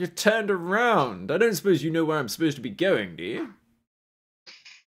seem to get turned around. I don't suppose you know where I'm supposed to be going, do you?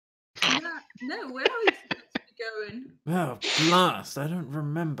 No, where are we supposed to be going? Oh, blast, I don't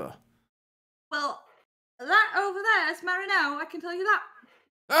remember. Well, that over there is Marinelle, I can tell you that.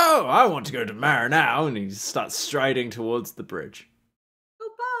 Oh, I want to go to Marinelle, and he starts striding towards the bridge.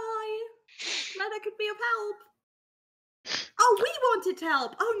 Goodbye. Glad I could be of help. Oh, we wanted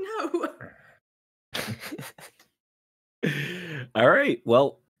help. Oh no. All right.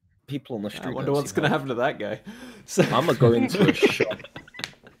 Well, people on the street. I wonder what's going to happen to that guy. So I'm gonna go into a shop.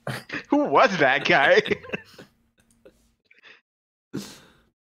 Who was that guy?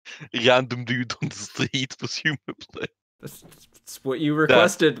 Random dude on the street, presumably. That's what you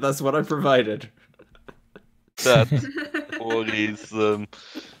requested. That's what I provided. That,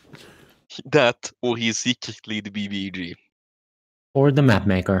 or he's secretly the BBG. Or the map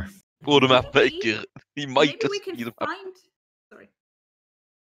maker. Or the map Maybe- maker. He might Maybe just we can be the map. find. Sorry.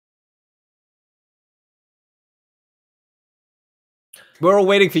 We're all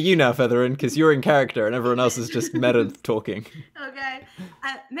waiting for you now, Featherin, because you're in character, and everyone else is just meta talking. Okay.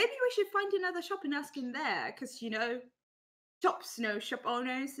 Maybe we should find another shop and ask in there, because, you know, shops know shop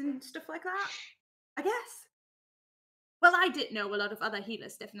owners and stuff like that. I guess. Well, I did know a lot of other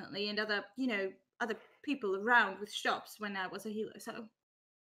healers, definitely, and other, you know, other people around with shops when I was a healer, so I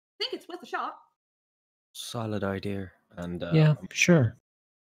think it's worth a shot. Solid idea. And Yeah, sure.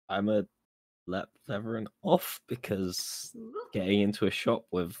 I'm a let Severin off because Ooh. getting into a shop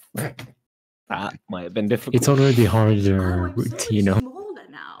with that might have been difficult. It's already Oh, harder, I'm so you know. much smaller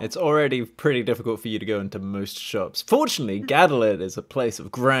now. It's already pretty difficult for you to go into most shops. Fortunately, Gadolin is a place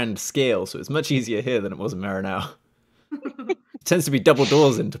of grand scale, so it's much easier here than it was in Marinau. It tends to be double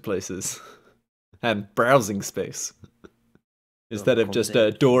doors into places. And browsing space. Instead of just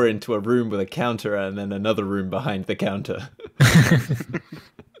a door into a room with a counter and then another room behind the counter.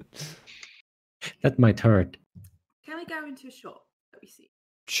 That might hurt. Can we go into a shop? Let me see.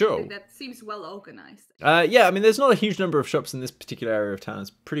 Sure. That seems well organized. Yeah, I mean, there's not a huge number of shops in this particular area of town.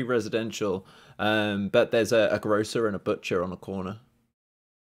 It's pretty residential. But there's a grocer and a butcher on a corner.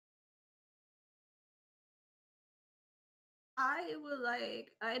 I will I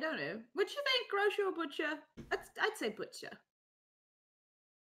don't know. What you think, grocer or butcher? I'd say butcher.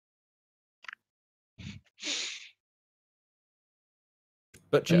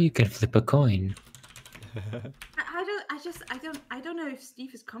 Butcher. Well, you can flip a coin. I don't know if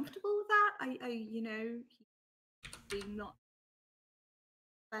Steve is comfortable with that. You know, he's not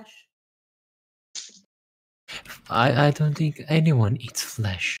flesh. I don't think anyone eats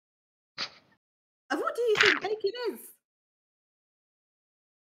flesh. What do you think bacon is?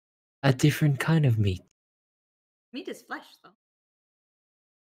 A different kind of meat. Meat is flesh, though.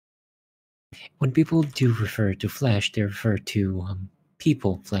 When people do refer to flesh, they refer to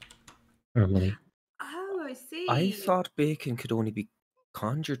people flesh normally. Oh, I see. I thought bacon could only be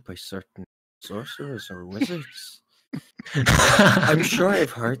conjured by certain sorcerers or wizards. I'm sure I've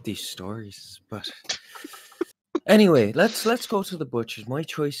heard these stories, but anyway, let's go to the butchers. My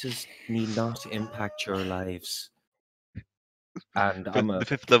choices need not impact your lives. And I'm The a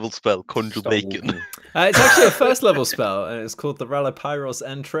 5th level spell, Conjure start Bacon. walking. It's actually a first level spell, and it's called the Rallapyros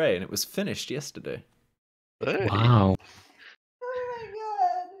Entree, and it was finished yesterday. Hey. Wow. Oh my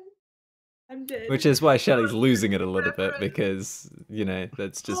god. I'm dead. Which is why Shelley's losing it a little bit, because, you know,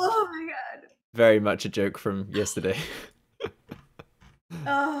 that's just Oh my god. very much a joke from yesterday.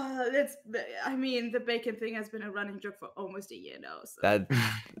 Oh, I mean, the bacon thing has been a running joke for almost a year now. So.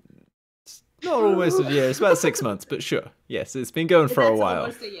 It's not almost a year, it's about 6 months, but sure. Yes, it's been going for a That's while.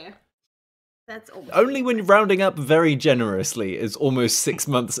 Almost a year. That's almost. Only when rounding up very generously is almost 6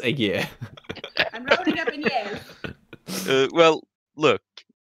 months a year. I'm rounding up in years. Well, look.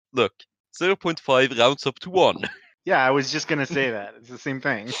 0.5 rounds up to 1. Yeah, I was just gonna say that. It's the same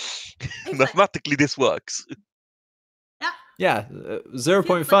thing. Mathematically, this works. Yeah,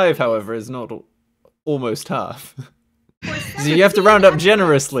 0.5, however, is not almost half. So you have to round up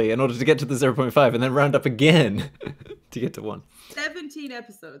generously in order to get to the 0.5, and then round up again to get to 1. 17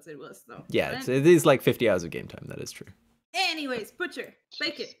 episodes it was, though. Yeah, it is like 50 hours of game time, that is true. Anyways, butcher,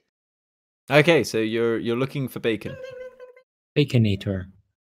 bacon. Okay, so you're looking for bacon. Baconator.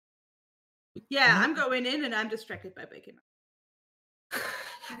 Yeah, I'm going in and I'm distracted by bacon.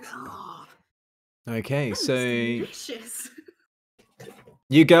 Oh, Okay, that so looks delicious.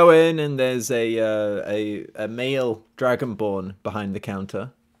 you go in and there's a male dragonborn behind the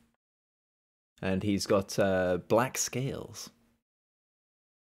counter, and he's got black scales,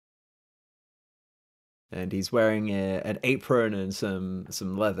 and he's wearing an apron and some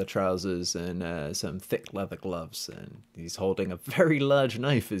leather trousers and some thick leather gloves, and he's holding a very large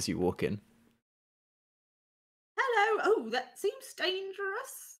knife as you walk in. Hello. Oh, that seems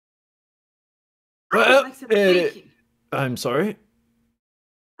dangerous. I Well, would like some bacon. I'm sorry.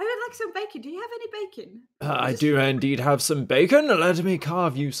 I would like some bacon. Do you have any bacon? I do indeed have some bacon. Let me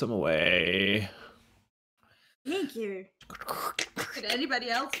carve you some away. Thank you. Did anybody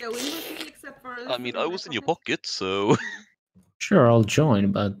else go in with me except for? I mean, I was in your pocket, so. Sure, I'll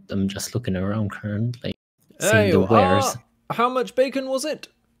join, but I'm just looking around currently, There seeing the you wares. are. How much bacon was it?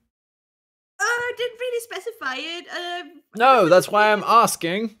 I didn't really specify it. How No, much that's why I'm bacon-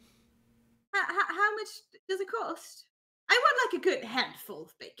 asking. How much does it cost? I want like a good handful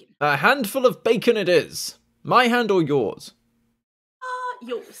of bacon. A handful of bacon it is. My hand or yours?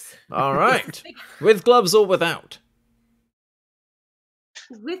 Yours. All right. With gloves or without?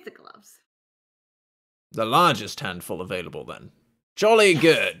 With the gloves. The largest handful available then. Jolly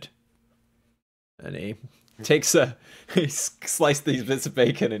good. And he takes he sliced these bits of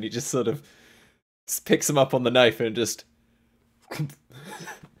bacon and he just sort of picks them up on the knife and just and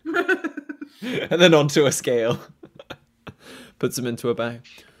then onto a scale. Puts them into a bag.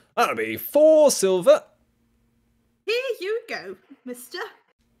 That'll be 4 silver. Here you go, mister.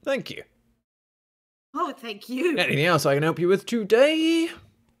 Thank you. Oh, thank you. Anything else I can help you with today?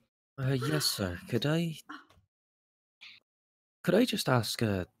 Yes, sir. Could I just ask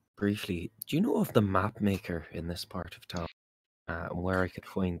briefly? Do you know of the map maker in this part of town, and where I could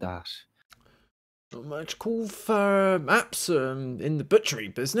find that? Not much call for maps in the butchery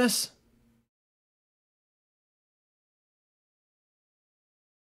business.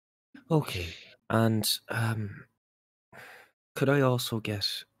 Okay, and could I also get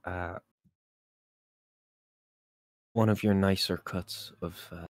one of your nicer cuts of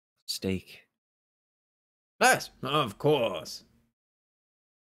steak? Yes, of course.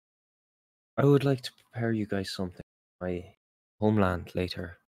 I would like to prepare you guys something in my homeland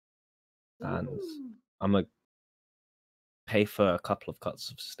later, and Ooh. I'm gonna pay for a couple of cuts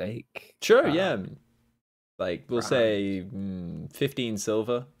of steak. Sure, yeah. Like we'll Right. say 15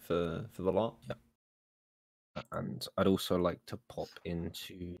 silver for the lot. And I'd also like to pop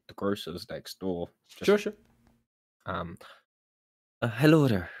into the grocer's next door. Sure, sure. Hello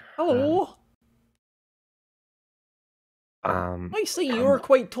there. Hello. I see you're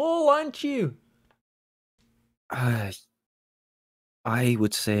quite tall, aren't you? I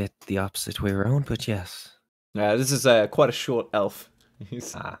would say it the opposite way around, but yes. Yeah, this is quite a short elf.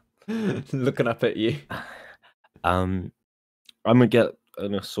 He's looking up at you. I'm gonna get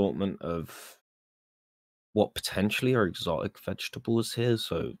an assortment of what potentially are exotic vegetables here.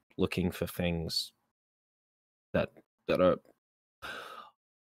 So looking for things that are.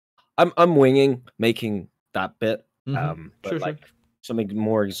 I'm winging making that bit. Mhm. But Sure, like something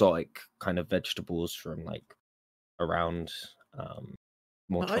more exotic kind of vegetables from like around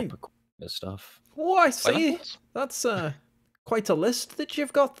more Aye. tropical stuff. Oh, I see. Pineapples? That's quite a list that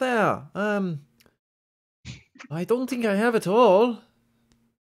you've got there. I don't think I have it all.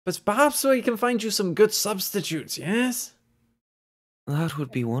 But perhaps we can find you some good substitutes, yes? That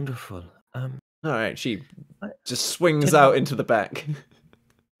would be wonderful. Alright, she just swings Can I- out into the back.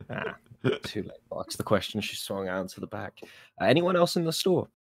 Too late. Box the question she's throwing out to the back. Anyone else in the store?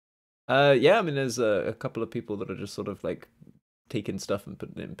 Yeah, I mean, there's a couple of people that are just sort of like taking stuff and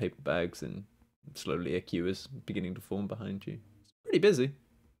putting it in paper bags, and slowly a queue is beginning to form behind you. It's pretty busy.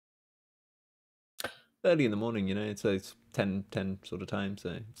 Early in the morning, you know, it's 10 sort of time, so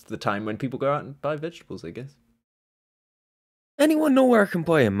it's the time when people go out and buy vegetables, I guess. Anyone know where I can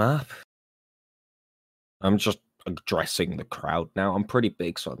buy a map? I'm just addressing the crowd now. I'm pretty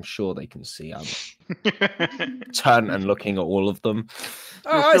big, so I'm sure they can see. I'm turn and looking at all of them.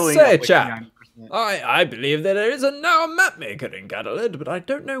 I filling say, up, like, chap, 90%. I believe that there is now a map maker in Catalid, but I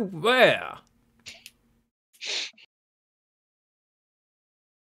don't know where.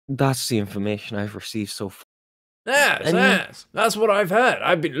 That's the information I've received so far. Yes, Anyone- yes, that's what I've heard.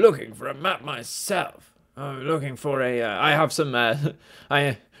 I've been looking for a map myself. I'm looking for I have some. We've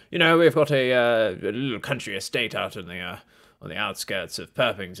got a little country estate out in the on the outskirts of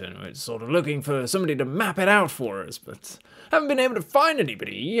Perpington. We're sort of looking for somebody to map it out for us, but haven't been able to find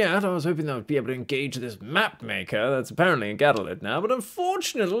anybody yet. I was hoping that I would be able to engage this map maker that's apparently in Gadolid now, but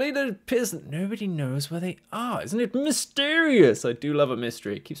unfortunately it appears that nobody knows where they are. Isn't it mysterious? I do love a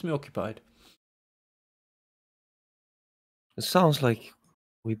mystery. It keeps me occupied. It sounds like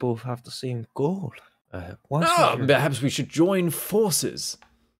we both have the same goal. What is Ah, your- perhaps we should join forces.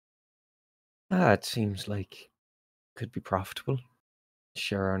 It seems like could be profitable.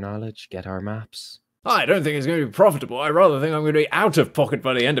 Share our knowledge, get our maps. I don't think it's going to be profitable. I rather think I'm going to be out of pocket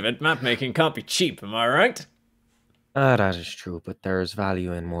by the end of it. Map making can't be cheap, am I right? That is true, but there is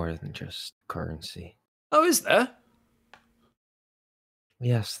value in more than just currency. Oh, is there?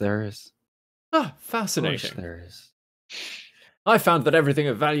 Yes, there is. Ah, Of course fascinating. there is. I found that everything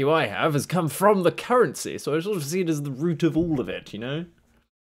of value I have has come from the currency, so I sort of see it as the root of all of it, you know?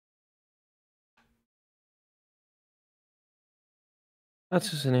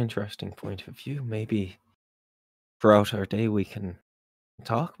 That's just an interesting point of view. Maybe throughout our day we can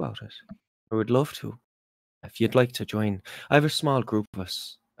talk about it. I would love to. If you'd like to join, I have a small group of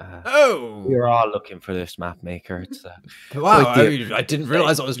us. Oh! We're all looking for this map maker. It's Wow, quite I didn't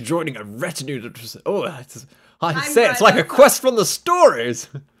realize I was joining a retinue that was... Oh, I I'm say, it's right like a up. quest from the stories!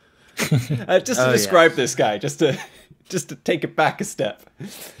 Just to Oh, describe yes. this guy, just to take it back a step.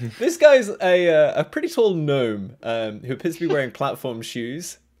 This guy's a pretty tall gnome who appears to be wearing platform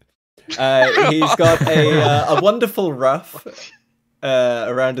shoes. He's got a wonderful ruff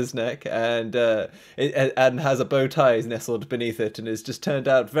around his neck, and has a bow tie nestled beneath it, and is just turned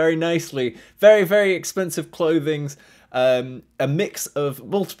out very nicely. Very, very expensive clothings, a mix of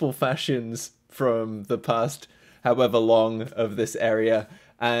multiple fashions from the past, however long, of this area,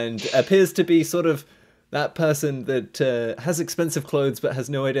 and appears to be sort of that person that has expensive clothes but has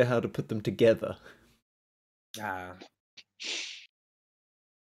no idea how to put them together.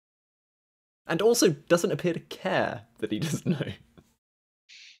 And also doesn't appear to care that he doesn't know.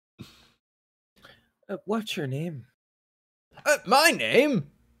 What's your name? My name?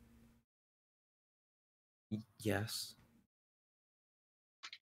 Yes.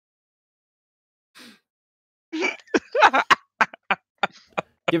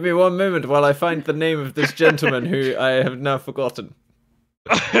 Give me one moment while I find the name of this gentleman who I have now forgotten.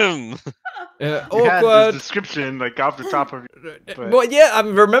 You had Awkward. this description like off the top of your but- Well, yeah, I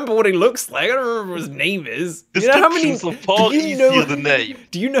remember what he looks like. I don't remember what his name is. You know how many? Descriptions are far do you easier know- than name.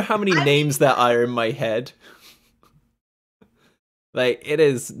 Do you know how many names there are in my head? Like it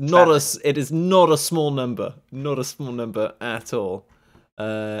is not it is not a small number, not a small number at all.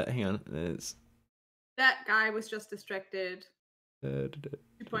 Hang on, it's That guy was just distracted.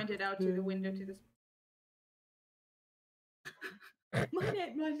 He pointed out to the window to this.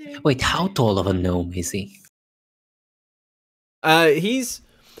 My name. Wait, how tall of a gnome is he? He's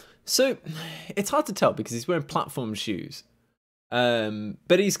so it's hard to tell because he's wearing platform shoes.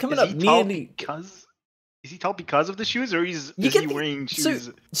 But he's coming Is up he tall nearly. is he tall because of the shoes, or is You he get the- wearing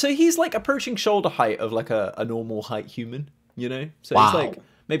shoes? So he's like approaching shoulder height of like a normal height human, you know? So Wow. he's like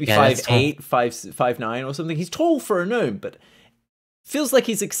maybe Yeah, that's 5'8", 5'9" or something. He's tall for a gnome, but feels like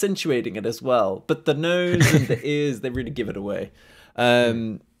he's accentuating it as well. But the nose and the ears, they really give it away.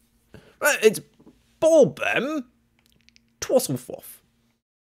 It's Bulbem Twasslefoff.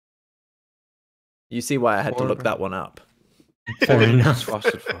 You see why I had to look Bulbem. that one up. Fair enough.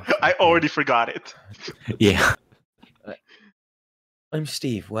 I already forgot it. Yeah. I'm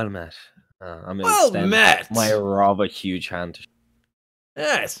Steve. Well met. I'm gonna Well extend met. my rather huge hand.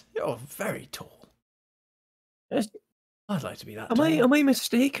 Yes, you're very tall. Yes. I'd like to be that Am tall. I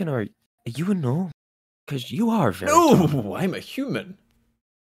mistaken, or are you a gnome? Because you are very. No, I'm a human.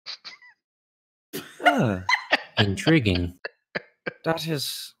 Ah, Intriguing. that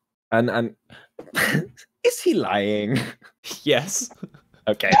is, and is he lying? Yes.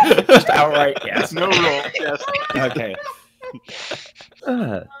 Okay, just outright yes. No roll. Yes. Okay.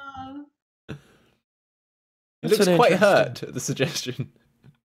 Ah, He That's looks an quite interesting- hurt at the suggestion.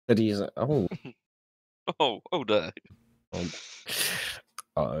 that he's Oh no.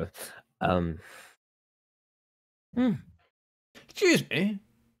 uh, Excuse me,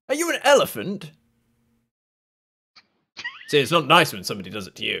 are you an elephant? See, it's not nice when somebody does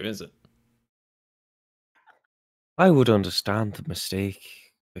it to you, is it? I would understand the mistake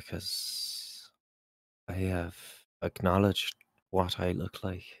because I have acknowledged what I look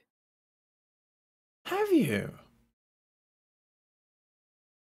like. Have you?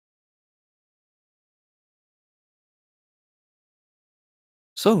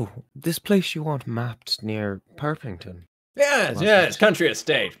 So, this place you want mapped near Perpington? Yes, Well, yes, country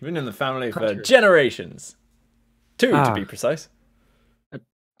estate. Been in the family for Country. generations. 2 to Ah. be precise.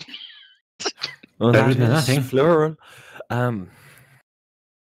 Well, Better that than is nothing. plural.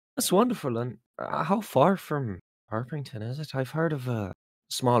 That's wonderful. And how far from Harpington is it? I've heard of a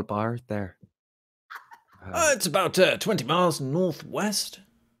small bar there. It's about 20 miles northwest.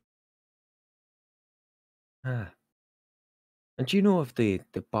 And do you know of the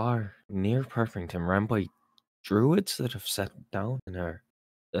bar near Perfington ran by druids that have settled down and are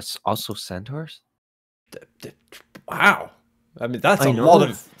that's also centaurs? Wow. I mean, that's I a know. lot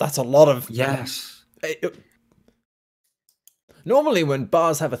of. That's a lot of. Yes. Normally, when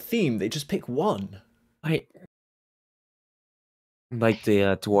bars have a theme, they just pick one. I like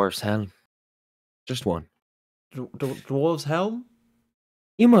the dwarf's helm. Just one. Dwarves Helm.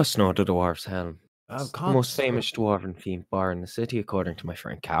 You must know the dwarf's helm. I It's the most famous dwarven themed bar in the city, according to my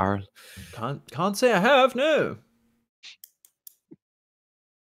friend Carol. Can't say I have. No.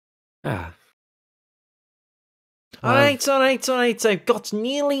 Ah, All right. I've got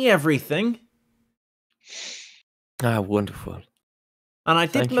nearly everything, wonderful. and I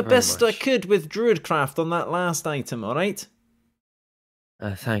did Thank my you very best I much. could with Druidcraft on that last item. All right.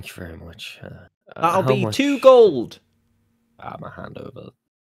 Thank you very much. That'll how be much- 2 gold. My hand over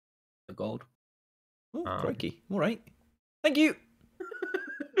the gold. Oh, Um, crikey. All right. Thank you.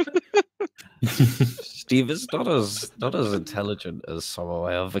 Steve is not as intelligent as some of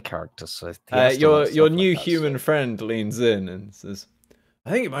my other characters. So he has to learn Your stuff like new that, human so- friend leans in and says,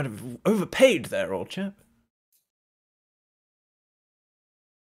 "I think you might have overpaid there, old chap."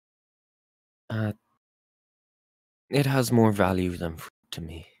 It has more value than fruit to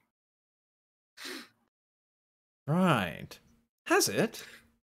me. Right. Has it?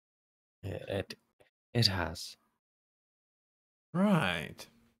 It has. Right.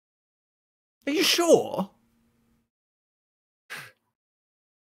 Are you sure?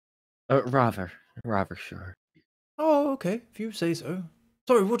 Rather sure. Oh, okay. If you say so.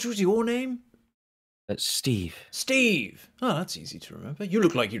 Sorry, what was your name? Steve. Steve. Oh, that's easy to remember. You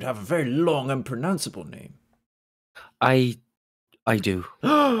look like you'd have a very long, unpronounceable name. I do.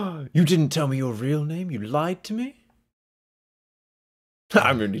 You didn't tell me your real name. You lied to me.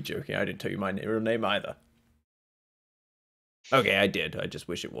 I'm really joking. I didn't tell you my real name either. Okay, I did. I just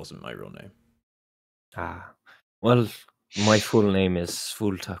wish it wasn't my real name. Well, my full name is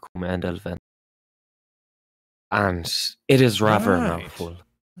Svulta Kumendelven. And it is rather a Right. mouthful.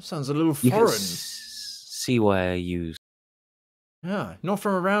 That sounds a little You can foreign. see why I use. Yeah, not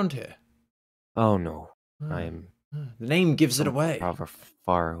from around here. Oh no, Hmm. I'm The name gives it from away. rather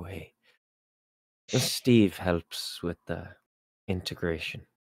far away. Steve helps with the integration.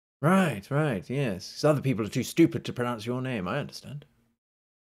 Right, yes. 'Cause other people are too stupid to pronounce your name. I understand.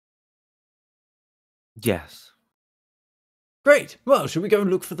 Yes. Great. Well, should we go and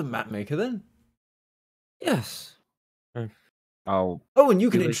look for the map maker then? Yes. Oh, Oh, and you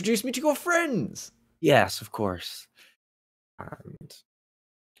can You like- introduce me to your friends. yes, of course.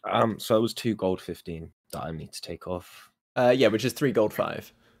 And so it was 2 gold 15 that I need to take off. Yeah, which is 3 gold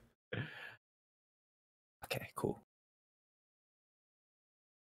 5. Okay, cool.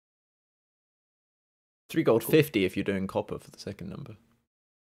 3 gold 50 if you're doing copper for the second number.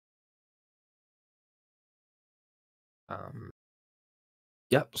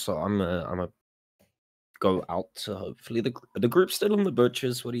 Yep. So I'm a go out to hopefully the group's still on the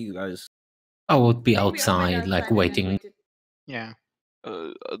butchers. What do you guys? I would be I think we all went outside, like outside and waiting. waited. Yeah.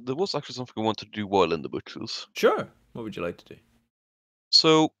 There was actually something I wanted to do while in the butchers. Sure. What would you like to do?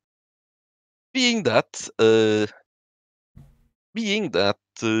 So, being that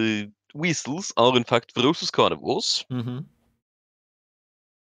weasels are in fact ferocious carnivores, Mm-hmm.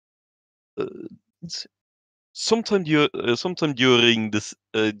 sometime during this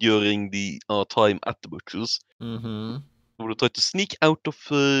during our time at the butchers, Mm-hmm. we will try to sneak out of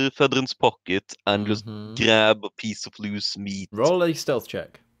Fedrin's pocket and just Mhm. grab a piece of loose meat. Roll a stealth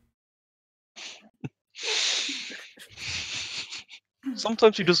check.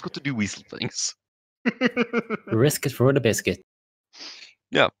 Sometimes you just got to do weasel things. Risk it for the biscuit.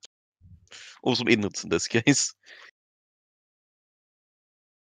 Or some innards in this case.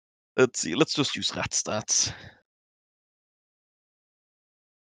 Let's see, let's just use rat stats.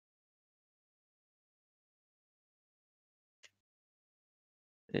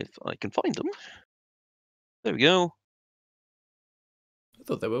 If I can find them. There we go. I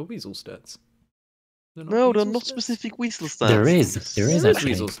thought they were weasel stats. They're No, they're weasel not stats? specific weasel stats. There is There is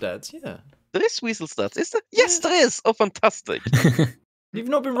actually. weasel stats, yeah. There is weasel stats. Is there? Yes, there is. Oh, fantastic. You've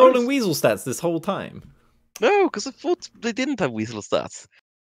not been I rolling was- weasel stats this whole time. No, because I thought they didn't have weasel stats.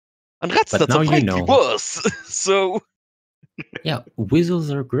 And rat But stats now are you slightly know. worse. So Yeah,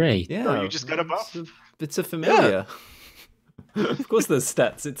 weasels are great. Yeah. No, you just got a it's buff. It's a familiar. Of course, there's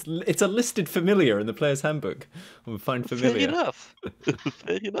stats. It's a listed familiar in the player's handbook. We'll find familiar. Fair enough.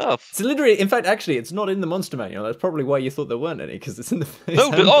 Fair enough. It's literally, in fact, actually, it's not in the monster manual. That's probably why you thought there weren't any, because it's in the player's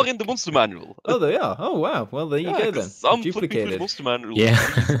No, they handbook. are in the monster manual. Oh, they are. Oh, wow. Well, there you Yeah, go then. 'cause I'm flipping through the Duplicated. monster manual.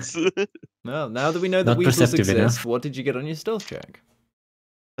 Yeah. Well, now that we know that Not weasels perceptive exist, enough. what did you get on your stealth check?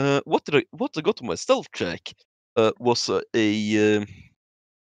 What I got on my stealth check was a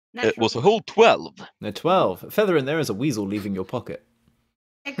Natural whole 12. A 12. A feather in there is a weasel leaving your pocket.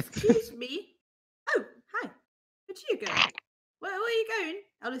 Excuse me. Oh, hi. Where'd you go? Where are you going,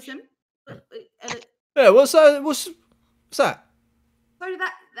 Ellison? Yeah, what's that? What's that? Sorry,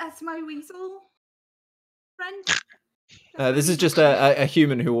 that's my weasel friend. This is just a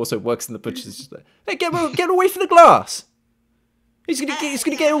human who also works in the butcher's. Just like, hey, get away from the glass! He's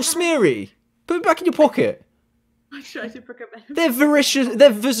gonna get all smeary. Put it back in your pocket. I tried to pick up. They're voracious. They're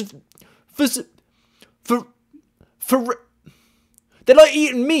they're like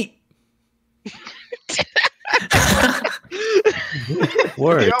eating meat.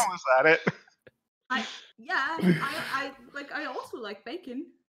 Word. You almost had it. I also like bacon.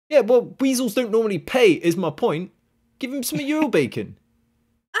 Yeah, well, weasels don't normally pay. Is my point. Give him some of your bacon.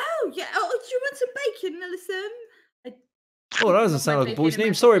 Oh yeah. Oh, do you want some bacon, Ellison? Oh, that doesn't sound like a boy's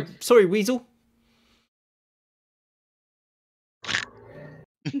name. Sorry, weasel.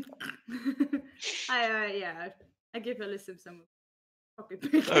 I give Ellison some pocket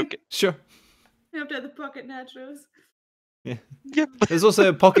bacon. Okay. Sure. You have to have the pocket naturals. Yeah. Yep. There's also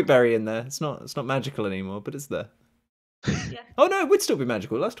a pocket berry in there. It's not magical anymore, but it's there. Yeah. Oh no, it would still be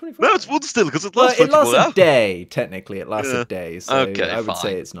magical. It lasts 24 No, hours. it's wood still because it Well, lasts it lasts 24 a hours. day, technically. It lasts Yeah. a day, so Okay, I would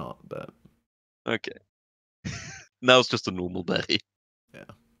say fine. it's not, but Okay. Now it's just a normal berry. Can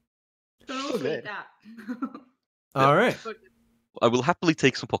also Okay. eat that. alright. I will happily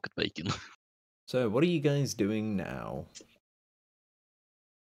take some pocket bacon. So what are you guys doing now?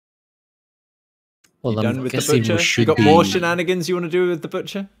 Well, You done I'm with the guessing butcher? we You should got be. more shenanigans you want to do with the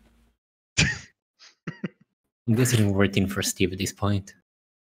butcher? I'm guessing we're waiting for Steve at this point.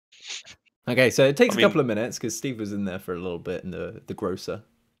 Okay, so it takes I a mean- couple of minutes because Steve was in there for a little bit in the grocer.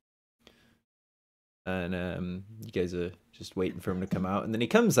 And you guys are just waiting for him to come out, and then he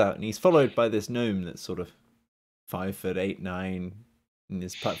comes out and he's followed by this gnome that's sort of 5'8", 9" in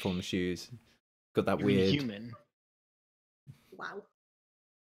his platform shoes. Got that You mean weird. human. Wow.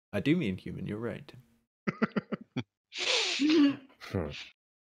 I do mean human. You're right.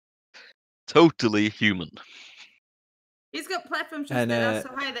 Totally human. He's got platform shoes And, that are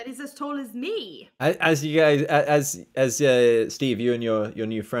so high that he's as tall as me. As you guys, as Steve, you and your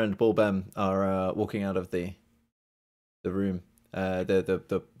new friend Bulbam are walking out of the room,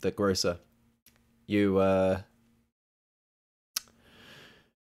 the grocer, you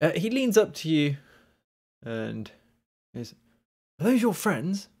he leans up to you, and goes, "Are those your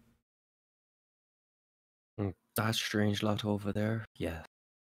friends?" That strange lot over there. Yeah.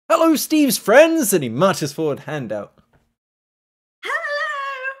 "Hello, Steve's friends," and he marches forward, hand out.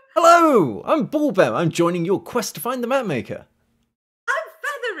 Hello! "Hello, I'm Bulbam. I'm joining your quest to find the map maker." I'm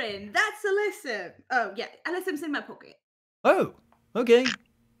Featherin. That's Alyssa. Oh, yeah. Alyssa's in my pocket. "Oh, okay. Do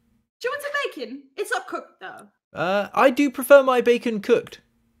you want some bacon? It's not cooked, though. I do prefer my bacon cooked.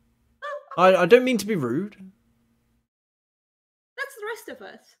 Oh, I don't mean to be rude." that's the rest of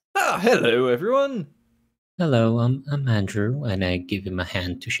us. Ah, hello, everyone. Hello, I'm Andrew, and I give him a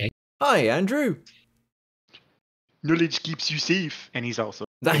hand to shake. Hi, Andrew. Knowledge keeps you safe, and he's also.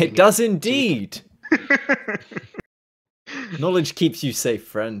 It does indeed. Knowledge keeps you safe,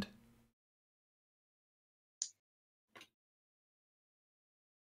 friend.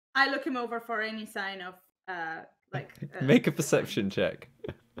 I look him over for any sign of, Make a perception check.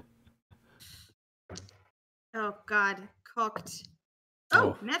 Oh, God. Cocked.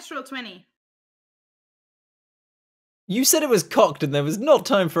 Oh, Oh. natural 20. You said it was cocked and there was not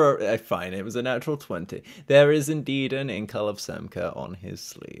time for a... fine, it was a natural 20. There is indeed an Inkal of Samka on his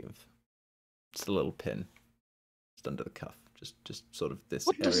sleeve. Just a little pin. Just under the cuff. Just sort of this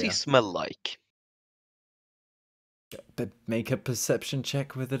What does he area. smell like? But make a perception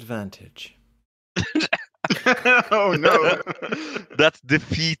check with advantage. Oh no. That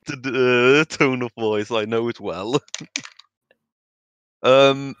defeated tone of voice, I know it well.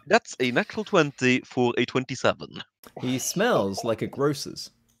 That's a natural 20 for a 27. He smells like a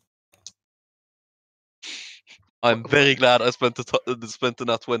grocer's. I'm very glad I spent a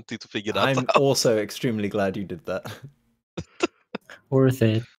nat 20 to figure that I'm out. also extremely glad you did that. Worth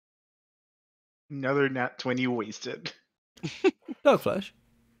it. Another nat 20 wasted. Darkflash,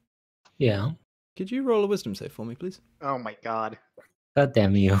 Yeah. could you roll a wisdom save for me, please? Oh my god. God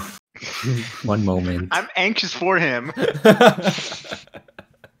damn you. One moment. I'm anxious for him.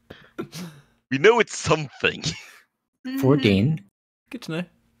 We know it's something. 14. Good to know.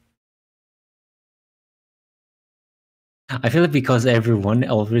 I feel like because everyone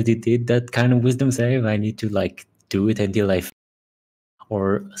already did that kind of wisdom save, I need to like do it until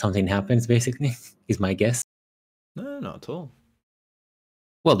or something happens. Basically, is my guess. No, not at all.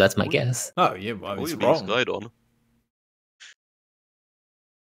 Well, that's my Oh, guess. Oh, yeah, well, I Oh, was you're being wrong. spied on.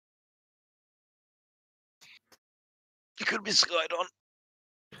 You could be spied on.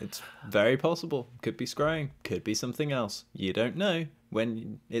 It's very possible. Could be scrying. Could be something else. You don't know.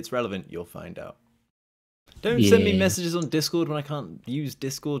 When it's relevant, you'll find out. Don't send me Yeah. messages on Discord when I can't use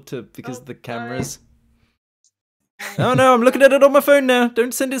Discord because Oh, of the sorry. cameras. Oh no, I'm looking at it on my phone now.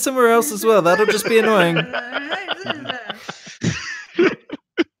 Don't send it somewhere else as well. That'll just be annoying.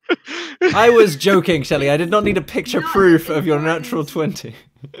 I was joking, Shelley. I did not need a picture Not proof of your important. natural 20.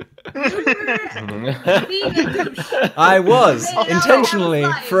 Being a douche. I was, Hey, no, intentionally,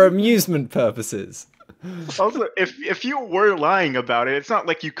 I'm fine. for amusement purposes. Also, if you were lying about it, it's not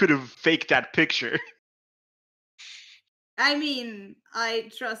like you could have faked that picture. I mean, I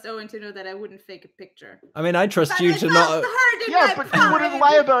trust Owen to know that I wouldn't fake a picture. I mean, I trust But you I to felt not... hurt in Yeah, my but you wouldn't pride.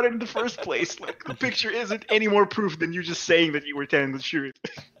 lie about it in the first place. Like the picture isn't any more proof than you just saying that you were telling the truth.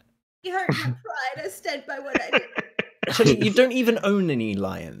 You hurt my pride. I stand by what I did. Shelley, you don't even own any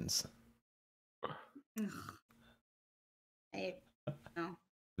lions. No.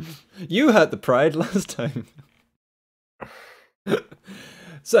 You hurt the pride last time.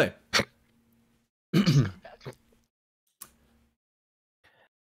 So.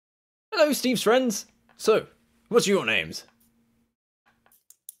 Hello, Steve's friends. So, what's your names?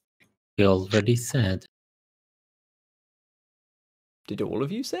 We already said. Did all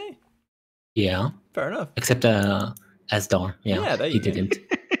of you say? Yeah, Fair enough. except Asdar. Yeah, Yeah, there he you go. didn't.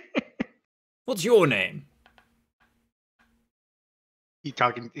 What's your name? He's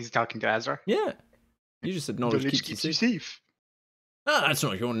talking to Azar. Yeah. You just said knowledge Knowledge keeps you safe. safe. Ah, that's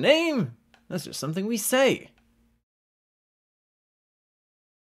not your name. That's just something we say.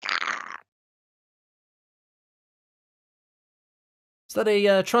 Is that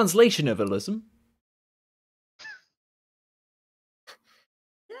a translation of Elism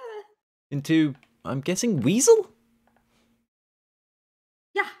Yeah. into, I'm guessing, weasel?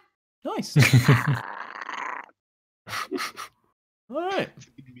 Yeah. Nice. All right.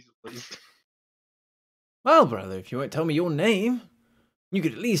 Well, brother, if you won't tell me your name, you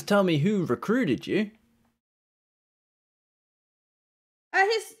could at least tell me who recruited you.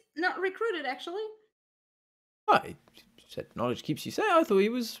 He's not recruited, actually. Why? You said knowledge keeps you safe. I thought he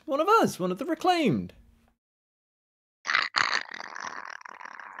was one of us, one of the reclaimed.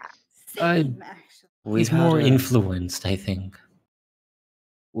 Same, actually. We He's had more a- influenced, I think.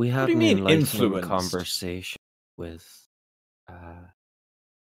 We had do you an mean enlightening influenced? conversation with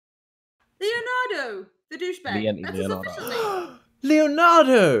Leonardo, the douchebag. That's his Leonardo. official name.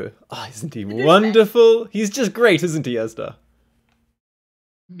 Leonardo! Oh, isn't he The douchebag. wonderful? He's just great, isn't he, Esther?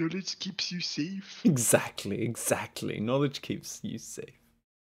 Knowledge keeps you safe. Exactly, exactly. Knowledge keeps you safe.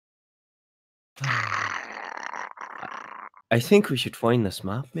 I think we should find this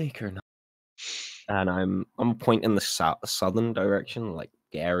map maker now. And I'm pointing the southern direction, like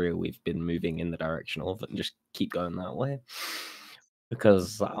the area we've been moving in the direction of, and just keep going that way.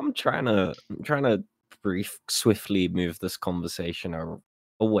 Because I'm trying to swiftly move this conversation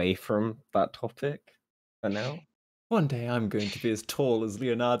away from that topic for now. One day I'm going to be as tall as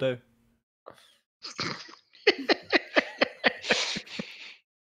Leonardo.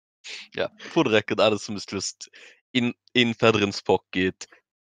 Yeah, for the record, Addison is just in Fedrin's pocket,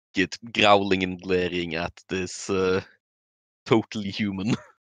 growling and glaring at this totally human.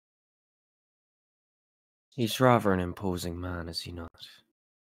 He's rather an imposing man, is he not?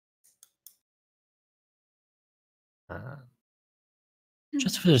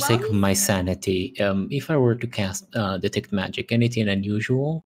 Just for the sake of my sanity, if I were to cast Detect Magic, anything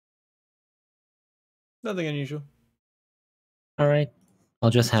unusual? Nothing unusual. Alright. I'll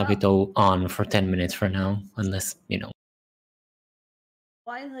just have it all on for 10 minutes for now, unless, you know.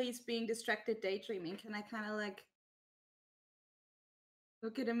 While he's being distracted daydreaming, can I kind of like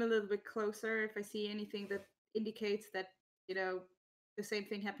look at him a little bit closer if I see anything that indicates that, you know, the same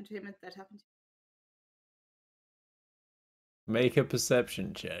thing happened to him as that happened to Make a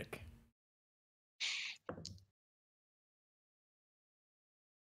perception check.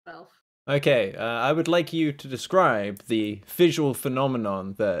 12. Okay, I would like you to describe the visual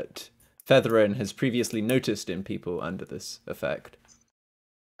phenomenon that Featherin has previously noticed in people under this effect.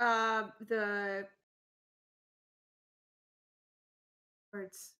 The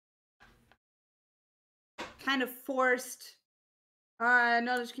words. kind of forced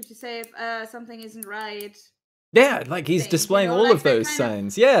knowledge keeps you safe, something isn't right. Yeah, like he's things, you displaying know, all like of that those kind of-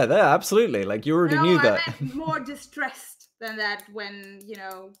 signs. Yeah, absolutely. Like you already No, knew I that. meant more distressed than that when, you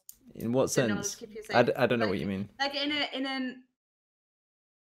know, In what the knowledge sense? keeps you I safe. don't know like, what you mean. Like in an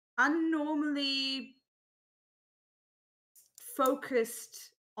unnormally focused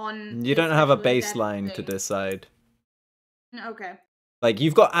on You the don't have a special adept baseline to thing. decide. Okay. Like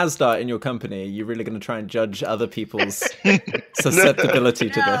you've got Asdar in your company. You're really going to try and judge other people's susceptibility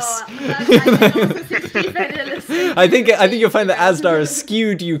to No, this. I can also see Steve listening I to think the you'll find that thing, you know. Asdar has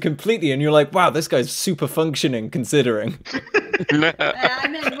skewed you completely, and you're like, wow, this guy's super functioning considering. I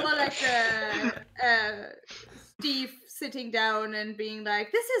meant more like Steve sitting down and being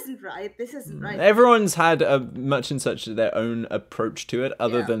like, "This isn't right. This isn't right." Everyone's had a much and such their own approach to it,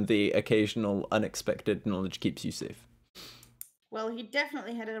 other Yeah. than the occasional unexpected knowledge keeps you safe. Well, he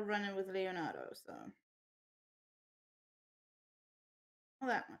definitely had a run-in with Leonardo, so not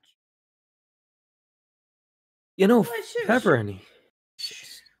that much. You know, Oh, shush. Feverini.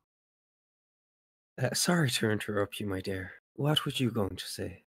 Sorry to interrupt you, my dear. What were you going to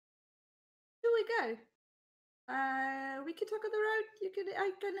say? Here we go. We can talk on the road.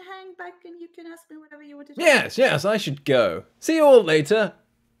 I can hang back, and you can ask me whatever you want to do. Yes, I should go. See you all later.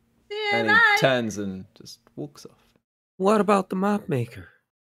 See you, And he bye. turns and just walks off. What about the map maker?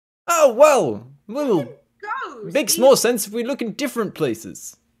 Oh, well, Go. makes Steve. more sense if we look in different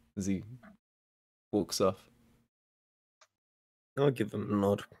places. As he walks off. I'll give him a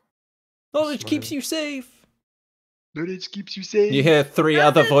nod. Knowledge keeps Smile. you safe. Knowledge keeps you safe. You hear three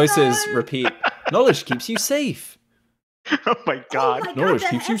other voices repeat, knowledge keeps you safe. Oh my god. my Knowledge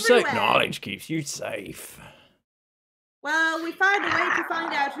they're keeps you safe. everywhere. Knowledge keeps you safe. Well, we found a way to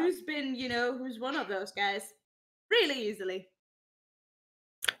find out who's been, who's one of those guys. Really easily.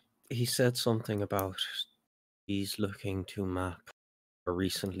 He said something about he's looking to map a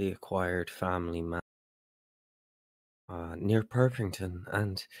recently acquired family map near Perpington,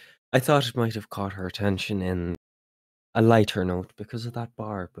 and I thought it might have caught her attention in a lighter note because of that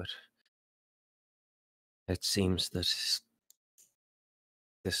bar, but it seems that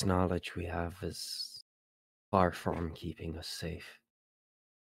this knowledge we have is far from keeping us safe.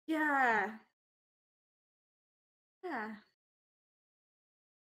 Yeah. Yeah.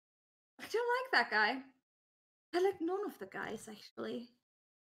 I don't like that guy. I like none of the guys, actually.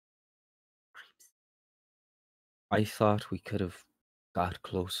 Creeps. I thought we could have got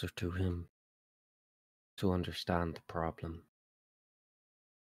closer to him to understand the problem.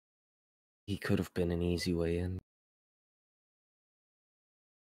 He could have been an easy way in.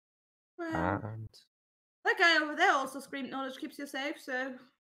 Well, And that guy over there also screamed knowledge keeps you safe, so,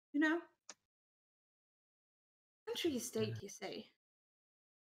 Country estate, you say?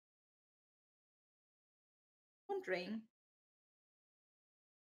 Wondering.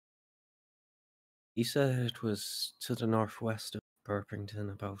 he said it was to the northwest of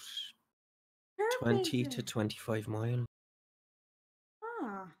Perpington, about 20 to Perpington. 25 miles.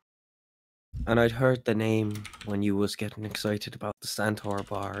 Ah. And I'd heard the name when you was getting excited about the Centaur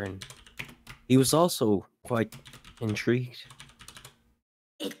bar, and he was also quite intrigued.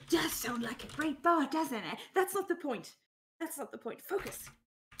 It does sound like a great bar, doesn't it? That's not the point. That's not the point. Focus.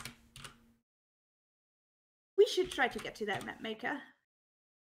 We should try to get to that map maker.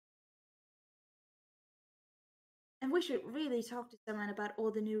 And we should really talk to someone about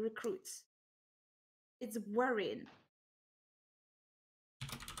all the new recruits. It's worrying.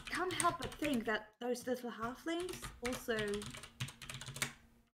 Can't help but think that those little halflings also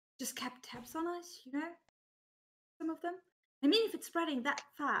just kept tabs on us, Some of them. I mean, if it's spreading that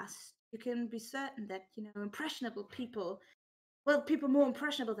fast, you can be certain that, impressionable people, well, people more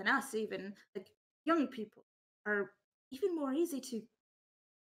impressionable than us even, like young people, are even more easy to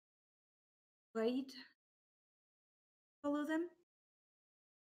follow them.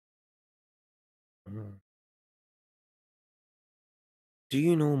 Do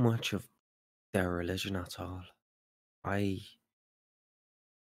you know much of their religion at all?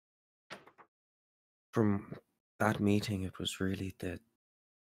 From that meeting, it was really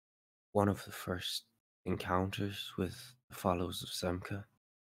one of the first encounters with the follows of Semka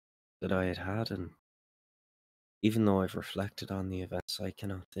that I had had, and even though I've reflected on the events, I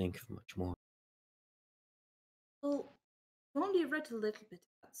cannot think of much more. Well, I've only read a little bit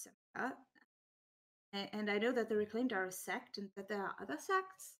about Semka, and I know that the Reclaimed are a sect, and that there are other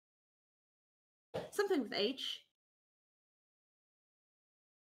sects. Something with H.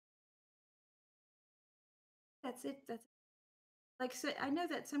 That's it. Like, so I know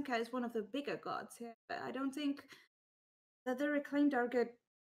that Semka is one of the bigger gods here, but I don't think that the Reclaimed are a good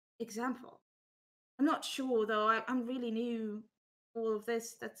example. I'm not sure though. I'm really new. All of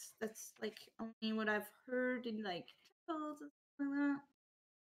this. That's like only what I've heard in like temples and stuff like that.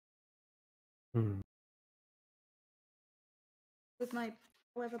 Hmm. With my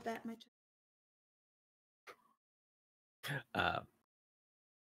however bad my.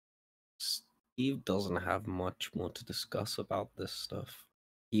 Steve doesn't have much more to discuss about this stuff.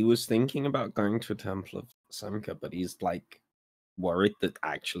 He was thinking about going to a Temple of Semka, but he's like worried that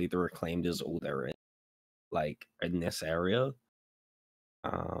actually the Reclaimed is all there is, like in this area.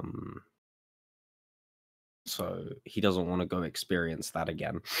 So he doesn't want to go experience that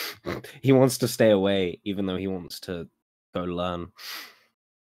again. He wants to stay away, even though he wants to go learn.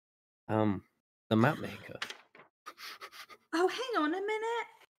 The map maker. Oh, hang on a minute.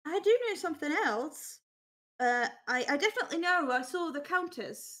 I do know something else. I definitely know. I saw the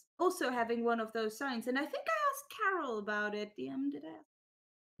Countess also having one of those signs, and I think I asked Carol about it. DM, did I?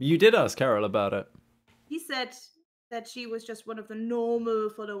 You did ask Carol about it. He said that she was just one of the normal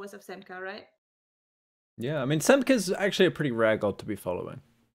followers of Semka, right? Yeah, I mean, Semka's actually a pretty rare god to be following.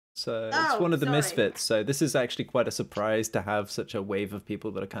 So it's one of the sorry. misfits. So this is actually quite a surprise to have such a wave of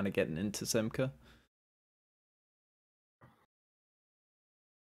people that are kind of getting into Semka.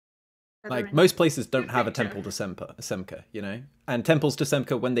 Like, most places don't have a temple to Semka, you know? And temples to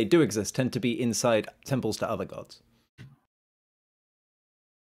Semka, when they do exist, tend to be inside temples to other gods.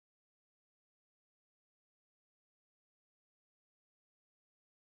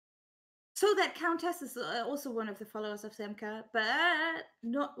 So that Countess is also one of the followers of Semka, but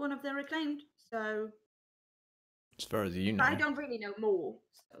not one of the Reclaimed. So As far as you know. I don't really know more.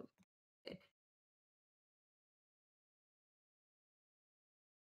 So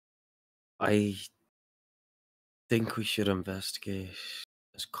I think we should investigate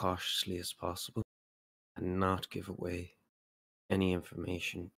as cautiously as possible and not give away any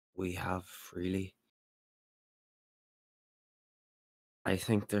information we have freely. I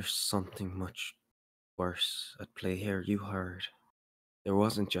think there's something much worse at play here. You heard. There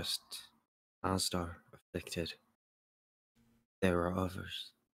wasn't just Asdar afflicted. There were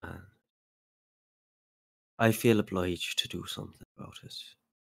others, and I feel obliged to do something about it.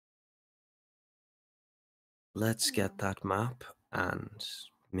 Let's get that map and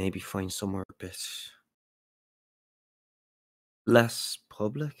maybe find somewhere a bit less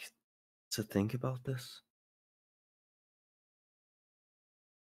public to think about this.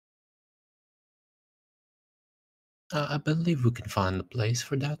 I believe we can find a place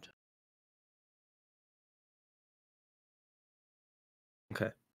for that.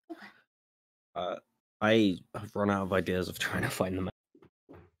 Okay. I have run out of ideas of trying to find the map.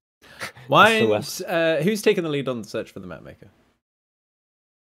 Why? West. Who's taking the lead on the search for the map maker?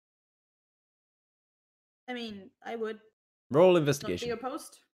 I mean, I would Roll not be investigation.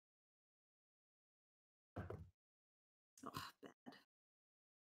 opposed. Oh, bad.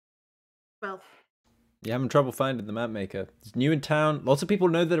 12. You're having trouble finding the map maker. It's new in town. Lots of people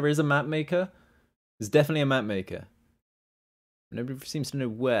know that there is a map maker. There's definitely a map maker. Nobody seems to know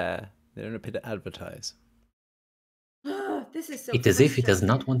where. They don't appear to advertise. This is so. It's as if it does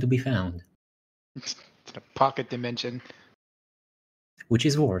not frustrating. want to be found, It's in a pocket dimension. which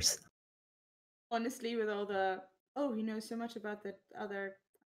is worse. Honestly, with all the he knows so much about the other.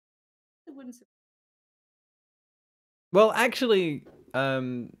 It wouldn't. Well, actually,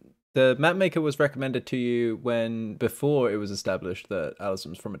 the map maker was recommended to you before it was established that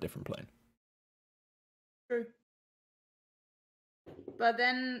Alison's from a different plane. True. But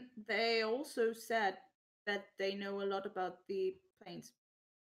then they also said that they know a lot about the planes.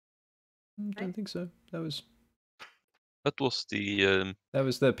 I don't think so. That was That was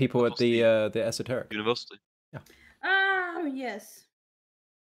the people That at was the the esoteric. university. Oh yes.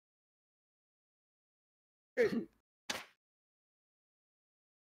 True.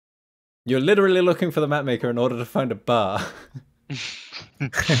 You're literally looking for the map maker in order to find a bar.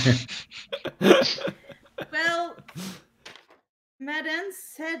 Well, Madden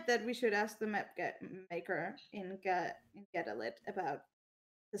said that we should ask the map maker in Getalit about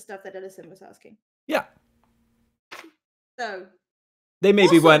the stuff that Ellison was asking. Yeah. So They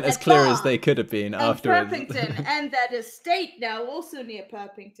maybe Also weren't as at clear as bar they could have been and afterwards. Purpington and that estate now also near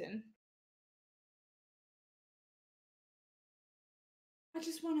Purpington. I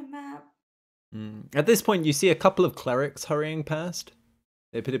just want a map. At this point, you see a couple of clerics hurrying past.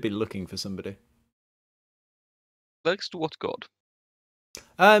 They appear to be looking for somebody. Clerics to what god?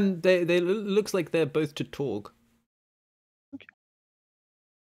 They looks like they're both to Torg.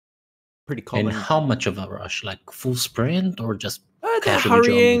 Pretty common. And how much of a rush? Like full sprint or just They're casually hurrying.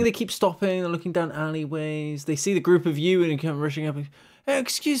 jogging? They keep stopping. They're looking down alleyways. They see the group of you and come rushing up.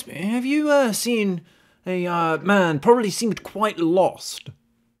 Excuse me, have you seen a man probably seemed quite lost?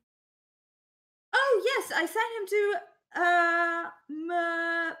 Oh yes, I sent him to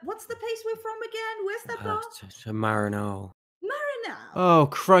what's the place we're from again? Where's that bar? To Marino. Marino. Oh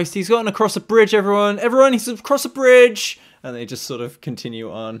Christ, he's gotten across a bridge, everyone! Everyone, he's across a bridge! And they just sort of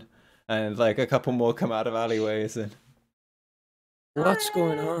continue on. And like a couple more come out of alleyways and... What's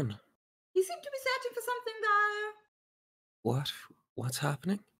going on? He seemed to be searching for something though. What? What's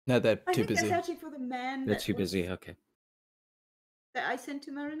happening? No, they're I too think busy. they're searching for the man. They're that too was- busy. Okay. That I sent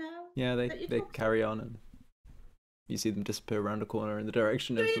to Marino. Yeah, that you they talked carry on and you see them disappear around a corner in the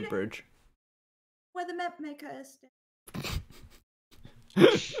direction of the bridge. Where the map maker is.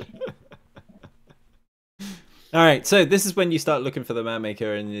 Alright, so this is when you start looking for the map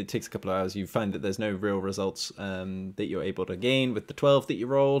maker and it takes a couple of hours. You find that there's no real results that you're able to gain with the 12 that you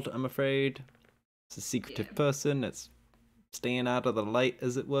rolled, I'm afraid. It's a secretive person, it's staying out of the light,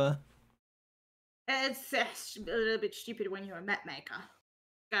 as it were. It's a little bit stupid when you're a map maker.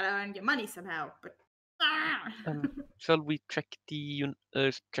 Gotta earn your money somehow, but. Shall we check the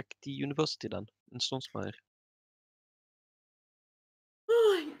university then in Stonesmire?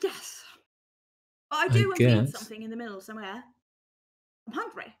 Oh, yes. I I do want to eat guess. something in the middle somewhere. I'm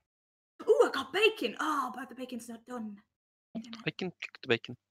hungry. Oh, I got bacon. Oh, but the bacon's not done. Damn it. I can cook the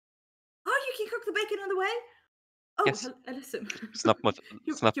bacon. Oh, you can cook the bacon on the way? Oh, Yes. listen. Snap my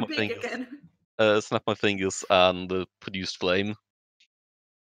you, snap you my bake fingers. again. Snap my fingers and produce flame.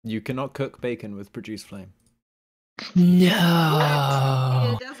 You cannot cook bacon with produced flame.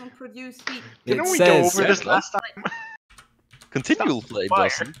 No. It doesn't produce heat. Didn't It we says- go over this Yeah. last time? Continual That's flame fire.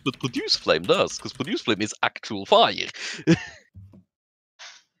 doesn't, but produce flame does, because produce flame is actual fire.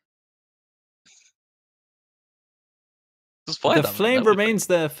 Just fire The damage flame and everything. remains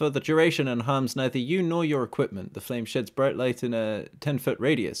there for the duration and harms neither you nor your equipment. The flame sheds bright light in a 10-foot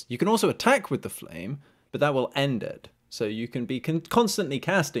radius. You can also attack with the flame, but that will end it. So you can be constantly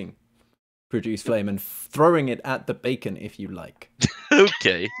casting produce flame and throwing it at the bacon if you like.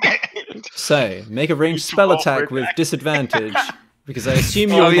 Okay. So, make a ranged Too spell awkward, attack with Max. disadvantage, because I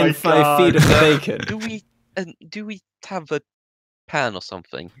assume Oh you're my within 5 feet of the bacon. Do we have a pan or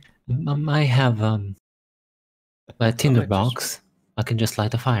something? I have a I tinderbox. I can just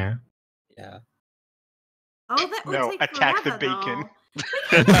light a fire. Yeah. Oh, that would No, take attack the forever, bacon.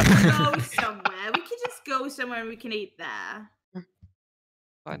 though. We can just go somewhere. We can just go somewhere and we can eat there.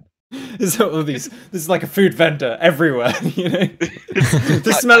 So all these, this is like a food vendor everywhere, you know?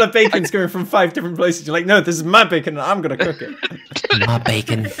 The smell of bacon's coming from 5 different places. You're like, no, this is my bacon and I'm going to cook it. My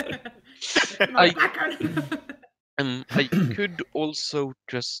bacon. My bacon. I could also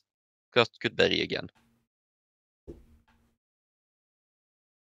just cast Goodberry again.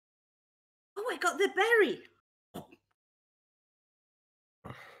 Oh, I got the berry.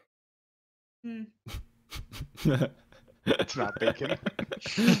 Hmm. It's not bacon.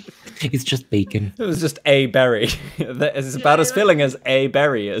 It's just bacon. It was just a berry. That is about as filling as a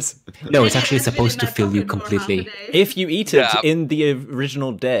berry is. No, it's actually It's been in supposed to my fill you pocket for half a completely, day. If you eat it Yeah. in the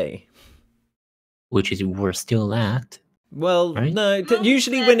original day. which is we're still at. Well, Right? no. Well,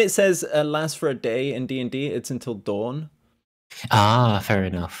 Usually yeah. when it says lasts for a day in D&D, it's until dawn. Ah, fair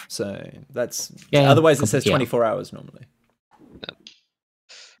enough. So that's... Yeah, otherwise it says yeah. 24 hours normally.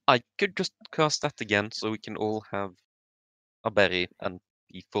 I could just cast that again, so we can all have a berry and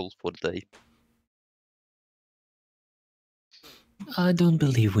be full for the day. I don't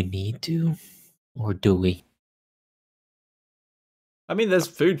believe we need to. Or do we? I mean, there's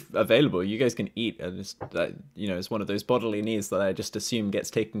food available. You guys can eat. And it's, you know, it's one of those bodily needs that I just assume gets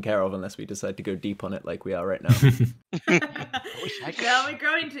taken care of unless we decide to go deep on it like we are right now. wish I could No, we're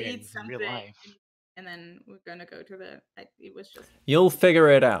going to in eat real something. life. And then we're gonna go to the. It was just. You'll figure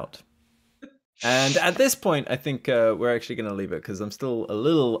it out. And at this point, I think we're actually going to leave it because I'm still a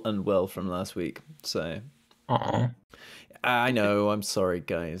little unwell from last week. So Aw. I know. I'm sorry,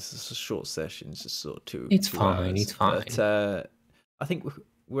 guys. It's a short session. It's just sort of two. It's 2 fine, hours. it's fine. But I think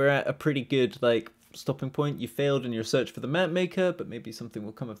we're at a pretty good stopping point. You failed in your search for the map maker, but maybe something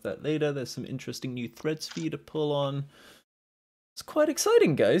will come of that later. There's some interesting new threads for you to pull on. It's quite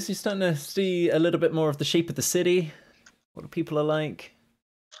exciting, guys. You're starting to see a little bit more of the shape of the city. What people are like.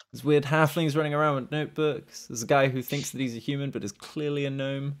 There's weird halflings running around with notebooks. There's a guy who thinks that he's a human but is clearly a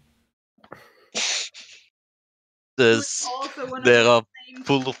gnome. There's, Also one of there the are same-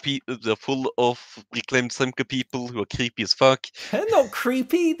 full of they're full of reclaimed Semka people who are creepy as fuck. They're not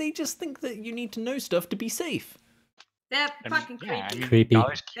creepy. They just think that you need to know stuff to be safe. They're I mean, fucking yeah, I creepy. mean, Creepy.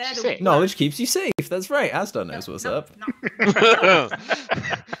 knowledge keeps They're you the safe. Knowledge keeps you safe. That's right. Asdar knows what's No, up. no.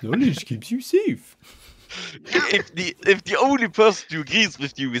 Knowledge keeps you safe. if the only person who agrees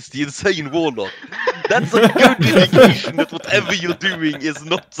with you is the insane warlock, that's a good indication that whatever you're doing is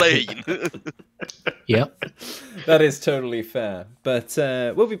not sane. Yep. That is totally fair. But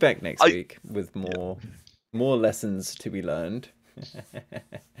we'll be back next I- week with more lessons to be learned.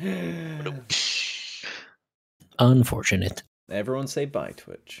 Unfortunate. Everyone say bye,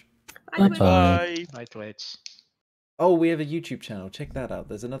 Twitch. Bye, Twitch. Bye. Bye, Twitch. Oh, we have a YouTube channel. Check that out.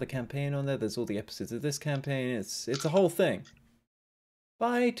 There's another campaign on there. There's all the episodes of this campaign. It's a whole thing.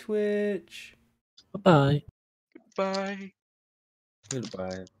 Bye, Twitch. Bye. Bye.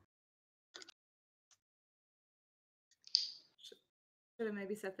 Goodbye. Should have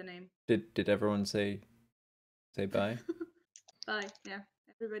maybe said the name. Did everyone say bye? Bye. Yeah.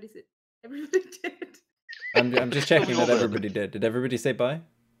 Everybody did. I'm just checking that Well done. everybody did. Did everybody say bye?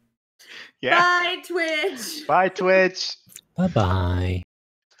 Yeah. Bye, Twitch. Bye, Twitch. Bye-bye.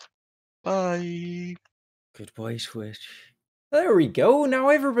 Bye. Goodbye, Twitch. There we go. Now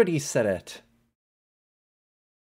everybody said it.